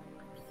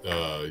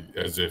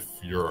 as if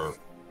you're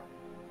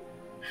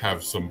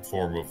have some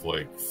form of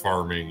like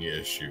farming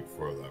issue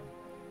for them.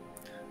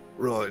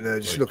 Right. No,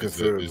 just like, looking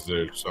for. Is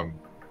there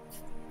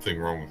something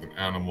wrong with an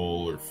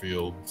animal or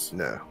fields?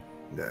 No.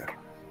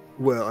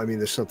 Well, I mean,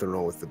 there's something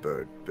wrong with the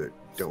bird, but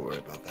don't worry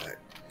about that.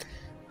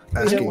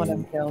 We don't want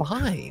him killed.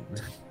 Fine.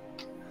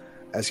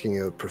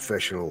 Asking a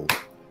professional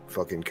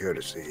fucking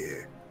courtesy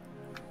here.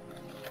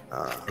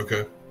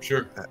 Okay,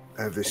 sure.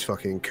 I have this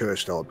fucking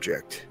cursed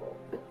object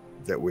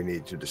that we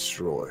need to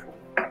destroy.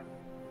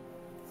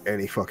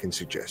 Any fucking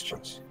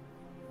suggestions?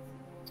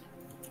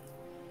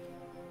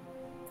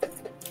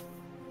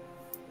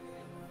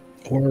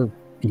 Or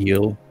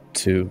yield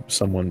to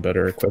someone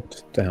better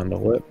equipped to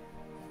handle it.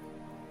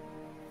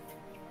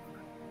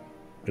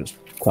 Just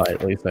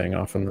quietly saying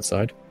off on the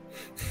side.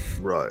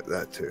 Right,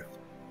 that too.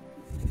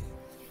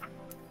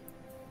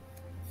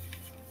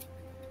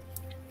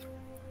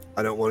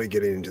 I don't want to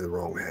get it into the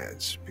wrong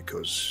hands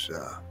because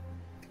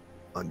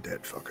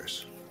undead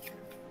fuckers.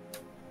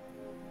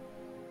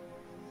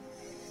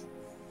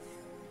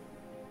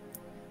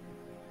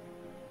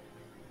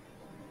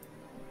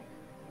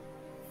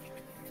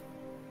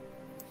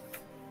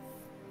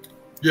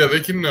 Yeah,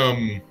 they can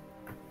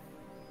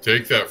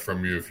take that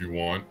from you if you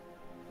want.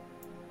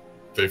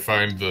 They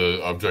find the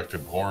object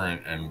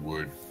abhorrent and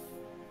would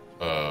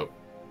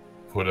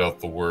put out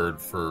the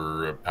word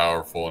for a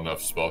powerful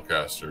enough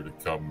spellcaster to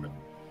come and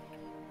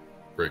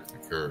break the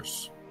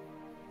curse.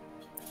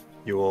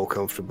 You all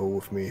comfortable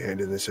with me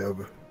handing this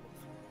over?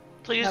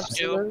 Please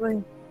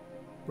Absolutely.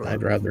 Right.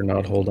 I'd rather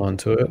not hold on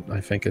to it. I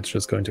think it's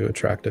just going to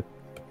attract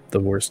the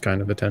worst kind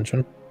of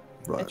attention.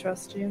 I Right.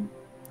 trust you.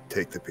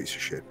 Take the piece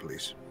of shit,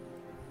 please.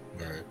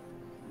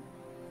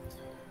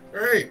 All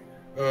right.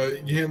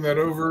 You hand that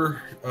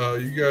over.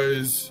 You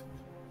guys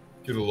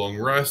get a long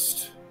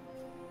rest.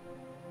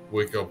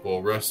 Wake up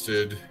well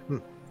rested.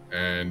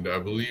 And I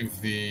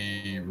believe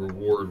the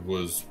reward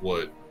was,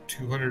 what,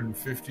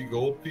 250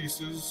 gold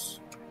pieces?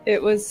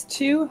 It was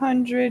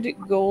 200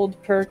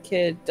 gold per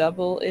kid,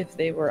 double if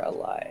they were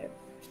alive.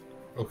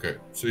 Okay,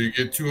 so you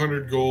get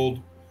 200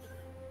 gold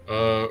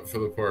for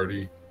the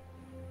party.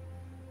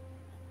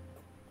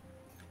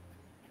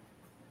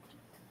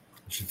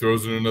 She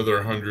throws in another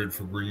 100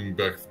 for bringing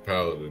back the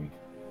paladin.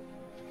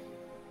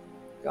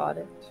 Got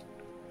it.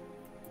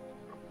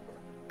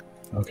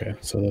 Okay,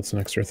 so that's an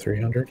extra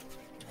 300.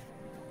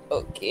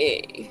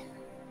 Okay.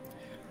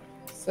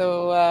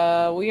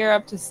 So we are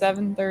up to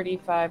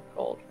 735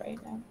 gold right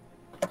now.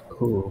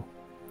 Cool.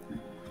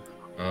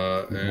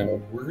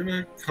 And we're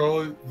gonna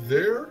call it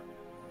there.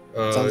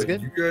 Sounds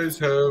good. You guys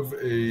have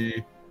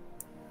a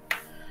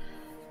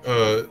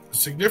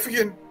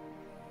significant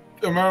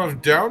amount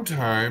of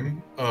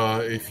downtime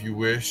if you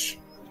wish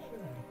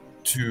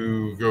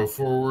to go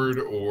forward,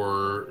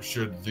 or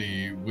should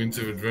the Winds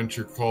of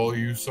Adventure call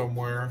you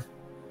somewhere,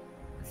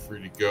 you're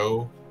free to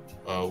go.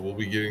 We'll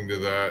be getting to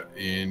that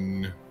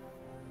in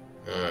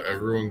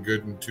everyone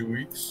good in 2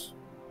 weeks.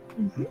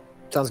 Mm-hmm.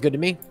 Sounds good to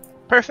me.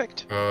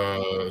 Perfect.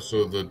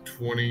 So the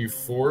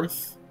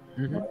 24th.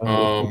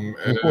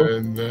 Mm-hmm.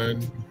 And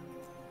then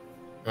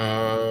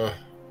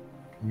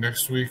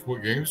next week,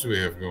 what games do we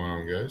have going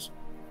on, guys?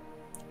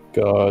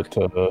 Got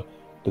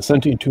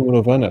Descending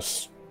to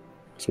Venice.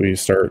 So we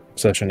start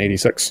session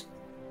 86.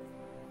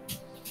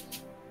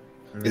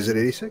 Is it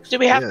 86? Do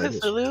we have Yeah, it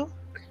is. Cthulhu?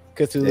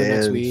 Cthulhu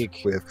next And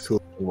week. We have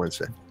Cthulhu on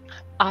Wednesday.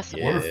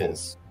 Awesome. Wonderful.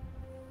 Yes.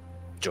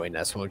 Join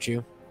us, won't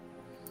you?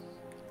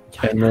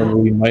 And then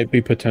we might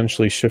be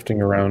potentially shifting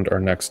around our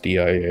next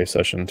DIA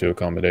session to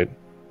accommodate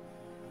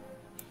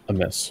a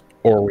miss.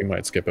 Or we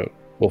might skip it.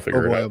 We'll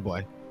figure it out. Oh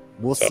boy.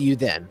 We'll see you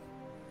then.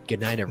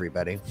 Good night,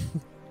 everybody.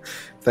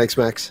 Thanks,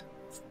 Max.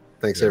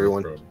 Thanks, Yeah, no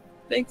everyone. problem.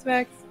 Thanks,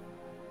 Max.